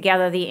putting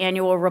together the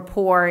annual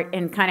report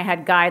and kind of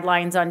had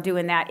guidelines on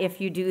doing that if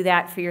you do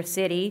that for your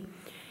city.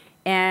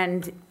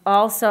 And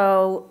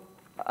also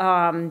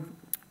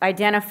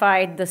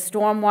identified the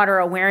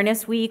Stormwater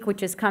Awareness Week,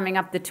 which is coming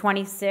up the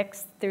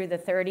 26th through the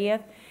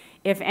 30th.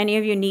 If any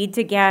of you need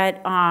to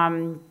get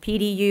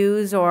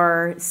PDUs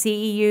or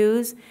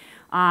CEUs,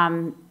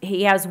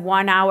 he has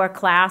 1-hour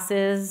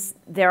classes.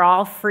 They're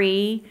all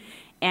free.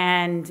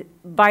 And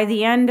by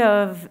the end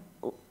of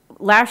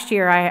last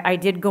year, I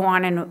did go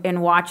on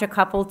and watch a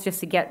couple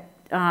just to get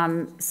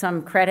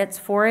some credits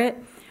for it.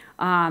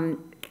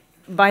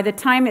 By the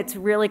time it's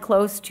really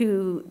close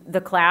to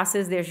the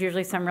classes, there's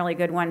usually some really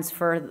good ones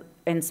for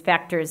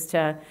inspectors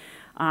to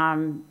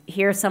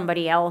hear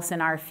somebody else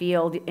in our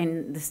field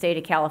in the state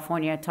of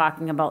California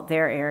talking about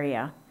their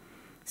area.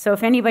 So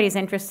if anybody's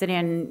interested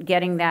in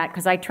getting that,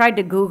 because I tried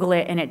to Google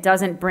it and it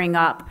doesn't bring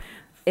up.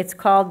 It's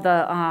called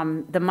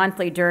the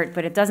Monthly Dirt,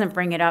 but it doesn't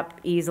bring it up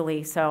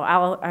easily. So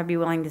I'll be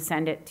willing to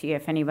send it to you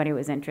if anybody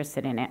was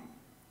interested in it.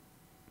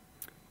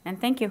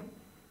 And thank you.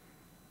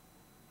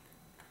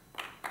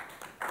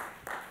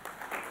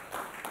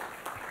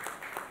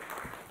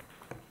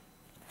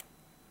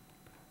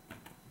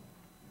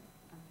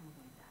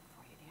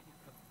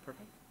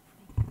 Perfect.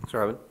 Thanks,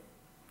 Robin.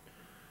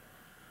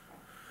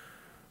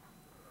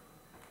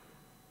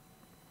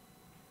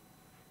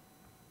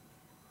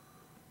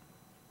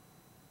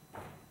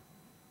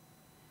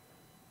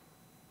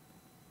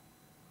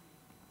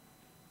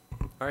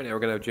 All right, now we're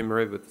going to have Jim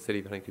Merid with the City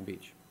of Huntington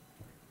Beach.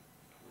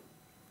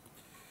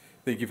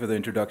 Thank you for the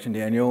introduction,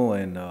 Daniel,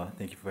 and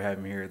thank you for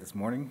having me here this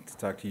morning to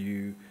talk to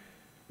you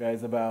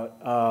guys about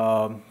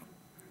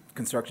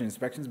construction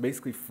inspections,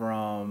 basically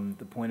from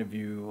the point of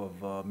view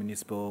of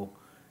municipal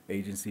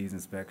agencies,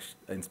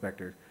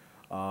 inspector.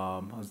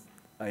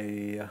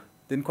 I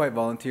didn't quite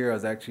volunteer. I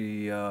was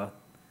actually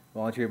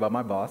volunteered by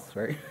my boss,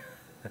 right?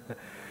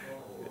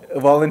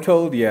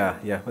 Voluntold,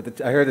 yeah.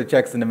 But I heard the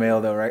check's in the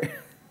mail, though, right?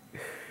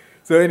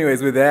 So,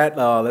 anyways, with that,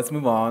 let's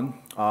move on.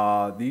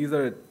 These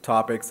are the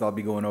topics I'll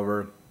be going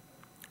over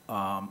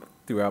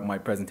throughout my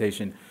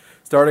presentation.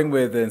 Starting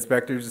with the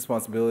inspector's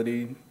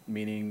responsibility,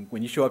 meaning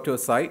when you show up to a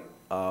site,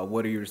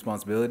 what are your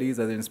responsibilities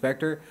as an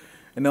inspector?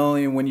 And not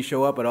only when you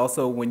show up, but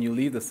also when you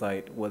leave the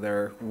site, what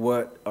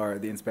are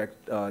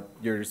the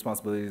your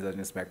responsibilities as an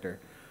inspector?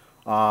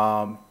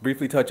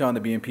 Briefly touch on the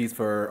BMPs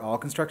for all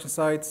construction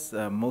sites.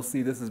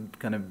 Mostly this has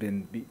kind of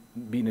been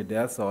beaten to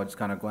death, so I'll just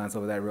kind of glance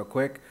over that real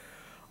quick.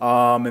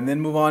 And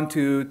then move on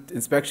to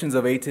inspections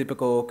of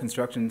atypical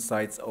construction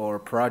sites or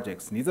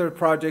projects. And these are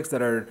projects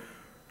that are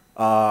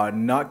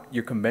not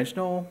your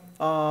conventional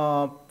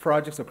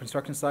projects or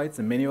construction sites,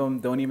 and many of them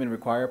don't even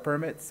require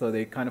permits, so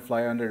they kind of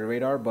fly under the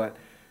radar, but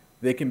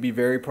they can be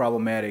very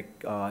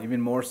problematic,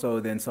 even more so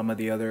than some of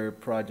the other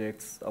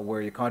projects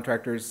where your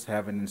contractors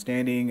have an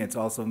understanding. It's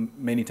also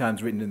many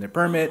times written in their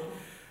permit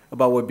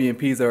about what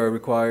BMPs are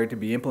required to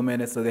be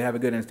implemented, so they have a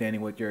good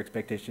understanding what your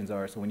expectations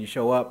are. So when you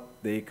show up,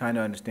 they kind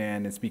of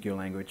understand and speak your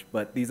language.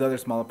 But these other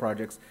smaller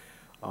projects,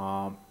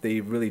 they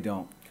really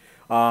don't.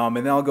 And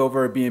then I'll go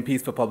over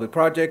BMPs for public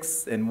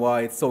projects and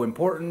why it's so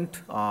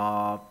important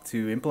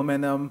to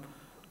implement them,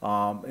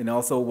 and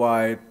also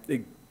why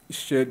it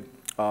should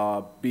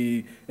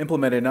be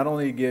implemented, not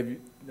only to give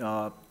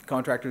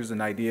contractors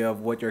an idea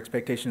of what your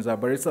expectations are,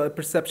 but it's a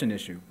perception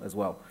issue as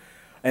well.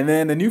 And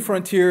then the new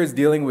frontier is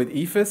dealing with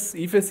EFIS.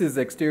 EFIS is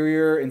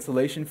exterior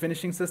insulation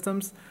finishing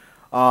systems.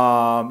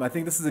 I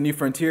think this is a new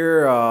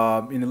frontier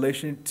in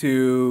relation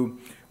to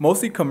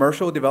mostly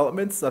commercial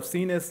developments. I've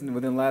seen this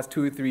within the last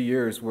 2 or 3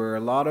 years where a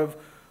lot of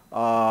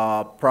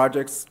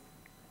projects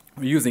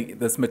are using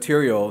this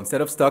material instead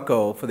of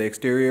stucco for the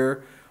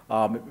exterior.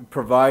 It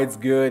provides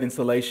good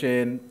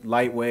insulation,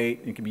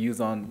 lightweight. It can be used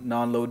on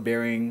non-load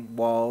bearing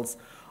walls,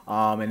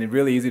 and it's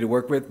really easy to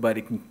work with, but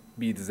it can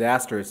be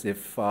disastrous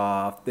if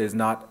there's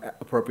not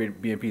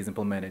appropriate BMPs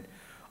implemented.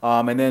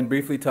 And then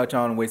briefly touch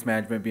on waste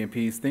management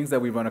BMPs, things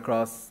that we run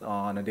across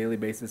on a daily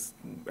basis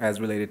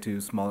as related to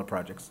smaller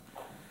projects.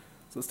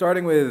 So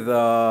starting with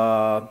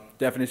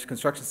definition of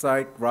construction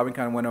site, Robin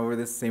kind of went over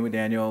this, same with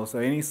Daniel. So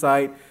any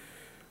site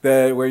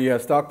where you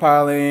have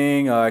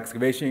stockpiling,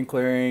 excavation,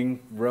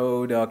 clearing,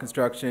 road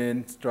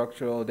construction,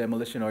 structural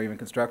demolition, or even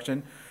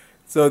construction.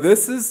 So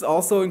this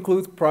also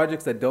includes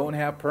projects that don't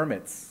have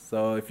permits.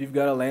 So if you've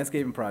got a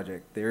landscaping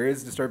project, there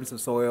is disturbance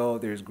of soil,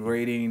 there's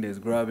grading, there's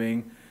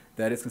grubbing,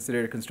 that is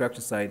considered a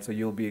construction site. So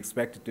you'll be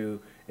expected to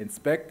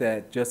inspect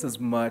that just as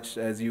much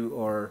as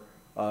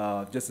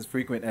just as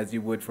frequent as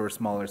you would for a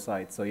smaller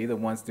site. So either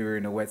once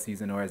during a wet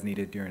season or as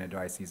needed during a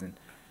dry season.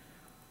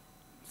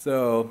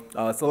 So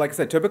like I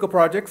said, typical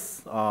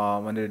projects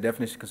under the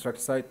definition of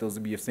construction site, those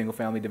would be your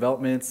single-family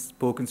developments,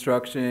 pool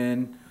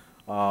construction,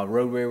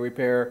 roadway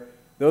repair.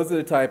 Those are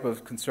the type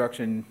of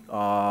construction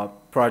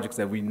projects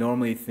that we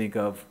normally think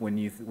of when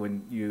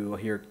you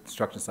hear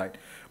construction site.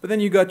 But then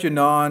you got your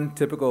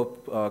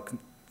non-typical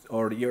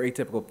or your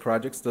atypical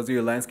projects. Those are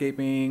your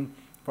landscaping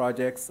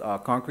projects,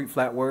 concrete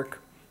flat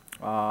work,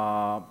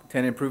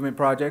 tenant improvement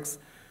projects.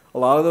 A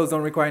lot of those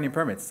don't require any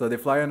permits, so they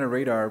fly under the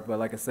radar, but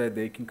like I said,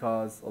 they can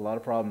cause a lot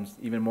of problems,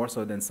 even more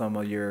so than some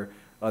of your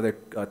other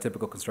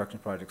typical construction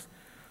projects.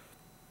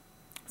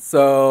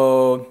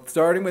 So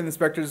starting with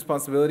inspector's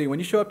responsibility, when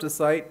you show up to the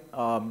site,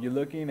 you're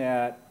looking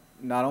at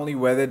not only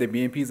whether the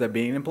BMPs are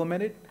being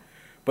implemented,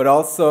 but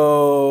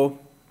also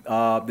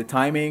the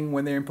timing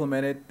when they're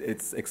implemented.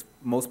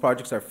 Most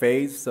projects are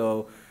phased,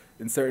 so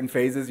in certain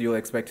phases, you'll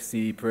expect to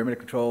see perimeter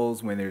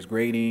controls when there's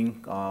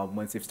grading,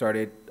 once they've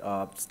started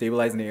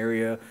stabilizing the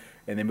area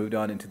and then moved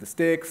on into the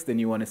sticks. Then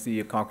you want to see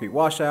a concrete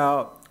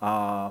washout.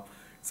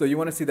 So you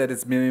want to see that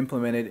it's been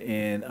implemented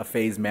in a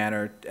phased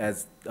manner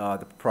as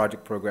the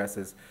project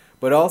progresses.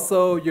 But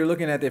also, you're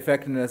looking at the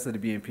effectiveness of the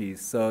BMPs.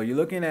 So you're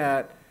looking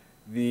at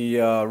the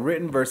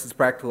written versus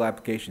practical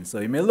application. So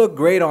it may look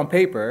great on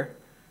paper,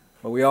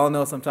 but we all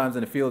know sometimes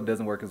in the field it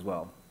doesn't work as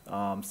well.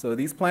 So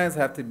these plans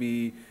have to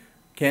be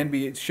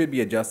should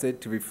be adjusted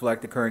to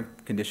reflect the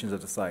current conditions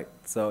of the site.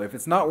 So if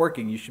it's not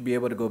working, you should be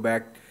able to go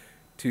back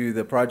to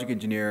the project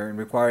engineer and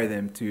require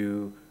them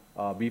to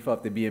beef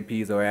up the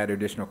BMPs or add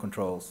additional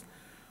controls.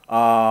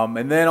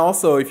 And then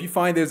also, if you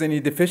find there's any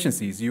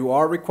deficiencies, you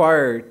are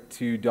required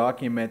to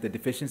document the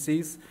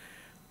deficiencies.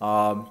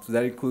 So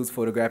that includes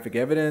photographic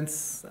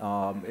evidence.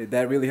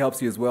 That really helps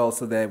you as well,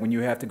 so that when you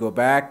have to go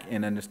back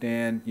and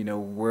understand,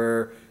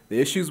 where the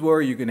issues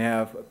were, you can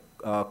have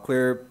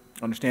clear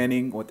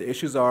understanding what the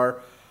issues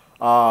are.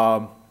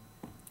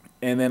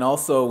 And then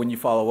also when you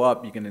follow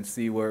up, you can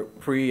see where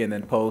pre and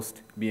then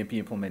post BMP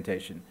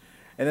implementation.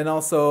 And then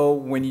also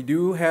when you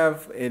do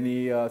have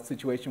any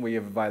situation where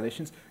you have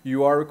violations,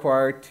 you are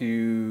required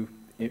to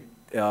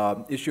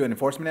issue an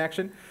enforcement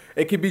action.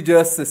 It could be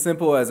just as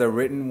simple as a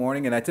written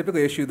warning, and I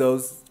typically issue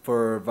those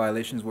for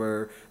violations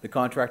where the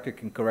contractor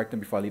can correct them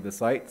before I leave the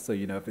site. So,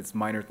 you know, if it's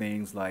minor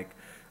things like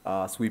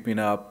sweeping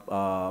up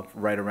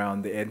right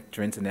around the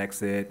entrance and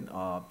exit,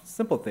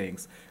 simple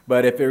things.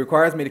 But if it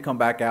requires me to come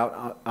back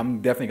out,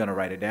 I'm definitely going to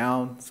write it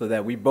down so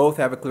that we both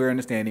have a clear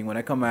understanding when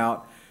I come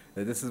out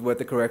that this is what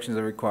the corrections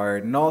are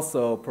required, and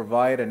also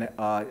provide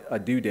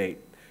a due date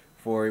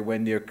for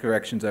when your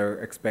corrections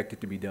are expected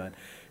to be done.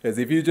 Because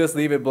if you just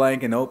leave it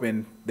blank and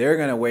open, they're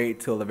going to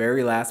wait till the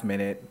very last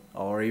minute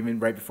or even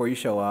right before you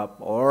show up,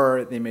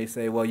 or they may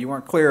say, well, you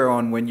weren't clear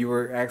on when you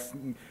were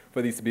asking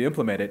for these to be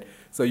implemented.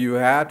 So you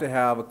have to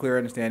have a clear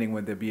understanding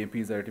when the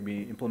BMPs are to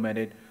be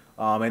implemented.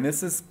 And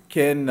this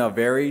can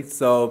vary,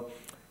 so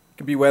it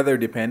can be weather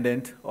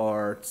dependent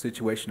or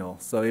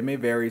situational. So it may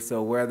vary.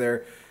 So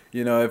whether,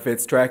 you know, if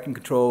it's tracking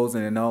controls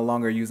and they're no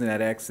longer using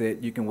that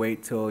exit, you can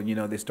wait till, you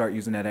know, they start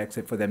using that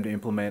exit for them to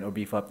implement or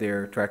beef up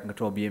their tracking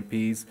control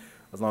BMPs,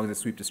 as long as they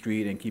sweep the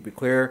street and keep it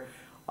clear.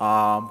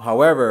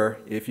 However,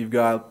 if you've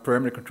got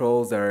perimeter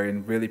controls that are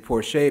in really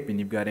poor shape and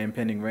you've got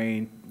impending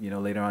rain, you know,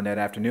 later on that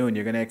afternoon,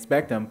 you're going to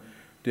expect them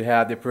to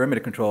have their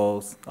perimeter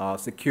controls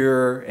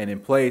secure and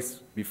in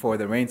place before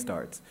the rain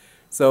starts.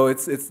 So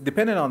it's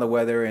dependent on the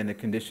weather and the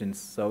conditions.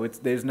 So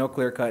there's no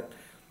clear-cut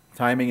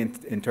timing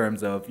in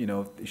terms of, you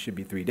know, it should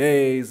be 3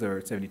 days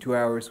or 72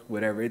 hours,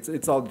 whatever.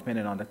 It's all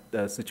dependent on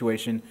the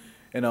situation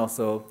and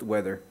also the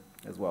weather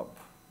as well.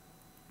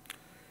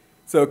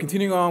 So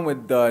continuing on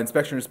with the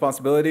inspection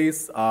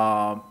responsibilities,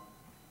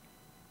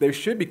 there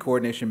should be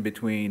coordination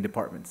between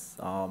departments.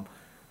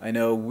 I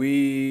know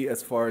we,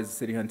 as far as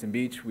City Huntington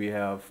Beach, we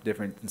have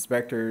different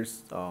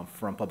inspectors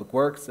from Public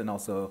Works and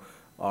also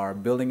our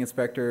building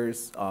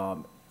inspectors.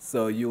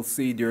 So you'll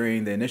see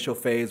during the initial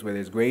phase where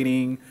there's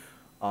grading,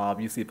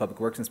 you see a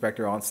Public Works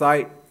inspector on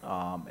site,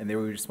 and they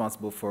were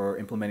responsible for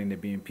implementing the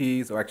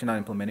BMPs, or actually not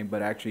implementing,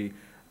 but actually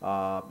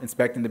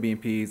inspecting the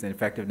BMPs and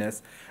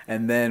effectiveness.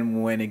 And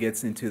then when it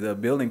gets into the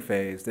building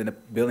phase, then the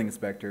building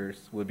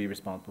inspectors would be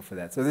responsible for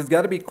that. So there's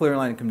got to be clear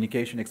line of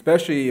communication,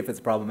 especially if it's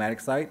a problematic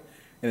site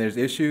and there's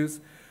issues.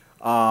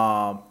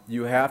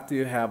 You have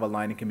to have a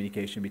line of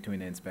communication between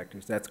the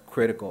inspectors. That's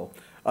critical.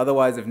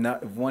 Otherwise, if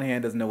one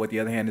hand doesn't know what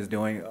the other hand is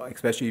doing,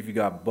 especially if you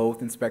got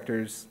both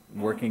inspectors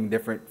working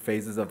different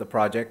phases of the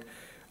project,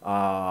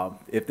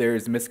 if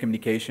there's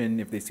miscommunication,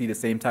 if they see the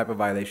same type of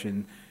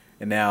violation,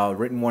 and now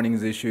written warning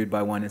is issued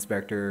by one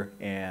inspector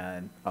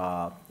and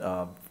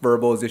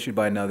verbal is issued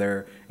by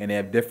another, and they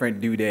have different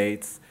due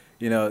dates,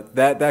 you know,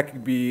 that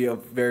could be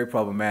very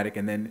problematic,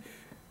 and then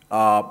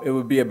it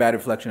would be a bad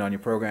reflection on your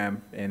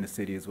program and the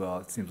city as well.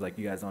 It seems like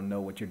you guys don't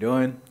know what you're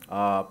doing.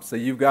 So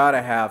you've got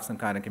to have some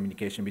kind of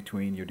communication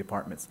between your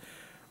departments.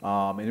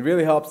 And it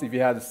really helps if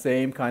you have the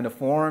same kind of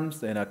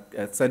forms in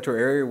a central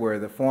area where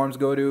the forms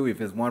go to. If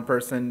there's one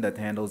person that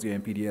handles your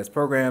MPDS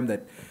program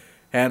that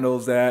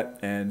handles that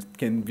and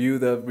can view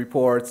the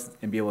reports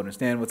and be able to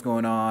understand what's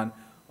going on,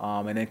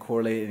 and then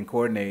correlate and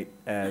coordinate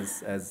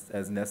as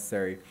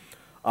necessary.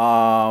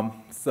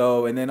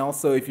 And then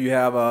also if you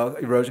have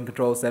erosion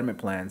control sediment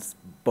plans,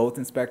 both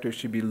inspectors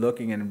should be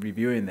looking and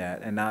reviewing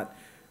that and not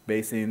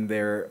basing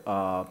their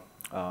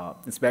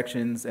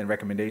inspections and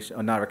recommendations,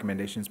 or not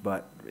recommendations,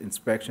 but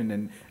inspection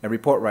and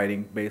report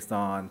writing based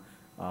on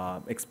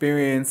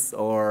experience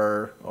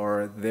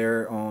or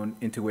their own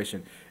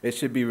intuition. It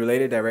should be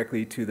related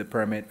directly to the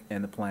permit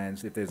and the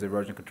plans if there's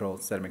erosion control,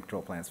 sediment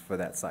control plans for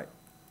that site.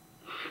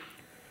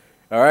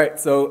 All right,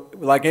 so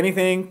like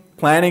anything,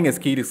 planning is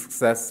key to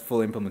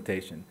successful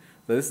implementation.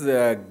 So this is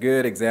a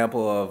good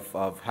example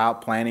of how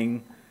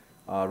planning,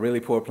 really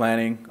poor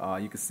planning.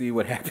 You can see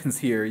what happens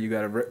here. You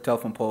got a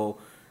telephone pole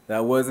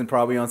that wasn't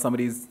probably on some of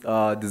these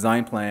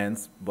design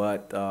plans,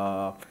 but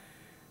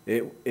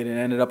it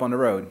ended up on the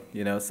road,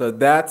 you know. So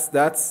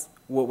that's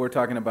what we're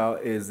talking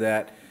about, is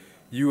that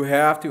you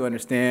have to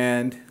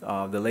understand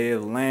the lay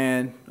of the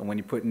land when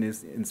you put in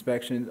this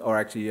inspection, or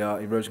actually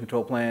erosion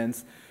control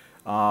plans,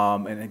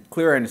 and a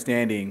clear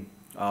understanding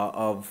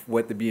of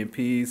what the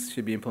BMPs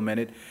should be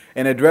implemented,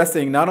 and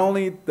addressing not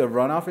only the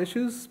runoff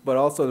issues, but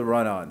also the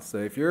run-ons. So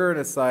if you're in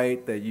a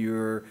site that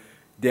you're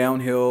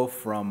downhill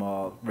from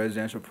a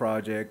residential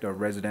project or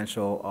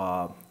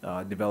residential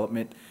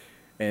development,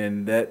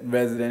 and that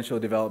residential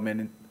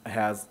development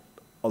has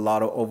a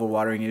lot of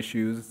overwatering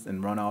issues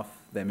and runoff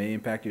that may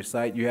impact your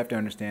site, you have to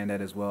understand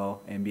that as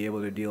well and be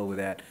able to deal with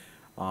that.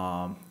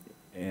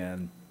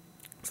 And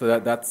so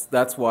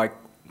that's why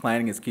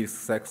planning is key to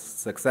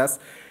success.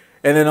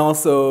 And then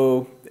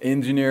also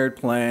engineered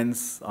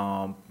plans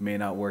may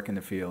not work in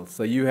the field.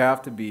 So you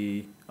have to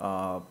be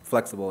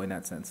flexible in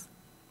that sense.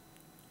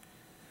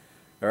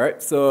 All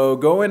right, so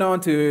going on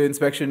to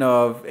inspection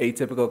of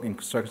atypical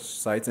construction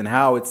sites and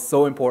how it's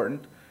so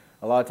important.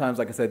 A lot of times,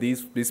 like I said,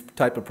 these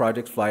type of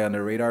projects fly under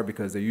the radar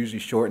because they're usually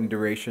short in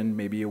duration,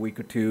 maybe a week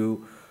or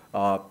two.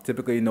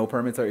 Typically, no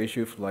permits are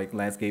issued for like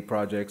landscape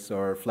projects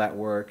or flat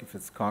work. If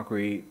it's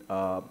concrete,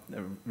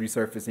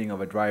 resurfacing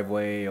of a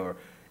driveway or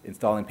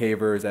installing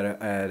pavers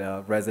at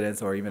a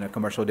residence or even a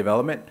commercial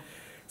development.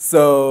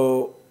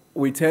 So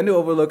we tend to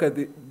overlook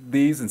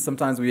these, and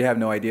sometimes we have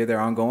no idea they're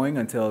ongoing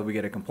until we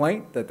get a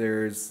complaint that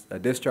there's a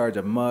discharge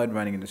of mud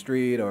running in the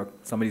street, or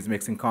somebody's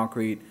mixing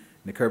concrete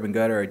in the curb and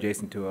gutter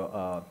adjacent to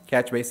a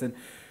catch basin.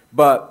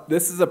 But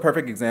this is a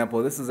perfect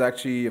example. This is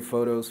actually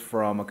photos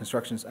from a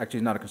construction,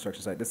 actually not a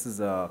construction site. This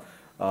is a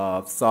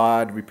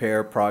sod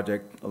repair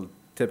project, a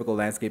typical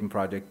landscaping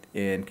project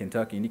in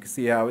Kentucky. And you can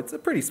see how it's a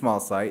pretty small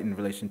site in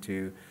relation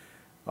to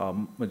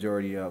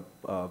majority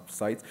of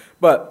sites.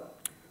 But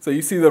so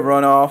you see the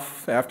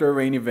runoff after a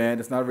rain event.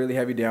 It's not a really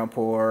heavy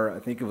downpour. I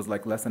think it was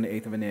like less than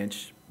 1/8 of an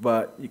inch.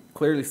 But you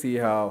clearly see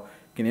how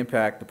it can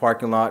impact the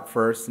parking lot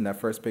first in that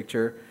first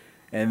picture,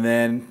 and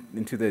then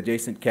into the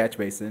adjacent catch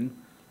basin.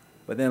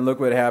 But then look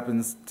what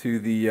happens to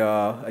the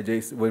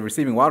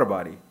receiving water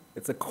body.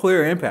 It's a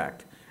clear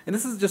impact. And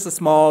this is just a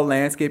small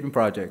landscaping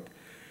project.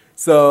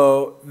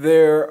 So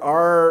there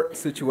are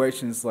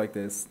situations like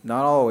this,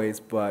 not always,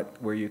 but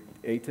where you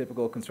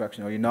atypical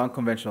construction or your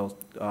non-conventional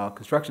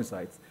construction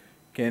sites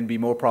can be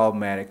more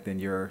problematic than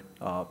your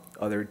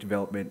other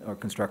development or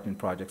construction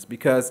projects,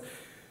 because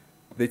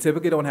they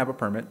typically don't have a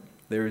permit.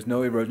 There is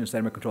no erosion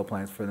sediment control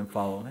plans for them to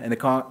follow, and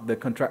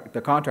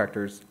the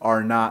contractors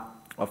are not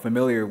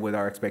familiar with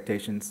our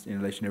expectations in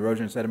relation to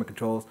erosion sediment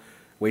controls,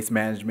 waste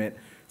management.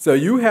 So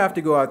you have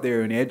to go out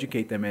there and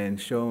educate them and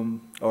show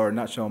them, or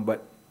not show them,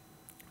 but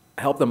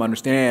help them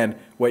understand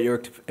what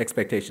your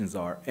expectations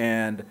are.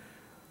 And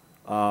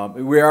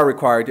we are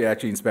required to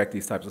actually inspect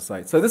these types of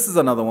sites. So this is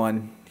another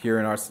one here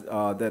in our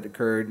that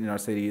occurred in our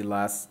city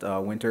last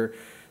winter.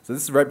 So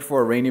this is right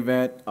before a rain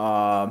event.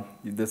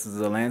 This is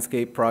a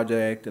landscape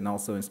project and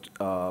also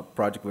a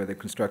project where they're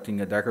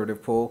constructing a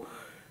decorative pool.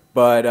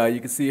 But you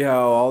can see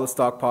how all the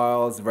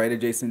stockpiles right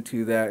adjacent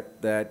to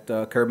that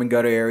curb and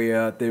gutter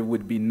area, there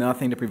would be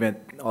nothing to prevent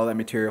all that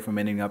material from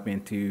ending up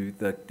into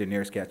the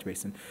nearest catch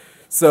basin.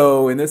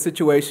 So in this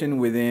situation,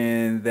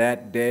 within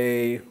that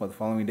day or the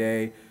following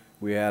day,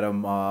 we had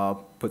them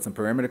put some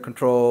perimeter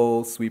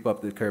controls, sweep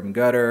up the curb and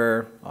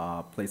gutter,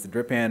 place the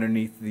drip pan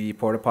underneath the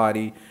porta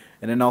potty,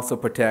 and then also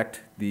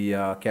protect the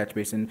catch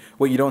basin.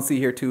 What you don't see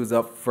here too is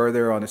up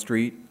further on the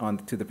street,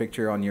 to the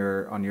picture on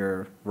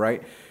your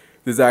right.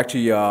 There's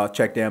actually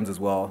check dams as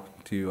well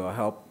to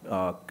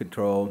help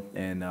control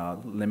and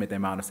limit the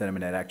amount of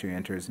sediment that actually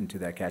enters into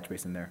that catch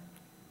basin there.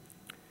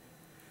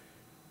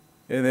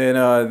 And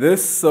then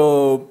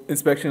so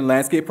inspection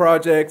landscape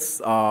projects,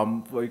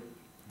 like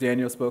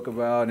Daniel spoke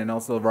about, and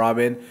also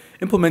Robin,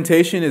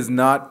 implementation is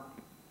not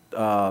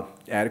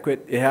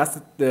adequate.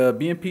 The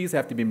BMPs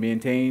have to be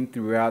maintained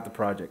throughout the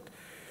project.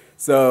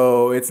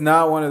 So it's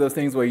not one of those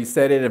things where you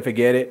set it and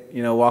forget it,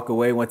 walk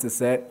away once it's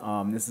set.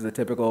 This is a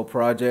typical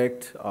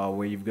project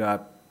where you've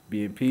got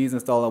BMPs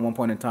installed at one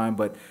point in time,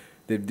 but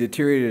they've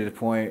deteriorated to the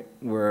point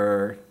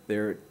where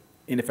they're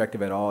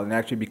ineffective at all and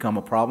actually become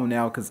a problem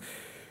now, because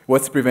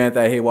what's to prevent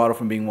that hay water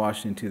from being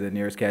washed into the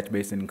nearest catch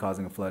basin and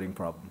causing a flooding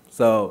problem?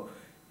 So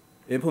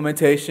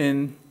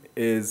implementation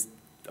is,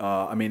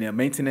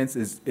 maintenance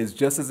is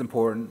just as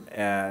important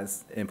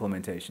as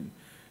implementation.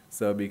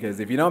 So because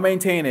if you don't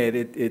maintain it,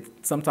 it's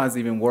sometimes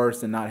even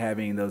worse than not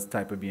having those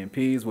type of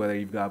BMPs, whether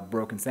you've got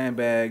broken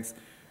sandbags,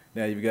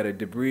 now you've got a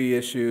debris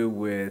issue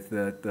with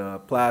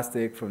the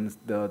plastic from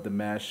the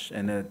mesh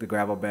and the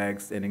gravel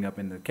bags ending up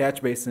in the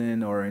catch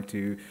basin or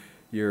into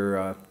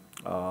your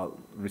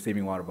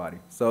receiving water body.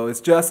 So it's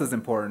just as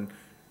important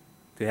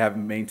to have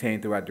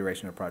maintained throughout the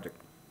duration of the project.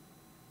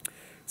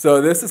 So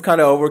this is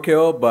kind of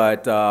overkill,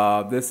 but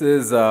this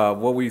is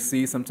what we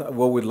see sometimes,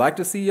 what we'd like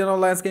to see in our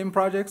landscaping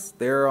projects.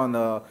 There on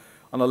the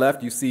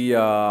left, you see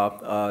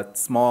a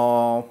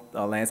small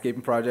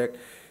landscaping project.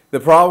 The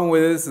problem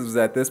with this is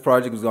that this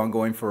project was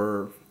ongoing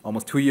for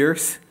almost 2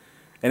 years,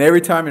 and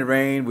every time it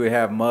rained, we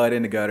have mud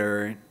in the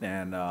gutter,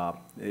 and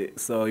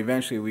so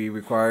eventually we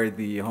required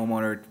the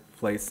homeowner to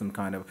place some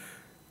kind of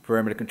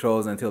perimeter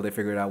controls until they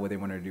figured out what they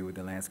wanted to do with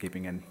the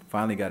landscaping, and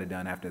finally got it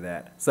done after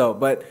that. So,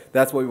 but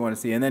that's what we want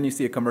to see. And then you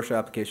see a commercial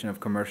application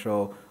of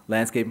commercial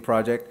landscaping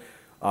project.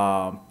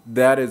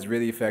 That is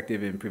really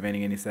effective in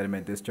preventing any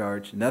sediment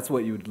discharge, and that's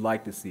what you would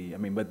like to see.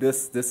 But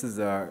this is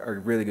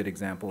a really good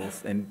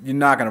examples, and you're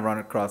not going to run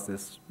across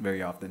this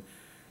very often.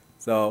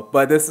 So,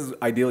 but this is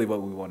ideally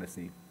what we want to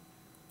see.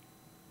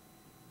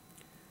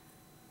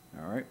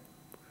 All right.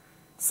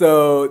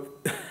 So.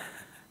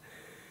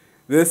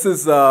 This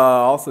is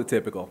also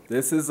typical.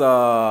 This is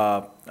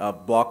a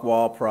block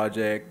wall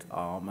project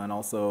and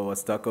also a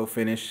stucco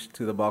finish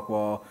to the block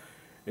wall.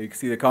 You can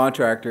see the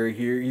contractor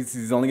here.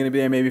 He's only going to be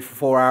there maybe for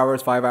 4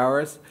 hours, 5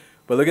 hours.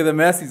 But look at the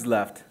mess he's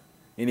left.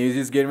 And he was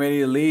just getting ready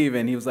to leave,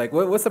 and he was like,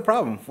 what's the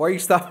problem? Why are you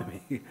stopping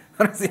me?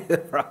 I don't see the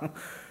problem.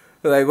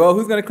 They're like, well,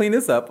 who's going to clean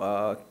this up?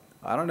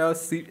 I don't know.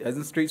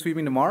 Isn't street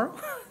sweeping tomorrow?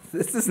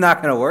 This is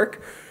not going to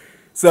work.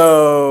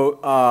 So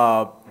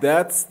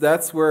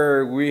that's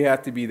where we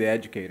have to be the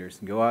educators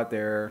and go out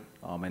there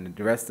and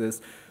address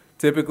this.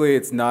 Typically,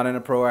 it's not in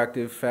a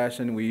proactive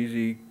fashion. We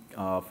usually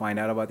find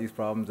out about these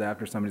problems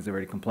after somebody's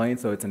already complained,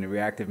 so it's in a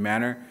reactive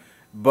manner.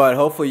 But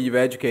hopefully you've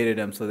educated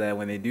them so that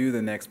when they do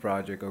the next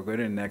project or go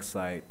to the next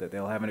site, that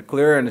they'll have a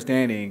clear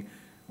understanding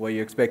what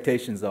your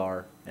expectations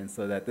are, and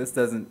so that this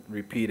doesn't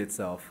repeat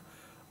itself.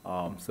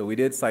 So we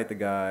did cite the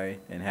guy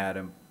and had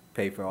him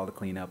pay for all the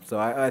cleanup. So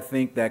I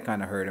think that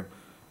kind of hurt him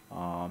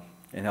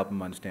and helped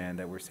him understand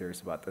that we're serious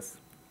about this.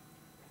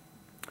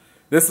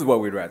 This is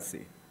what we'd rather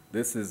see.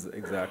 This is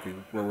exactly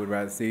what we'd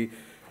rather see,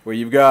 where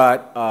you've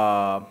got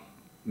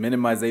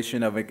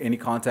minimization of any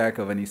contact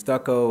of any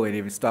stucco,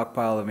 any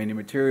stockpile of any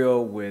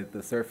material with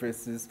the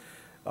surfaces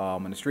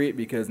on the street,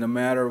 because no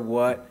matter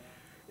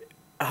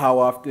how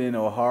often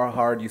or how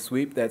hard you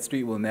sweep, that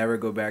street will never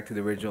go back to the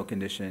original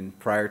condition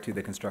prior to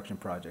the construction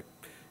project,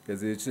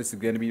 because it's just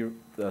going to be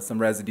some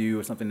residue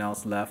or something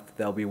else left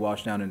that'll be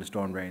washed down in the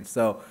storm drain.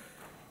 So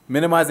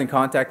minimizing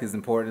contact is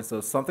important. So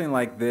something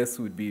like this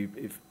would be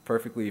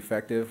perfectly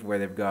effective, where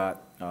they've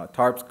got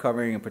tarps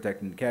covering and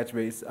protecting the catch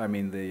base,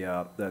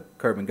 the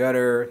curb and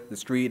gutter, the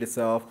street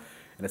itself,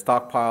 and a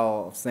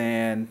stockpile of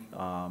sand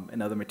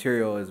and other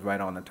material is right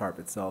on the tarp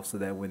itself, so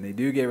that when they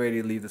do get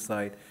ready to leave the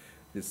site,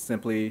 just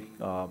simply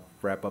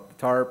wrap up the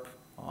tarp,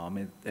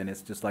 and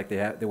it's just like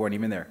they weren't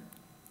even there.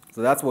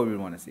 So that's what we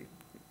want to see.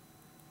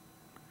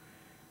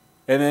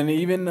 And then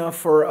even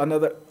for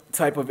another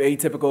type of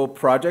atypical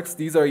projects,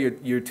 these are your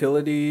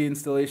utility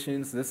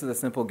installations. This is a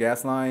simple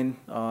gas line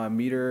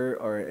meter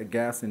or a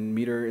gas and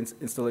meter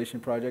installation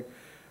project.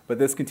 But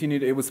this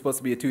continued, it was supposed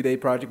to be a 2-day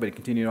project, but it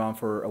continued on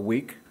for a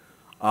week.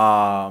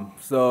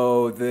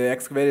 So the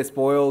excavated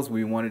spoils,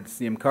 we wanted to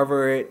see them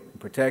cover it,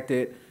 protect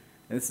it.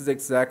 And this is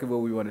exactly what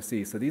we want to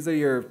see. So these are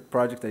your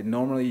projects that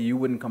normally you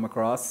wouldn't come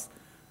across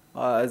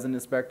as an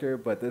inspector,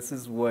 but this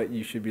is what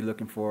you should be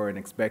looking for and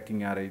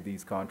expecting out of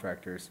these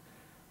contractors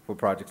for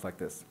projects like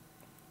this.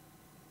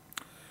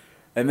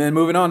 And then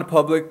moving on to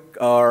public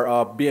or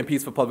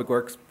BMPs for public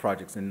works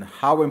projects and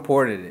how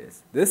important it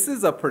is. This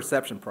is a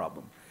perception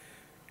problem.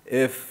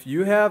 If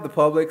you have the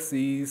public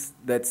sees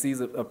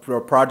a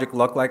project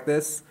look like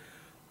this,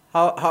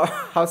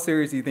 how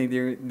serious do you think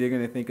they're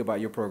going to think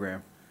about your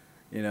program?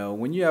 You know,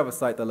 when you have a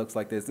site that looks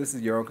like this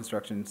is your own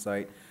construction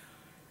site,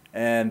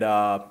 and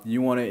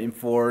you want to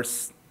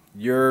enforce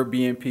your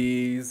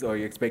BMPs or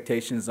your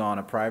expectations on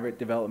a private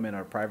development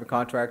or a private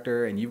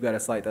contractor, and you've got a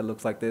site that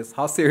looks like this,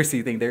 how seriously do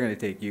you think they're going to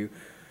take you?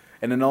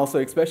 And then also,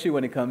 especially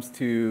when it comes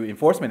to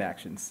enforcement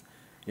actions,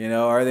 you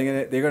know,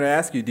 they're going to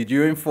ask you, did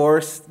you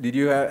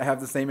have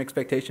the same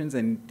expectations,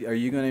 and are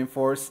you going to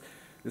enforce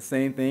the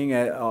same thing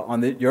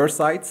on your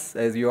sites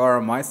as you are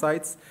on my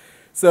sites?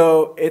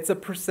 So it's a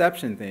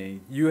perception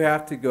thing. You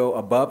have to go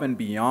above and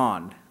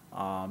beyond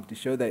to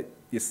show that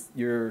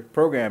your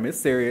program is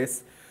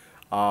serious.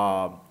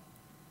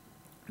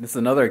 This is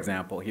another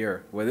example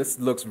here where this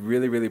looks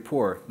really, really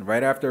poor.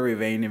 Right after a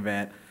rain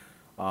event,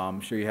 I'm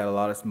sure you had a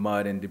lot of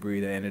mud and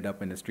debris that ended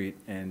up in the street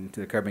and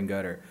to the curb and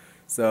gutter.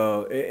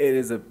 So it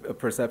is a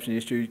perception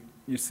issue.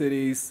 Your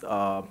city's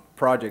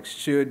projects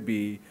should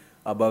be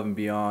above and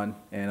beyond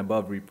and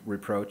above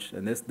reproach,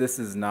 and this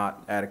is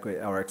not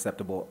adequate or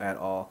acceptable at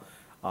all.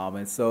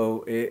 And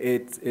so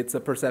it's a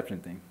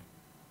perception thing.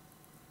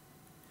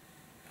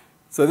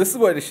 So this is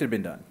what it should have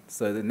been done.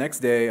 So the next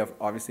day,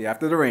 obviously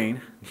after the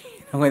rain,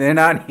 when they're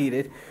not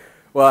needed,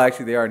 well,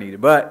 actually they are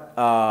needed, but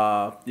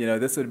you know,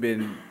 this would have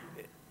been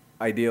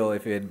ideal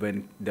if it had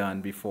been done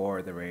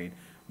before the rain.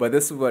 But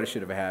this is what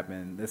should have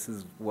happened. This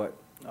is what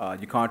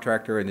your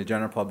contractor and the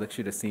general public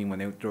should have seen when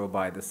they drove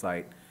by the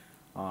site.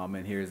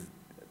 And here's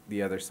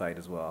the other site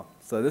as well.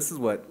 So this is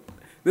what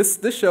this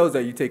shows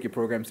that you take your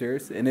program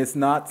serious, and it's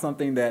not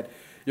something that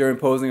you're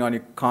imposing on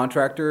your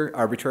contractor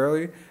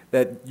arbitrarily,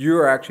 that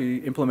you're actually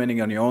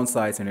implementing on your own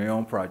sites and your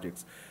own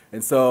projects.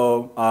 And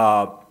so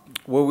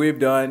what we've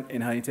done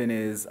in Huntington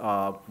is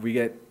we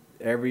get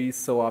every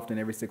so often,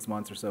 every 6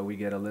 months or so, we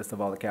get a list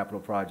of all the capital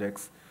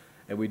projects,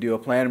 and we do a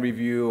plan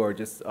review or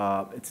just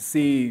to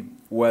see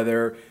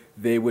whether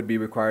they would be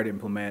required to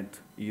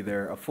implement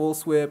either a full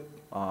SWIP,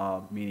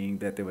 meaning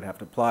that they would have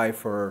to apply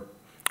for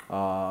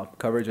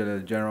coverage of a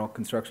general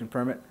construction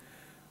permit,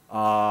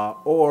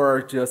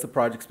 or just a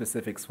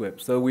project-specific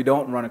SWIP. So we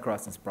don't run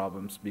across these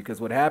problems,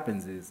 because what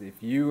happens is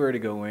if you were to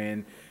go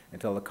in and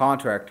tell the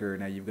contractor,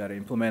 now you've got to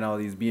implement all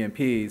these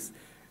BMPs,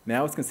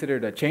 now it's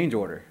considered a change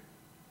order,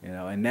 you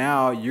know, and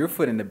now you're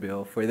footing the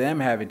bill for them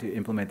having to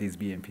implement these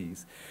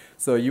BMPs.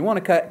 So you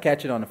want to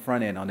catch it on the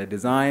front end, on the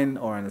design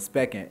or on the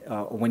spec end,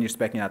 when you're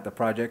specing out the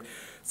project.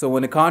 So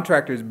when the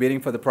contractor is bidding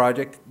for the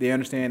project, they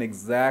understand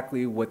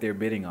exactly what they're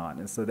bidding on,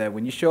 and so that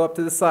when you show up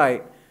to the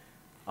site,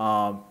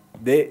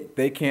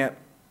 they can't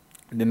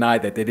deny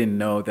that they didn't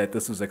know that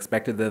this was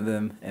expected of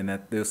them and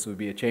that this would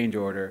be a change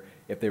order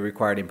if they're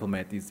required to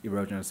implement these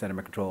erosion and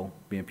sediment control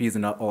BMPs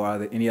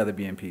or any other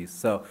BMPs.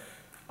 So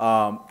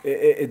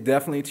it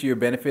definitely to your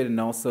benefit and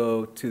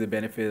also to the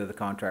benefit of the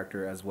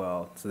contractor as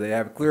well. So they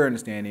have a clear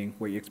understanding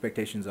what your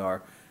expectations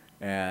are,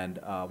 and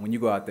when you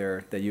go out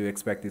there, that you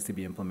expect this to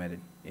be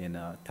implemented in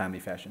a timely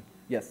fashion.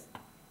 Yes?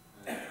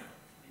 Speaking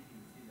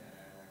to that,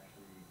 I'd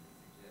actually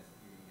suggest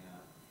getting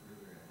out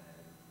further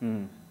ahead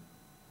Mm. and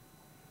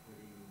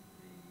putting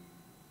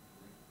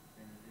the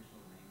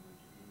beneficial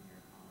language in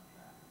your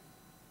contracts.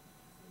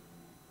 So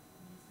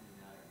when you send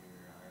out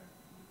your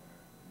RFPs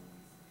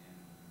and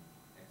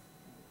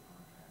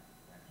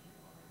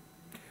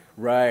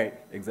Right,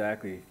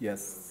 exactly,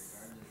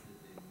 yes.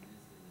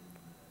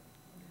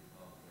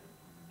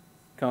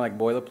 Kind of like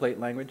boilerplate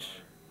language?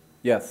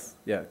 Yes,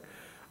 yeah.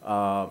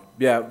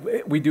 Yeah,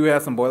 we do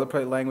have some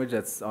boilerplate language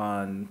that's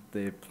on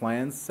the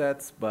plan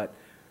sets, but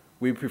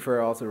we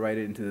prefer also write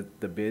it into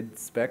the bid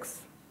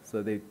specs,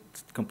 so they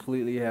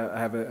completely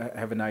have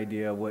an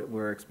idea of what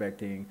we're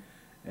expecting,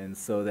 and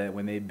so that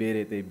when they bid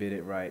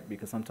it right,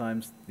 because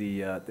sometimes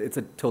it's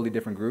a totally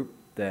different group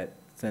that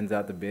sends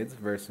out the bids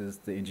versus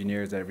the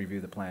engineers that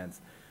review the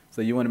plans.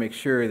 So you want to make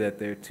sure that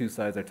their two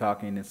sides are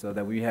talking, and so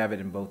that we have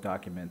it in both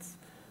documents.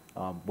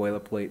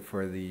 Boilerplate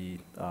for the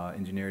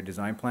engineer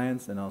design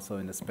plans and also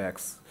in the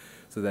specs,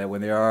 so that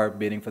when they are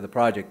bidding for the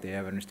project, they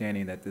have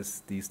understanding that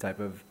these type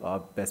of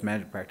best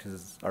management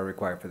practices are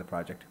required for the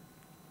project.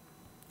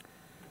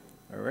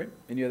 All right,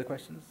 any other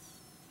questions?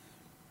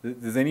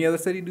 Does any other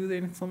city do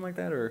something like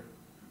that or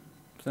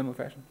similar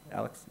fashion?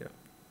 Alex, yeah.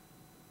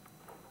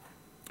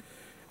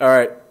 All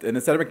right, in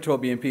the sediment control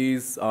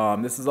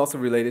BMPs, this is also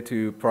related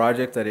to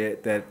projects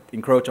that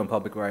encroach on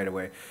public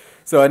right-of-way.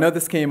 So I know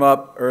this came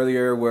up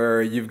earlier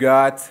where you've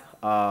got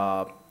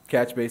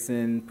catch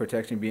basin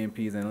protection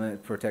BMPs and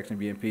inlet protection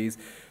BMPs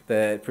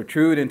that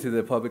protrude into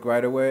the public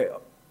right-of-way.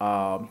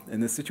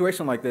 In a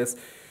situation like this,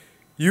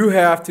 you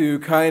have to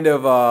kind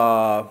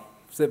of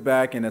sit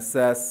back and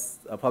assess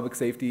public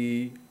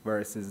safety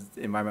versus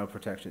environmental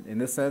protection. In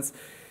this sense,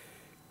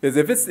 is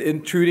if it's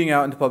intruding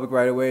out into public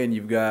right-of-way and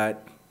you've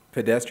got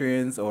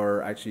pedestrians,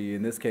 or actually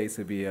in this case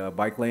it'd be a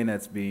bike lane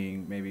that's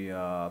being maybe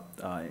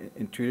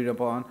intruded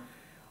upon,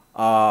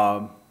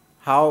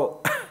 how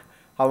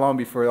long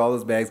before all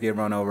those bags get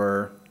run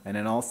over, and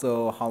then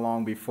also how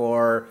long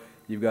before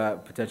you've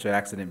got potential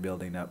accident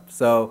building up.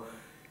 So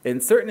in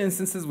certain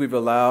instances, we've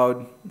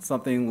allowed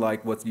something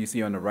like what you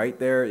see on the right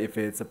there, if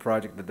it's a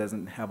project that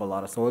doesn't have a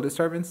lot of soil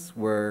disturbance,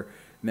 where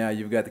now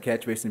you've got the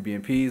catch basin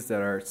BMPs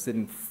that are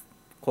sitting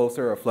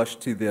closer or flush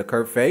to the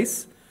curved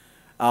face.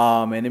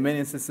 And in many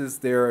instances,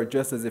 they're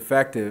just as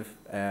effective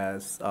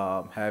as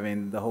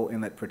having the whole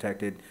inlet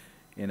protected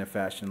in a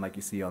fashion like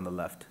you see on the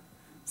left.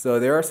 So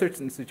there are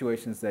certain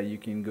situations that you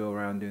can go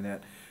around doing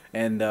that.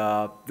 And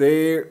I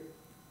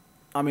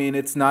mean,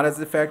 it's not as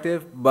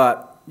effective,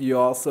 but you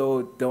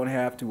also don't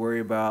have to worry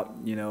about,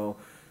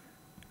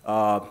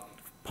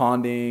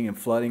 ponding and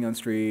flooding on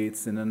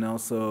streets, and then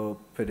also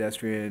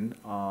pedestrian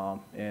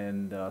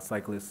and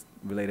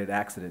cyclist-related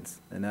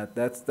accidents. And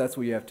that's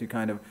where you have to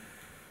kind of,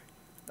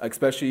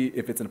 especially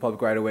if it's in a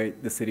public right-of-way,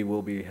 the city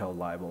will be held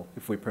liable.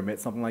 If we permit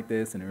something like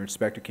this and an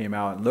inspector came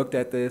out and looked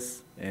at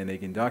this and they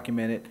can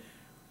document it,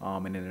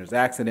 and then there's an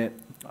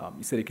accident,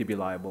 the city could be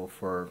liable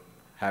for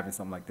having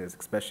something like this,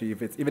 especially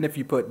if even if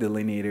you put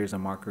delineators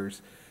and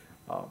markers,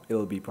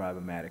 it'll be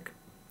problematic.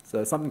 So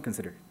it's something to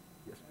consider.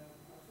 Yes. I've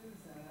seen in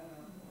Santa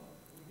Ana,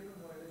 we give a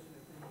violation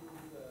if they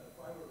use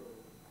fiber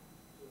roll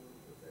to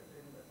protect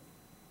inlets.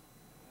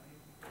 I mean,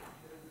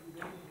 there's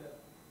really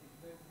that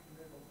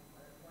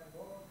my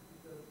dog,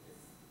 because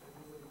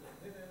everybody can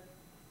hit it,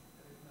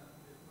 and there's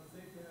no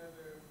safety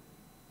hazard,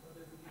 but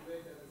there's a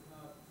debate that it's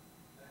not.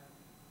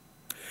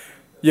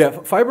 Yeah,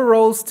 fiber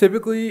rolls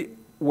typically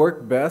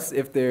work best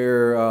if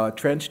they're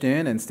trenched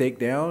in and staked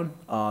down.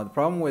 The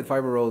problem with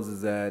fiber rolls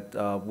is that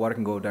water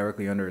can go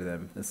directly under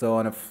them. And so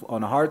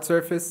on a hard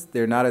surface,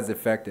 they're not as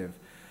effective.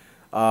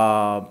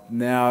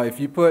 Now, if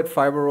you put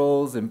fiber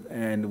rolls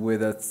and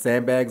with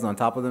sandbags on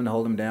top of them to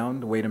hold them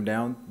down, to weight them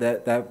down,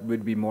 that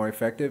would be more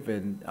effective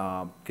and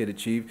could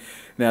achieve.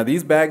 Now,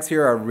 these bags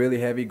here are really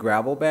heavy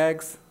gravel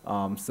bags,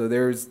 so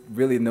there's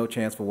really no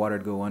chance for water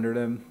to go under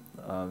them.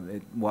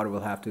 Water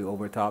will have to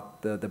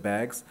overtop the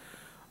bags.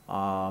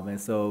 And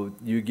so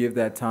you give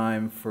that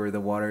time for the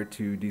water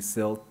to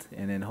desilt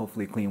and then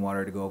hopefully clean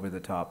water to go over the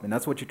top. And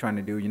that's what you're trying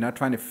to do. You're not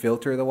trying to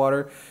filter the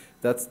water.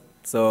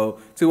 So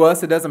to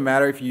us, it doesn't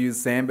matter if you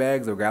use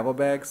sandbags or gravel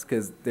bags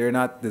because they're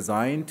not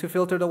designed to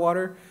filter the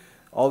water.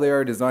 All they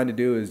are designed to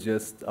do is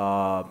just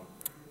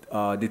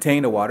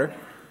detain the water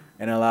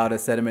and allow the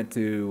sediment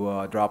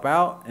to drop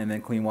out and then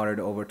clean water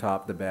to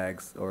overtop the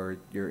bags or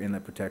your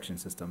inlet protection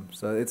system.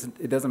 So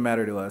it doesn't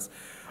matter to us.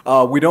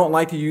 We don't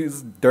like to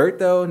use dirt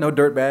though, no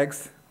dirt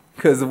bags,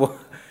 because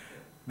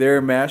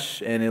they're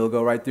mesh and it'll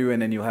go right through,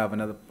 and then you'll have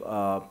another.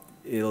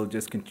 It'll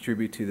just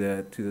contribute to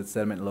the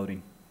sediment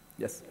loading.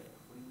 Yes.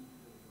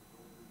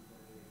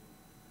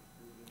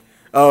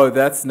 Oh,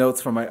 that's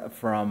notes from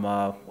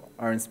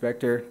our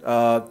inspector.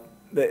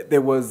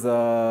 There was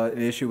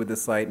an issue with the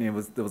site, and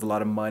there was a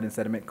lot of mud and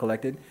sediment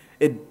collected.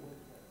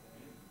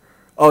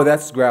 Oh,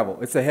 that's gravel.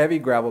 It's a heavy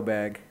gravel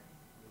bag.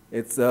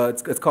 It's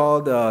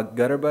called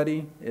Gutter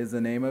Buddy is the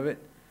name of it.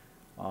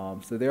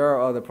 So there are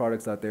other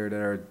products out there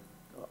that are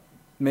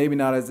maybe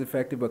not as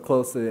effective, but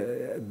close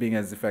to being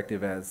as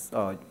effective as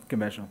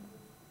conventional.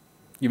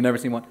 You've never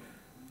seen one?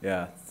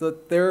 Yeah. So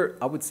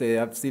I would say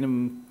I've seen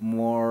them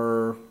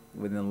more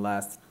within the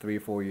last 3 or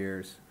 4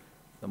 years,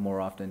 so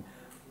more often.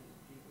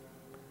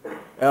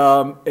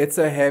 It's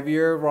a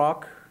heavier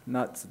rock,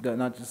 not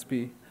just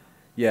be.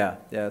 Yeah.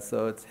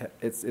 So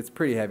it's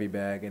pretty heavy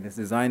bag, and it's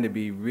designed to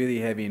be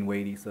really heavy and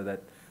weighty so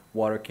that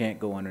water can't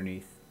go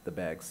underneath. the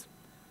bags.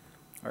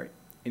 All right.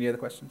 Any other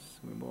questions?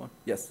 We move on.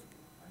 Yes.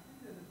 I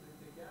think that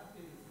the gap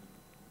is,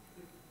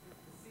 if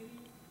the city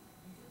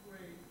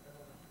integrate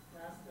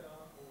Casca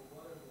or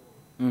whatever,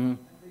 Mm-hmm.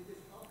 and they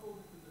just upload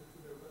it to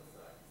their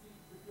website. See,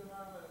 if you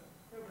have a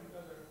carbon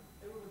gutter,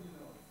 everybody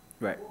knows.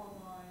 Right. Go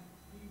online,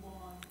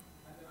 B1,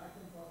 and then I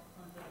can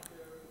contact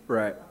their.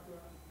 Right. After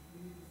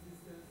you need this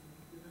distance,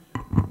 you need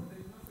dimension. But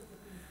there is no such a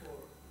thing for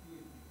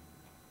DMP.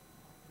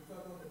 We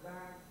talk about the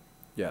bag.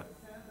 Yeah. The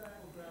sand bag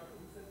or gravel.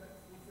 Who said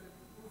that? Who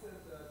said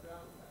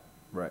gravel bag?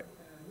 Right.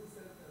 And who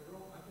said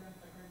rope? I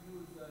can't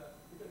use because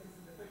it's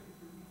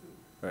ineffective for me too.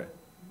 Right.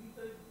 You need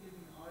to give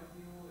an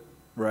ideal and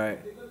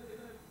Right.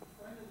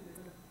 finally they're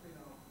gonna,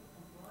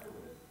 comply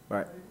with it.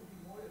 Right. But it would be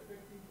more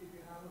effective if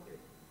you have, okay,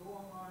 go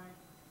online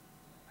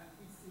and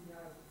each city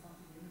has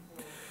something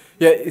uniform.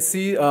 Yeah, you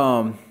see,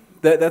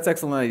 that's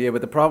excellent idea,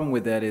 but the problem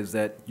with that is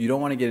that you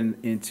don't want to get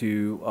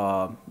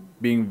into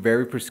being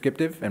very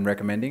prescriptive and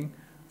recommending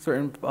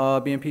certain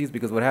BMPs,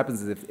 because what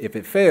happens is if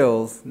it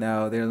fails,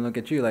 now they're gonna look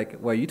at you like,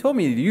 well, you told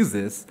me to use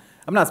this.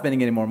 I'm not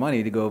spending any more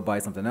money to go buy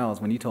something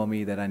else when you told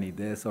me that I need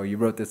this, or you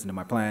wrote this into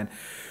my plan.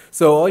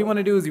 So all you want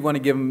to do is you want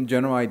to give them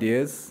general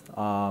ideas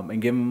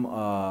and give them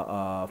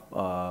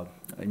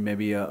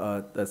maybe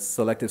a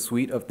selective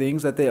suite of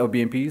things or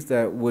BMPs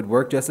that would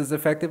work just as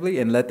effectively,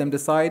 and let them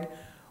decide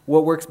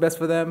what works best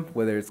for them,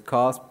 whether it's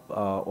cost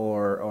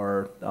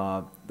or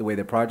the way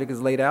the project is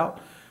laid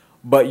out.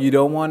 But you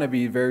don't want to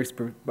be very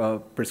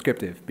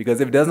prescriptive, because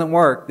if it doesn't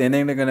work, then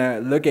they're going to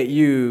look at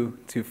you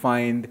to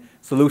find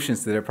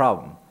solutions to their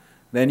problem.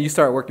 Then you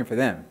start working for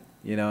them,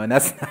 and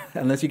that's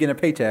unless you get a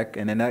paycheck,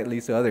 and then that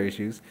leads to other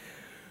issues.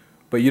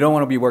 But you don't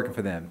want to be working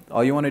for them.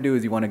 All you want to do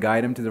is you want to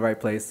guide them to the right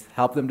place,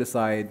 help them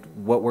decide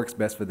what works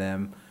best for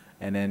them,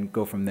 and then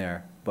go from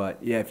there. But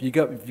yeah, if you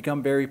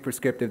become very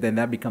prescriptive, then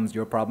that becomes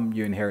your problem.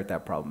 You inherit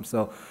that problem.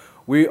 So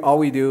all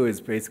we do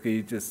is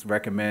basically just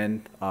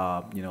recommend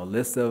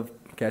list of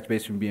catch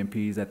basin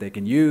BMPs that they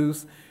can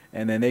use,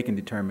 and then they can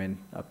determine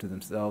up to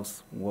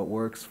themselves what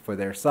works for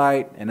their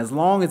site. And as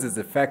long as it's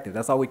effective,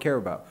 that's all we care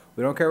about.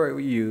 We don't care what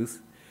we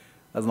use,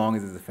 as long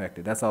as it's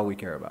effective. That's all we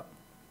care about.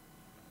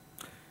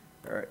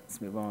 All right,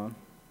 let's move on.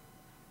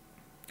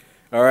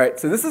 All right,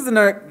 so this is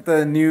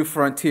the new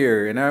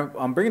frontier, and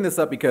I'm bringing this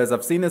up because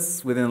I've seen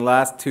this within the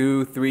last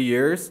 2-3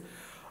 years,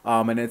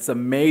 and it's a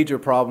major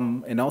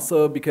problem, and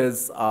also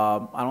because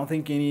I don't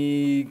think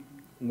any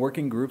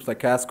working groups like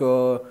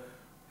Casco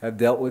have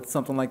dealt with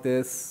something like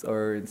this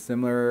or in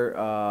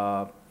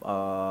similar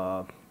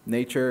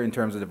nature in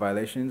terms of the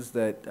violations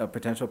that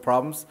potential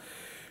problems.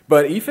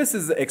 But EFIS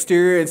is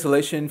exterior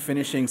insulation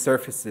finishing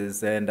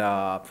surfaces, and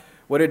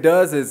what it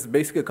does is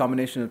basically a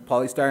combination of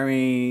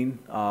polystyrene,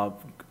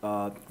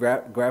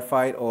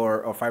 graphite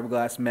or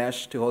fiberglass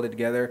mesh to hold it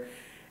together,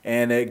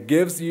 and it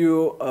gives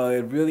you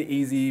a really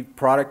easy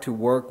product to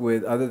work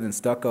with, other than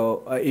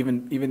stucco,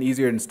 even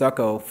easier than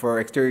stucco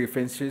for exterior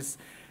finishes,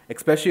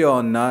 especially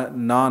on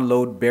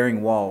non-load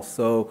bearing walls.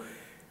 So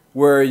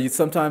where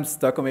sometimes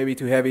stucco may be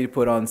too heavy to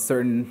put on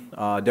certain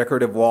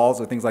decorative walls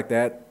or things like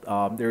that,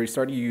 they're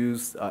starting to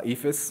use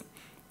EFIS.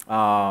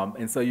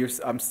 And so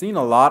I'm seeing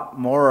a lot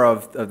more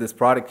of this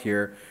product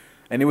here.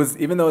 And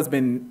even though it's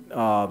been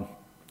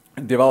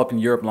developed in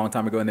Europe a long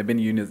time ago, and they've been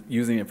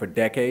using it for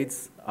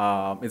decades,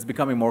 it's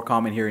becoming more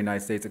common here in the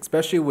United States,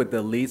 especially with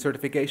the LEED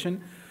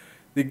certification.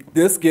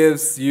 This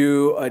gives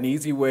you an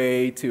easy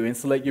way to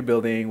insulate your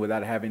building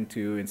without having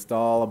to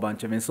install a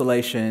bunch of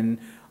insulation.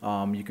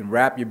 You can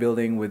wrap your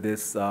building with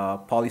this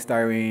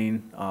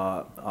polystyrene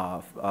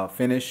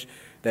finish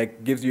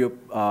that gives you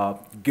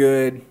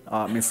good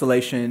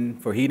insulation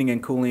for heating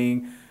and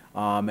cooling,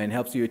 and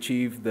helps you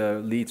achieve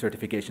the LEED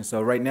certification.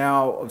 So right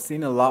now, I've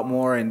seen a lot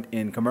more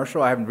in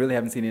commercial. I really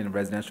haven't seen it in a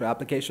residential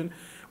application,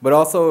 but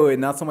also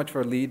not so much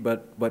for LEED,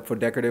 but for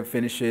decorative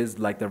finishes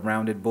like the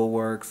rounded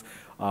bulwarks,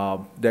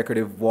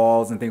 decorative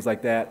walls and things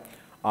like that.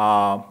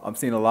 I'm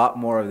seeing a lot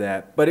more of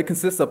that. But it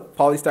consists of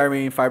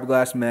polystyrene,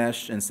 fiberglass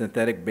mesh, and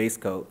synthetic base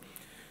coat.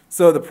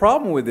 So the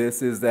problem with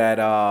this is that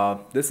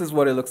this is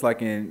what it looks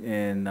like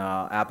in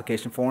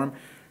application form.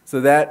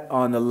 So that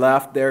on the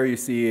left there you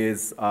see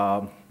is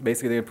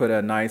basically they put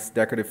a nice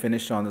decorative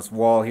finish on this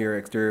wall here,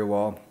 exterior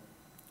wall.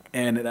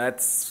 And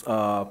that's,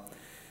 let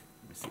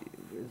me see,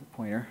 where's the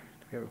pointer?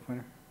 Do we have a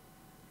pointer?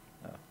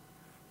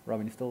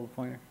 Robin, you stole the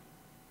pointer?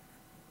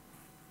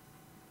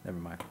 Never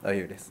mind. Oh,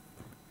 here it is.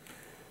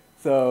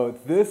 So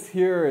this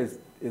here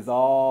is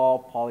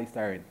all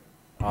polystyrene.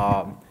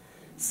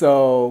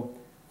 So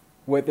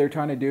what they're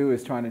trying to do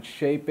is trying to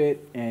shape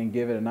it and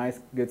give it a nice,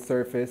 good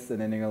surface,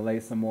 and then they're going to lay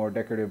some more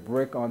decorative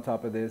brick on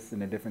top of this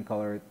in a different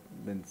color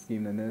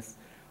scheme than this.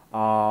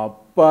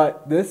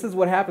 But this is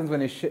what happens when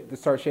they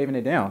start shaving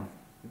it down.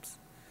 Oops.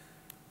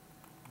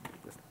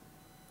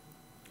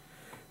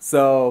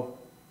 So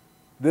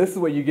this is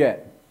what you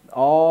get.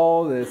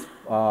 All this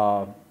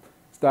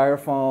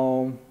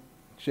styrofoam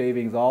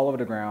shavings all over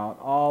the ground,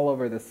 all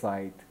over the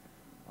site,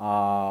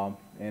 and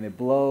it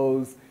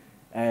blows,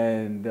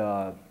 and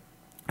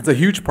it's a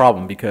huge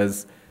problem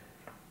because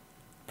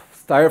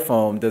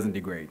styrofoam doesn't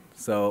degrade.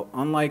 So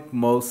unlike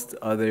most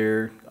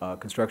other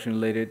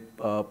construction-related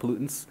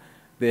pollutants,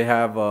 they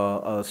have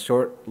a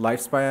short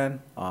lifespan.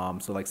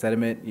 So like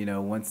sediment, you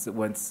know, once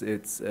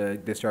it's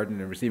discharged in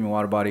the receiving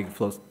water body,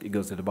 it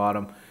goes to the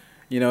bottom.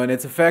 You know, and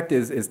its effect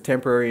is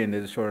temporary and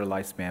there's a shorter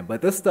lifespan.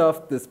 But this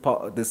stuff, this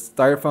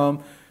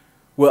styrofoam,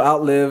 will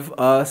outlive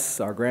us,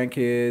 our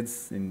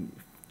grandkids, and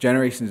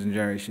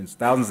generations,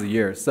 thousands of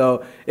years.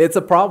 So it's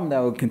a problem that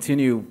will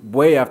continue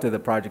way after the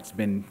project's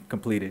been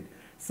completed.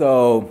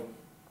 So,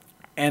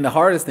 and the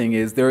hardest thing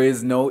is there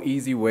is no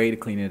easy way to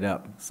clean it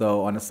up.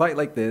 So on a site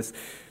like this,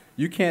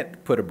 you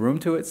can't put a broom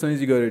to it. As soon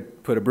as you go to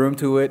put a broom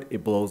to it,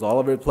 it blows all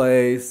over the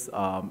place.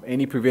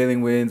 Any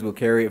prevailing winds will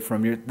carry it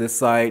from this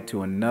site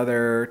to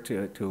another,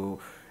 to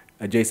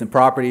adjacent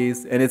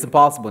properties, and it's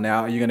impossible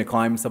now. You're gonna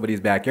climb somebody's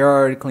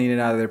backyard, clean it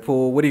out of their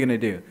pool. What are you gonna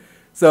do?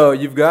 So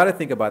you've gotta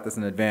think about this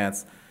in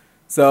advance.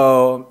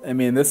 So, I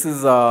mean, this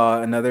is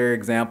another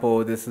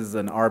example. This is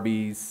an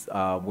Arby's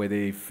where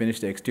they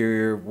finished the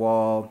exterior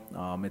wall.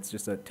 It's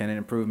just a tenant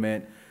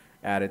improvement,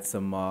 added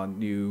some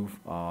new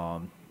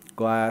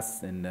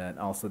glass, and then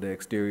also the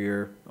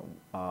exterior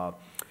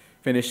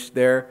finish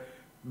there.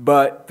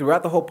 But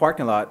throughout the whole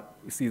parking lot,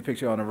 you see the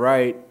picture on the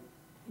right,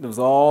 there was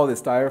all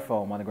this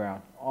styrofoam on the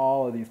ground,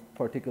 all of these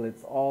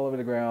particulates all over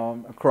the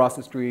ground, across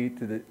the street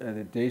to the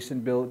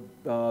adjacent build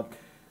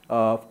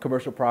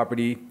commercial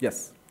property.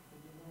 Yes?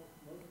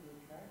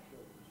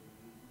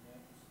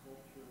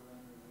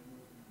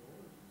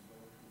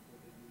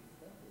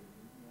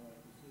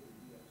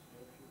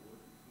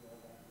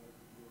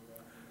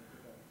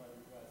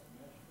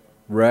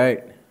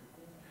 Right.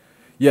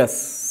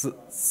 Yes.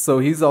 So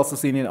he's also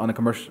seen it on a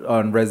commercial,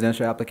 on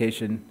residential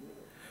application.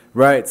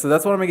 Right. So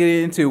that's what I'm gonna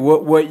get into.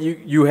 What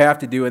you have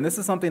to do, and this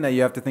is something that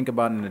you have to think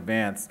about in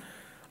advance.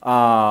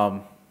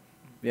 Yeah,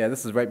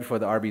 this is right before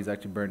the Arby's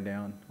actually burned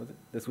down. Was it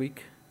this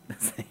week?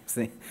 Same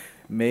thing.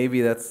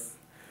 Maybe that's.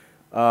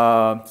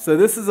 So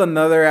this is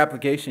another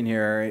application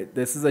here.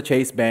 This is a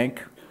Chase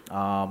bank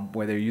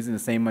where they're using the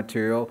same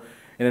material,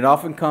 and it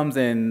often comes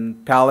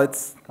in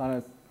pallets, kind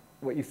of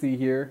what you see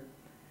here.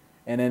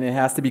 And then it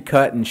has to be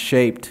cut and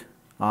shaped.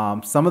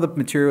 Some of the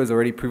material is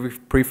already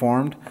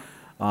preformed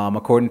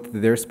according to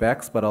their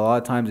specs, but a lot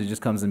of times it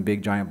just comes in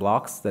big giant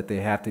blocks that they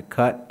have to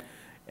cut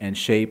and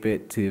shape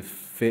it to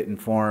fit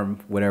and form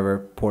whatever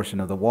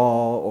portion of the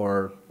wall,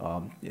 or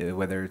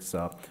whether it's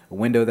a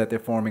window that they're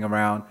forming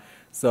around.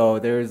 So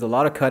there's a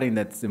lot of cutting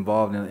that's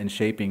involved in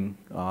shaping,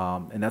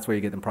 and that's where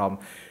you get the problem.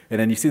 And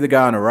then you see the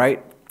guy on the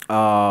right.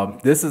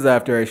 This is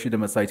after I issued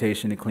them a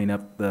citation to clean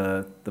up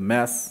the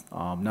mess,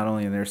 not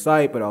only in their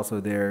site, but also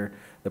the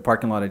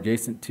parking lot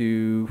adjacent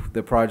to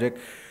the project.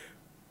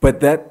 But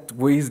that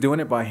way he's doing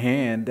it by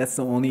hand, that's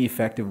the only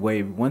effective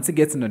way. Once it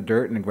gets in the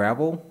dirt and the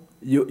gravel,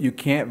 you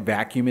can't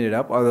vacuum it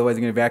up, otherwise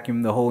you're going to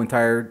vacuum the whole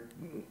entire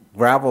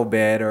gravel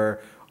bed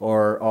or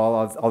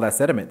all that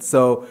sediment.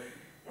 So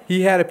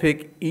he had to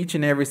pick each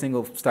and every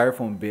single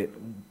styrofoam bit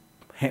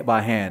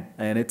by hand,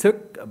 and it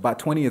took about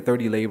 20 or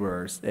 30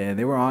 laborers, and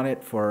they were on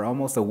it for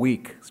almost a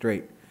week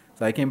straight.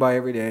 So I came by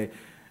every day,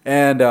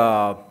 and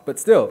but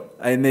still,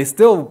 and they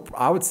still,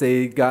 I would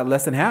say, got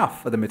less than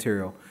half of the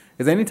material.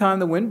 Because anytime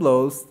the wind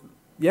blows,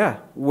 yeah,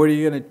 where are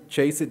you gonna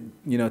chase it?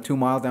 2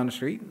 miles down the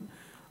street?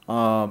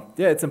 Yeah,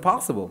 it's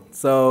impossible.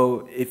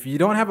 So if you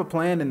don't have a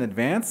plan in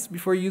advance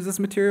before you use this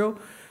material,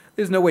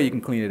 there's no way you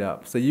can clean it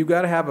up. So you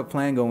got to have a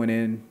plan going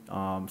in.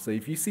 So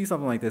if you see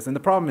something like this, and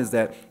the problem is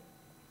that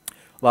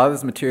a lot of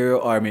this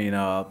material,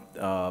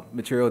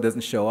 material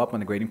doesn't show up on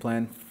the grading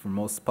plan for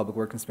most public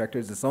works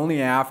inspectors. It's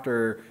only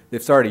after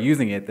they've started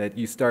using it that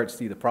you start to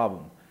see the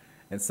problem.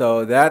 And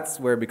so that's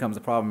where it becomes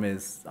a problem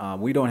is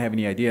we don't have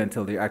any idea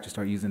until they actually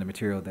start using the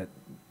material that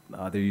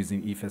they're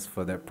using EFIS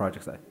for their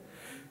project site.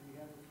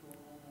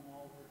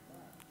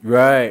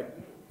 Right,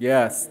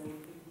 yes.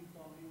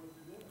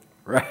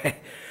 Right.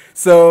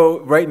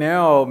 So right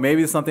now,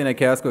 maybe something that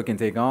Casco can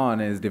take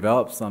on is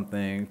develop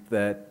something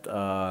that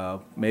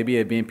maybe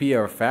a BMP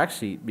or a fact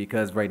sheet,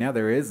 because right now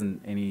there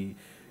isn't any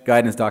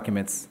guidance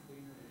documents.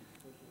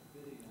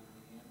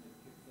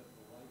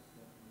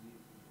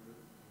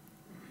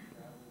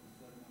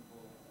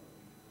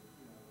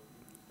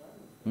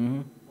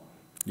 Mm-hmm.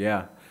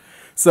 Yeah.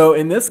 So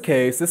in this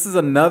case, this is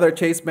another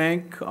Chase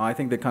bank. I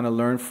think they kind of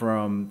learned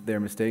from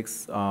their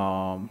mistakes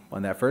on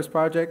that first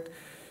project.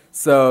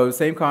 So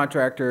same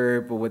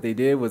contractor, but what they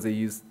did was they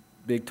used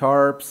big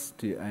tarps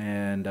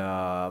and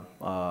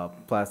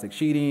plastic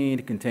sheeting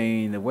to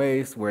contain the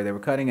waste where they were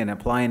cutting and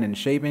applying and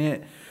shaping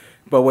it.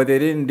 But what they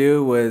didn't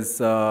do was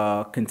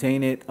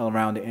contain it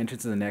around the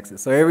entrances and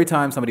exits. So every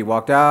time somebody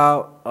walked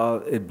out,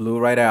 it blew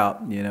right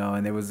out,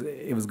 and it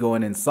was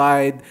going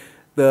inside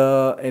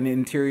the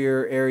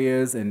interior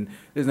areas, and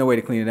there's no way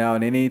to clean it out.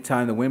 And any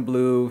time the wind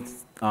blew,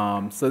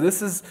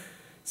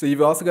 so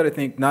you've also got to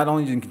think not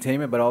only in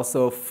containment, but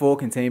also full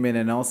containment,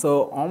 and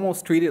also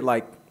almost treat it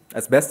like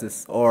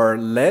asbestos or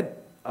lead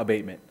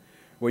abatement,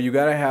 where you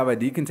got to have a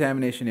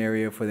decontamination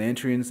area for the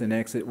entrance and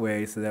exit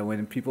way, so that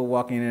when people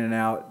walk in and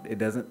out, it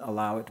doesn't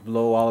allow it to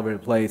blow all over the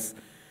place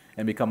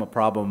and become a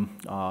problem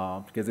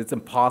because it's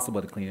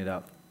impossible to clean it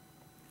up.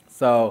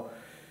 So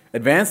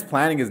advanced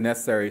planning is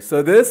necessary.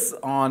 So this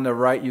on the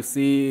right you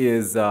see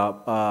is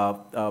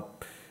a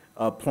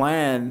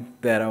plan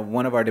that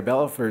one of our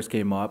developers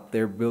came up.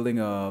 They're building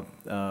a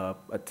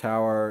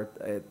tower,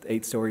 an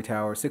 8-story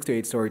tower, 6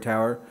 to 8-story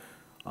tower,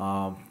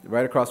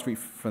 right across the street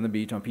from the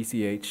beach on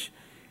PCH.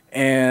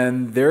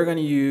 And they're going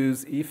to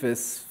use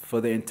EFIS for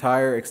the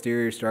entire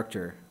exterior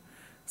structure.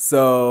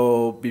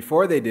 So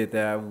before they did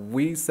that,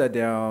 we sat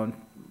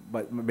down,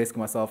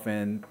 basically myself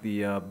and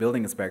the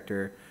building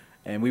inspector,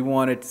 and we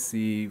wanted to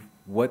see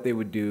what they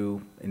would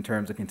do in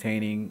terms of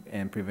containing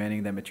and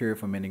preventing that material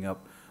from ending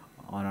up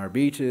on our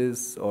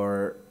beaches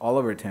or all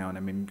over town. I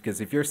mean, because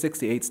if you're 6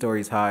 to 8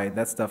 stories high,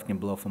 that stuff can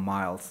blow for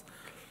miles.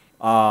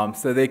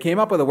 So they came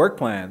up with a work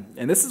plan,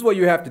 and this is what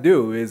you have to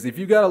do, is if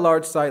you got a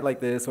large site like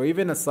this, or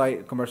even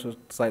a commercial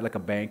site like a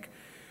bank,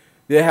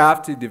 they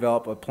have to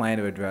develop a plan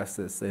to address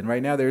this. And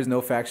right now there is no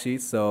fact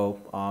sheet,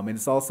 so and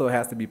it also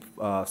has to be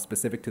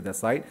specific to the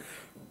site.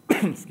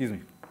 Excuse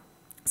me.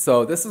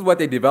 So this is what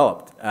they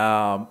developed.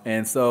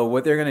 And so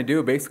what they're going to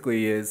do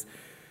basically is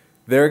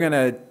they're going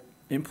to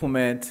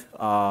implement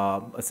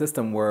a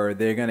system where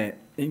they're going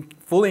to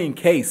fully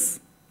encase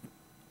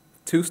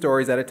 2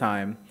 stories at a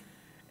time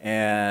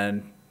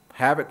and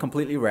have it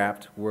completely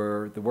wrapped,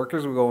 where the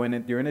workers will go in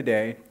it during the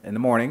day, in the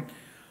morning,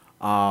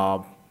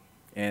 and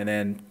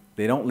then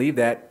they don't leave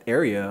that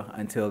area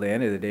until the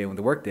end of the day, when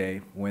the work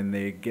day, when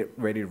they get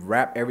ready to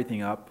wrap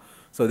everything up.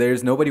 So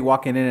there's nobody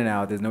walking in and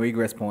out, there's no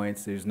egress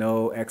points, there's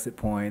no exit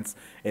points.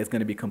 It's going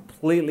to be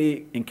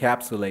completely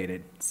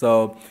encapsulated.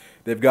 So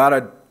they've got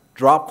a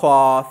drop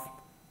cloth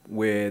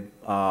with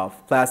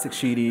plastic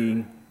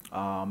sheeting,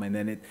 and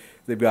then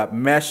they've got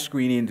mesh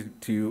screening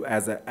to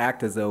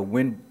act as a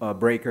wind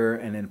breaker,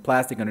 and then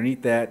plastic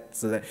underneath that,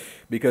 so that,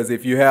 because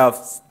if you have,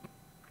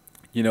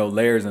 you know,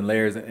 layers and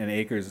layers and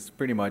acres, it's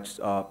pretty much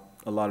a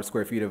lot of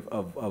square feet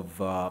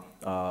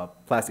of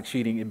plastic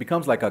sheeting, it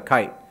becomes like a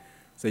kite.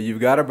 So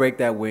you've got to break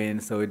that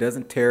wind so it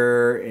doesn't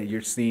tear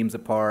your seams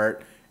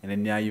apart, and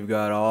then now you've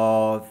got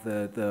all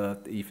the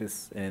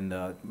EFIS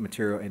and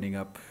material ending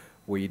up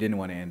where you didn't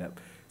want to end up.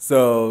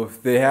 So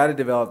they had to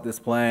develop this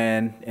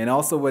plan, and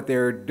also what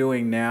they're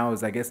doing now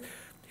is, I guess,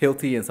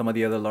 Hilti and some of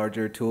the other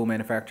larger tool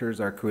manufacturers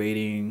are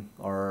creating,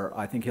 or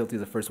I think Hilti is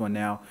the first one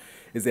now,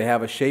 is they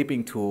have a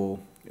shaping tool.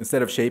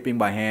 Instead of shaping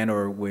by hand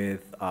or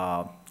with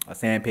a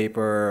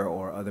sandpaper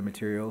or other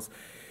materials,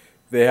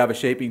 they have a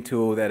shaping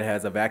tool that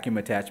has a vacuum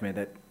attachment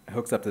that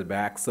hooks up to the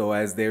back. So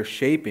as they're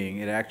shaping,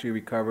 it actually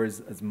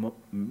recovers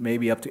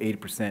maybe up to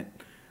 80%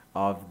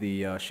 of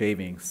the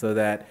shaving, so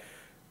that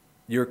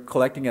you're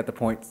collecting at the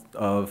point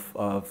of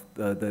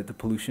the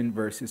pollution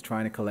versus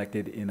trying to collect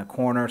it in a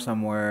corner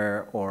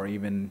somewhere or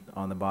even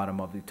on the bottom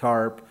of the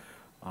tarp.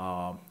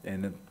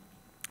 And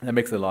that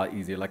makes it a lot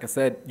easier. Like I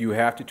said, you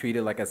have to treat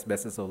it like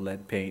asbestos or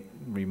lead paint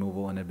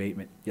removal and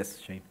abatement. Yes,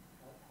 Shane?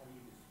 How do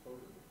you dispose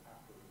of it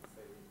after it's,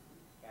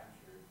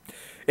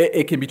 say, captured?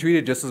 It can be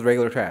treated just as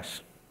regular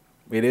trash.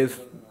 It is.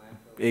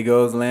 It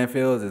goes to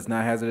landfills. It's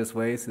not hazardous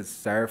waste. It's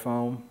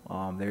styrofoam.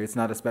 It's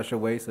not a special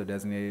waste or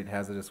designated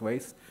hazardous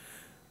waste.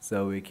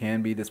 So it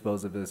can be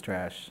disposed of as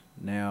trash.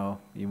 Now,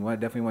 you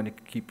definitely want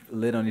to keep a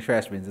lid on your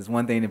trash bins. It's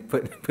one thing to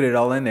put it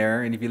all in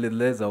there, and if you leave the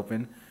lids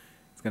open,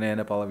 it's going to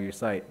end up all over your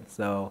site.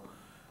 So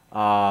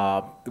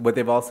what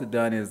they've also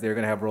done is they're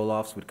going to have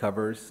roll-offs with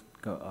covers,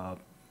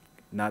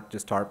 not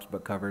just tarps,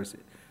 but covers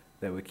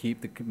that would keep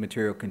the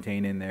material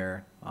contained in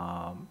there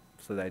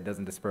so that it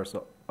doesn't disperse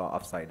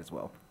off-site as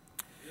well.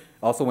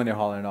 Also when they're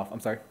hauling it off. I'm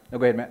sorry. No,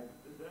 go ahead, Matt.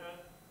 Is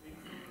that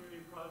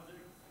ancillary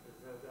project,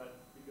 has that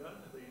begun?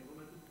 Have they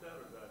implemented that,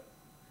 or is that?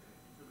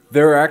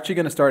 They're actually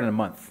going to start in a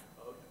month.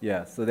 Okay.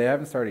 Yeah, so they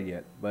haven't started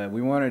yet, but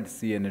we wanted to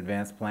see an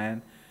advanced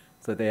plan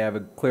so that they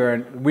have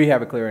we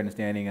have a clear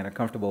understanding and are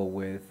comfortable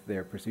with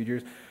their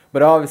procedures.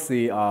 But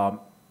obviously, we're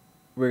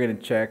going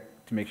to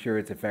check to make sure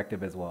it's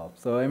effective as well.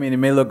 So, I mean, it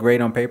may look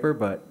great on paper,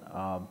 but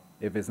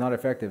if it's not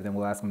effective, then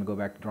we'll ask them to go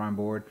back to drawing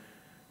board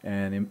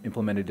and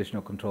implement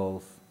additional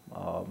controls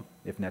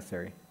if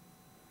necessary.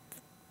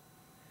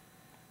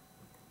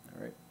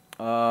 All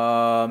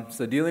right.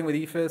 So dealing with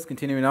EFIS,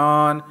 continuing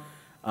on.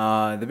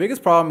 The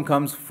biggest problem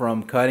comes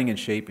from cutting and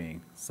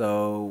shaping.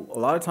 So a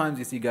lot of times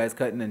you see guys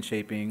cutting and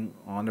shaping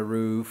on the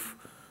roof,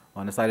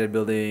 on the side of the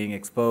building,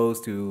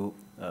 exposed to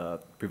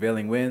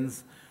prevailing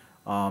winds,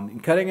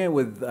 and cutting it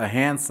with a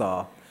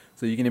handsaw.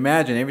 So you can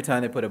imagine every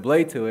time they put a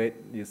blade to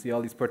it, you see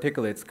all these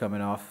particulates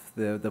coming off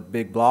the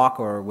big block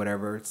or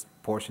whatever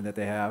portion that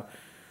they have.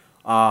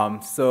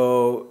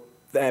 So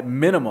at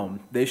minimum,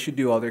 they should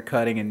do all their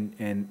cutting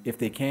and if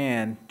they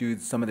can, do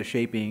some of the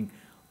shaping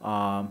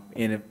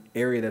in an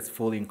area that's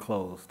fully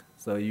enclosed.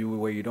 So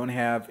where you don't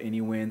have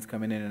any winds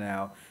coming in and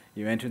out,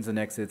 your entrance and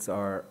exits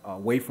are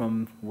away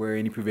from where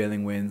any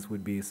prevailing winds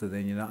would be. So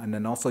then and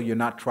then also you're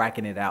not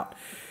tracking it out.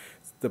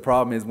 The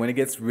problem is when it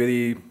gets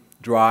really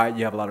dry,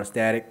 you have a lot of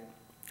static.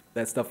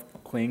 That stuff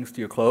clings to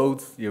your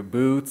clothes, your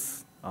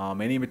boots,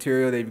 any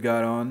material that you've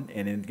got on,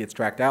 and it gets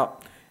tracked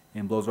out.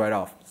 and blows right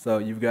off. So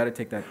you've got to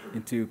take that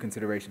into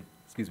consideration.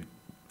 Excuse me.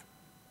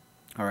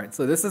 All right,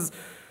 so this is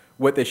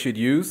what they should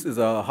use is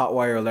a hot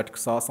wire electric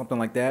saw, something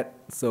like that.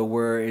 So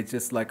where it's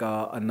just like a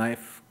hot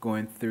knife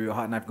going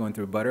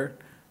through butter.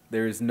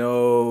 There's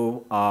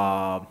no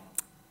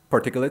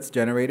particulates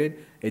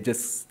generated. It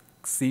just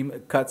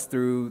cuts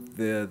through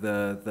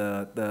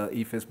the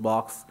EFIS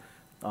blocks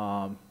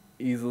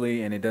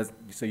easily, and it does,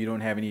 so you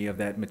don't have any of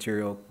that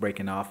material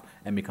breaking off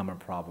and become a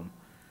problem.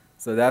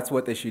 So that's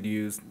what they should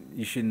use.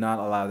 You should not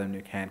allow them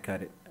to hand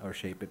cut it or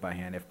shape it by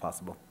hand if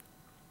possible.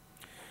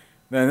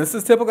 Then this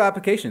is typical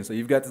application. So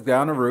you've got this guy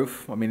on the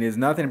roof. I mean, there's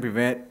nothing to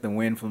prevent the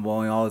wind from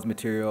blowing all his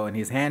material, and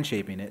he's hand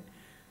shaping it.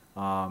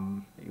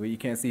 What you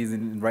can't see is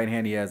in the right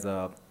hand he has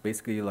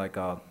basically like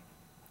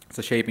it's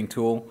a shaping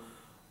tool,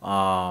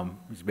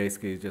 which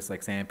basically is just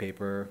like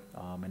sandpaper,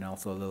 and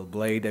also a little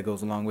blade that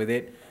goes along with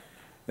it.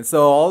 And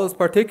so all those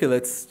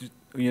particulates,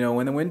 you know,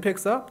 when the wind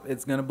picks up,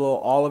 it's going to blow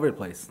all over the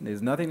place.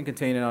 There's nothing to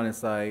contain it on the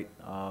site.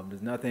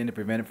 There's nothing to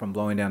prevent it from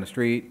blowing down the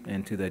street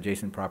and to the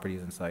adjacent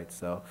properties and sites.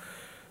 So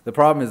the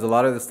problem is a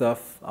lot of the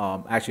stuff,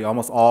 actually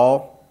almost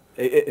all,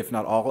 if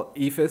not all,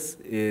 EFIS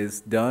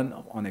is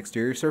done on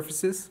exterior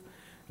surfaces.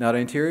 Now the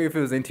interior, if it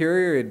was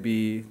interior, it'd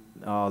be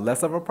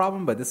less of a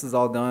problem, but this is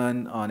all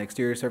done on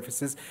exterior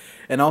surfaces.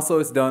 And also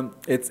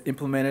it's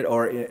implemented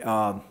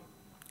or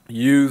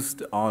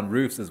used on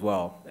roofs as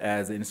well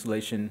as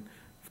installation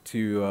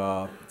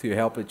to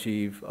help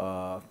achieve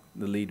the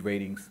LEED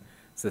ratings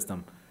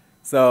system.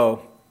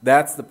 So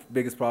that's the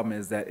biggest problem,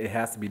 is that it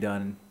has to be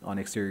done on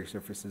exterior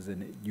surfaces,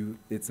 and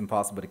it's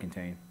impossible to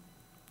contain.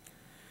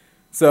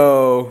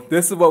 So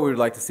this is what we would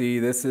like to see.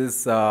 This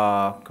is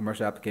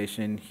commercial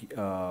application.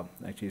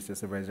 Actually, it's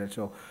just a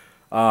residential.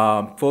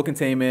 Full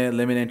containment,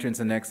 limit entrance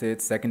and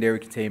exits, secondary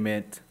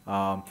containment.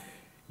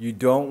 You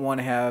don't want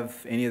to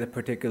have any of the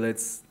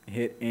particulates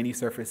hit any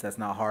surface that's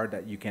not hard,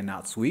 that you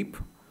cannot sweep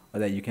or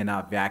that you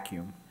cannot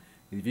vacuum.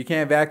 If you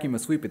can't vacuum or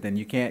sweep it, then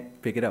you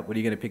can't pick it up. What are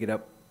you going to pick it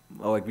up?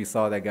 Oh, like we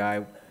saw that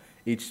guy,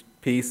 each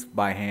piece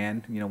by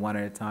hand, you know, one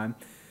at a time.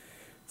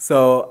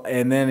 So,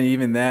 and then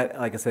even that,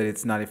 like I said,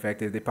 it's not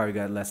effective. They probably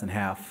got less than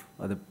half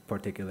of the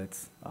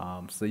particulates.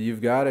 So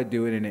you've got to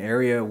do it in an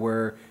area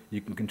where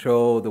you can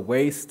control the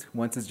waste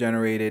once it's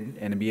generated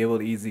and be able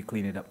to easily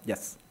clean it up.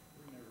 Yes?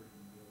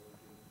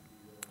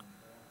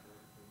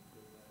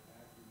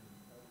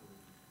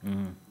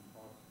 Mm-hmm.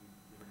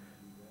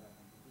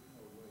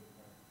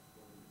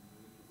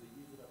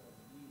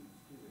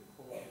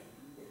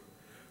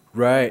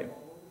 Right,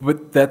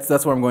 but that's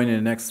where I'm going in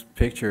the next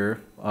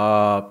picture.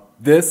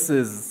 This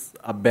is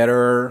a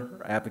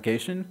better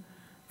application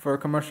for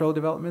commercial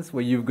developments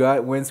where you've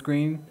got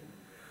windscreen.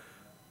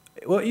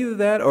 Well, either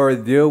that or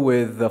deal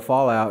with the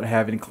fallout,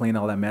 having to clean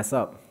all that mess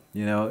up.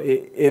 You know,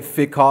 if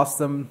it costs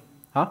them,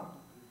 huh?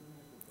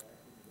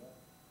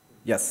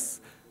 Yes,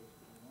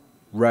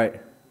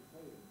 right.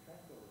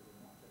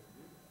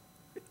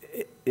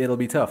 It'll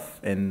be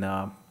tough, and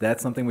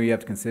that's something we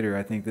have to consider.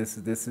 I think this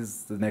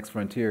is the next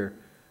frontier.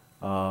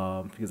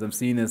 Because I'm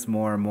seeing this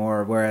more and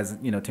more, whereas,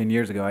 you know, 10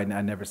 years ago I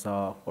never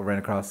saw or ran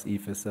across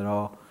EFIS at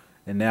all.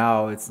 And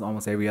now it's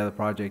almost every other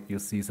project you'll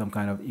see some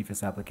kind of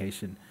EFIS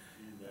application.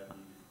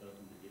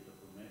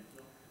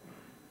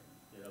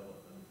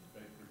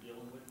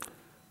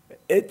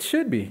 It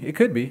should be. It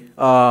could be.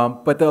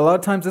 But a lot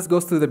of times this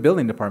goes through the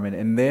building department,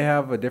 and they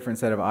have a different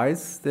set of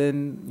eyes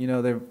than, you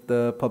know,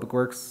 the public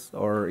works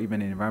or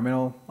even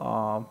environmental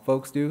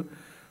folks do.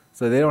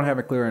 So they don't have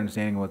a clear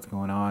understanding of what's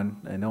going on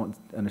and don't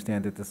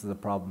understand that this is a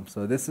problem.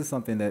 So this is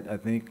something that I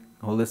think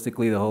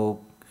holistically the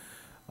whole,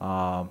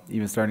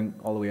 even starting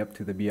all the way up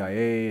to the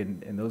BIA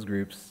and those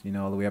groups, you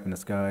know, all the way up in the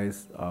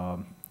skies,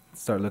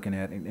 start looking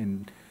at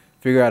and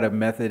figure out a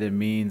method and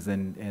means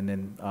and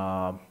then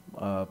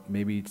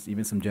maybe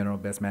even some general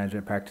best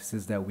management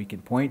practices that we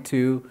can point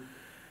to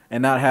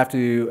and not have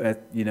to,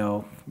 you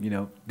know,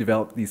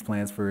 develop these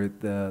plans for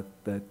the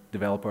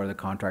developer or the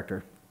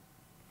contractor.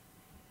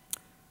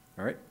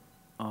 All right.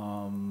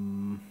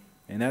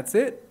 And that's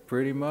it,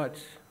 pretty much.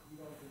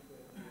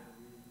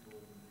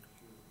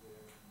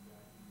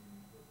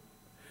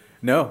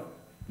 No,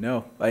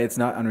 it's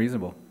not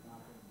unreasonable.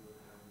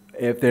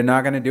 If they're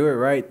not going to do it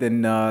right,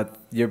 then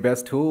your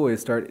best tool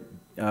is start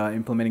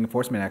implementing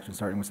enforcement actions,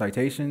 starting with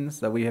citations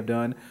that we have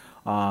done.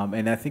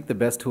 And I think the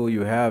best tool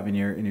you have in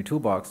your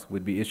toolbox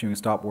would be issuing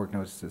stop work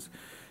notices.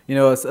 You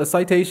know, a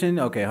citation,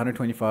 okay,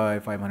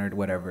 125, 500,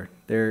 whatever.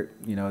 They're,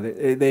 you know,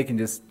 they can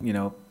just, you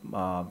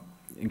know,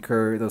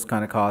 incur those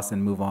kind of costs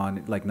and move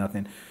on like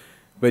nothing.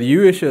 But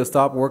you issue a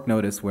stop work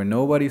notice where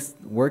nobody's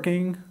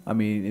working. I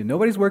mean, if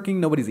nobody's working,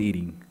 nobody's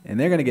eating, and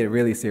they're going to get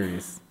really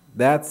serious.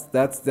 That's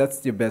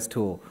your best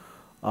tool.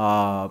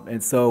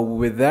 And so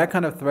with that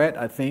kind of threat,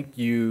 I think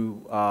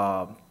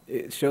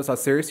it shows how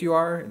serious you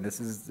are, and this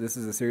is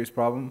a serious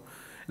problem.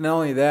 And not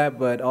only that,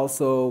 but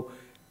also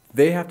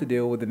they have to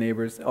deal with the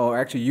neighbors, or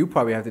actually you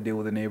probably have to deal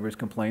with the neighbors'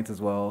 complaints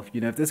as well. You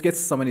know, if this gets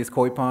to somebody's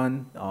koi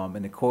pond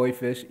and the koi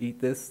fish eat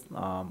this,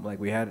 like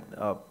we had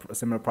a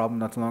similar problem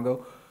not too long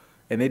ago,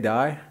 and they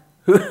die,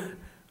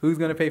 who's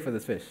going to pay for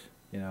this fish?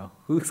 You know,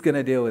 who's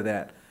gonna deal with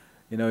that?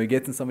 You know, he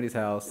gets in somebody's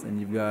house and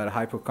you've got a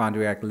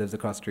hypochondriac that lives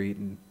across the street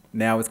and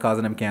now it's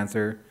causing them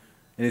cancer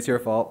and it's your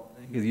fault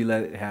because you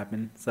let it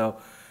happen. So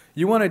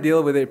you want to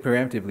deal with it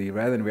preemptively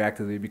rather than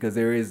reactively because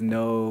there is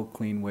no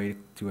clean way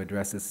to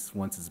address this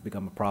once it's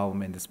become a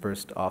problem and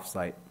dispersed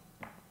off-site.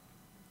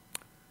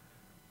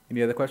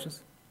 Any other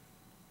questions?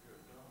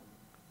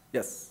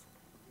 Yes.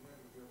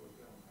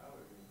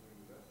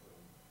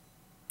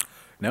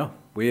 No,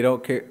 we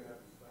don't care.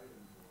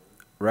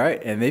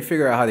 Right, and they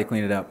figure out how they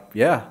clean it up.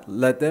 Yeah,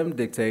 let them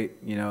dictate.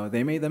 You know,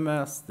 they made the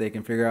mess. They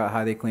can figure out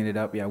how they clean it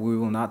up. Yeah, we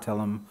will not tell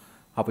them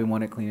how we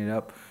want to clean it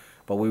up,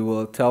 but we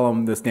will tell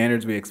them the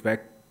standards we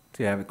expect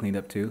to have it cleaned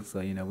up to.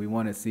 So, you know, we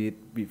want to see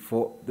it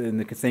before in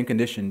the same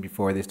condition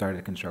before they started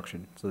the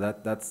construction. So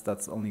that's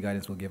the only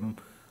guidance we'll give them,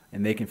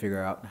 and they can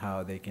figure out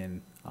how they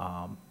can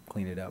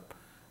clean it up.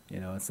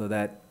 You know, so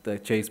that the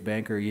Chase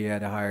banker, he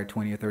had to hire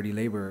 20 or 30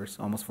 laborers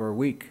almost for a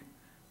week.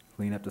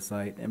 Clean up the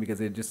site, and because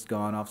they'd just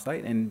gone off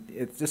site, and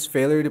it's just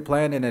failure to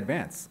plan in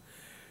advance.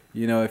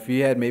 You know, if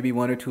you had maybe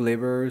 1 or 2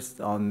 laborers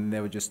that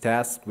were just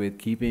tasked with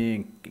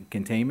keeping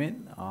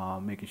containment,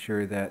 making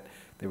sure that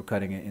they were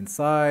cutting it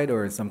inside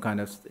or in some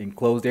kind of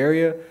enclosed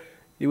area,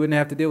 you wouldn't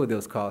have to deal with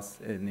those costs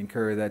and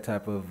incur that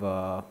type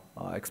of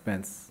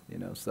expense. You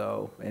know,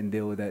 so and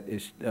deal with that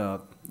issue.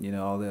 You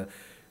know, all the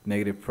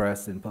negative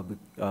press and public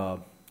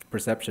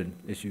perception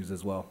issues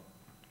as well.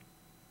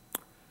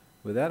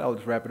 With that, I'll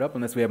just wrap it up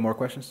unless we have more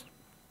questions.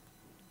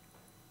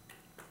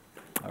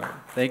 All right,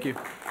 thank you.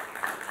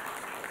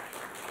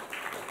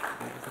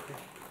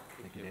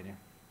 Thank you, Daniel.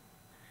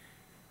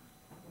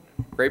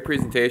 Great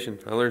presentation.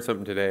 I learned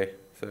something today,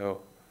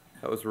 so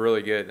that was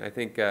really good. I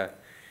think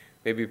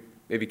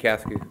maybe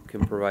Casca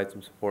can provide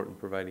some support in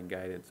providing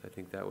guidance. I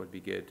think that would be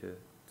good to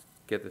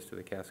get this to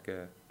the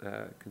Casca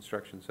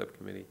construction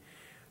subcommittee.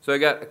 So I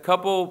got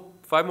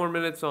 5 more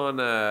minutes on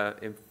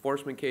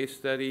enforcement case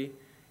study,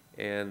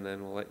 and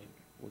then we'll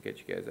get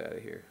you guys out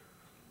of here.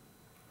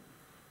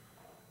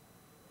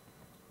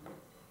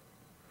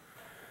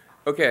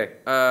 Okay,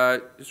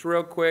 just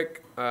real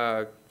quick,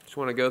 just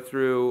want to go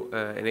through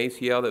an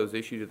ACL that was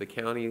issued to the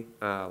county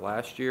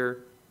last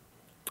year,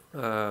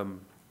 or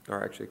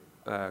actually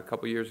a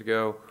couple years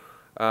ago.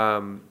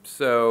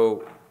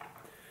 So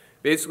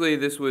basically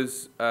this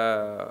was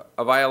a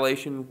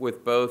violation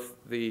with both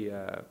the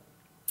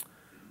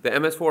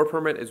MS4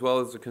 permit as well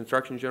as the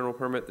construction general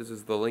permit. This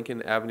is the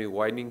Lincoln Avenue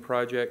widening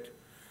project.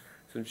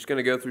 So I'm just going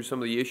to go through some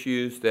of the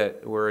issues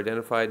that were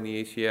identified in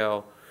the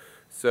ACL.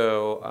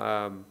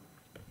 So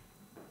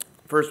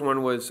first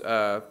one was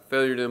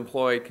failure to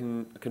employ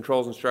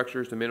controls and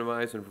structures to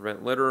minimize and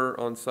prevent litter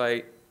on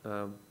site.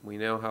 We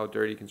know how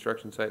dirty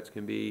construction sites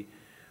can be.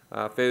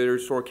 Failure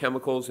to store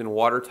chemicals in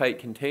watertight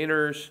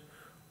containers.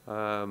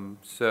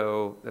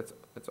 So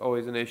that's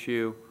always an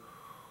issue.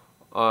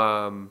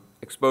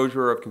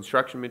 Exposure of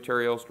construction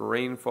materials to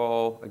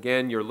rainfall.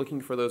 Again, you're looking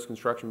for those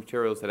construction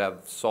materials that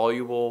have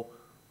soluble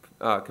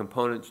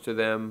components to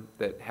them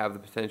that have the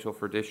potential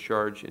for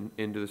discharge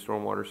into the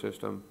stormwater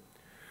system.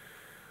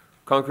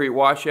 Concrete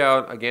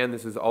washout, again,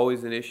 this is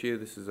always an issue.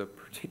 This is a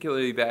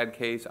particularly bad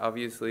case.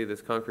 Obviously,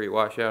 this concrete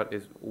washout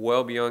is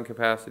well beyond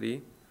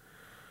capacity.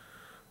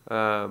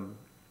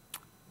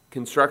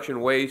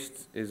 Construction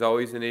waste is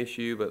always an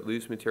issue, but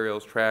loose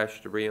materials,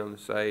 trash, debris on the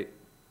site.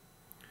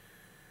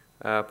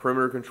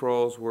 Perimeter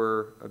controls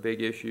were a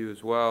big issue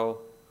as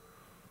well.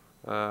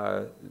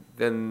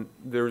 Then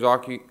there was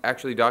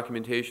actually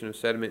documentation of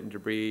sediment and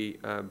debris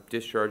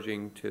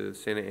discharging to the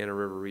Santa Ana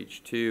River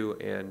Reach 2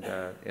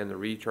 and the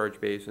recharge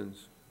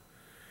basins.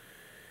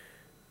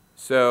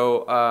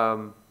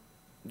 So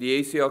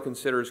the ACL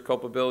considers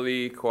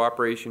culpability,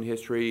 cooperation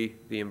history,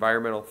 the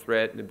environmental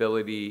threat, and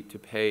ability to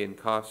pay and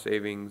cost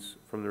savings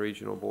from the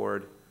regional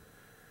board.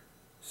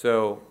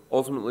 So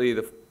ultimately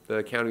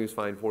the county was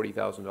fined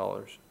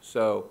 $40,000.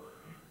 So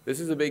this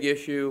is a big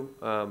issue.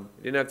 I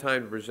didn't have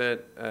time to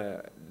present.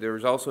 There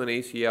was also an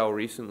ACL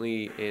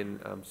recently in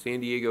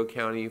San Diego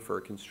County for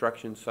a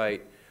construction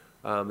site.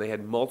 They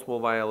had multiple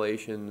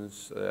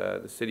violations.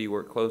 The city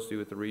worked closely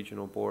with the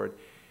regional board.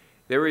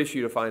 They were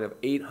issued a fine of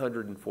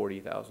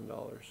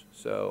 $840,000.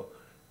 So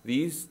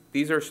these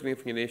are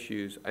significant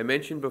issues. I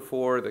mentioned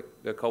before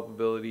the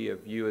culpability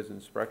of you as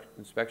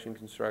inspection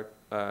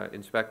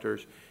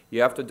inspectors.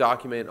 You have to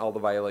document all the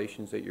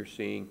violations that you're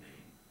seeing.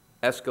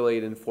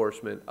 Escalate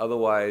enforcement.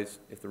 Otherwise,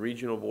 if the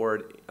regional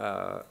board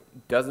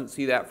doesn't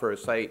see that for a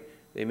site,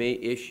 they may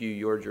issue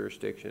your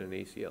jurisdiction an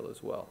ACL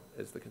as well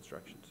as the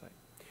construction site.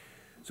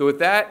 So with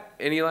that,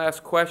 any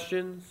last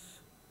questions,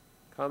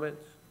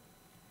 comments?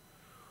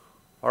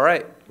 All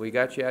right, we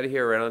got you out of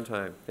here right on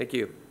time. Thank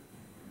you.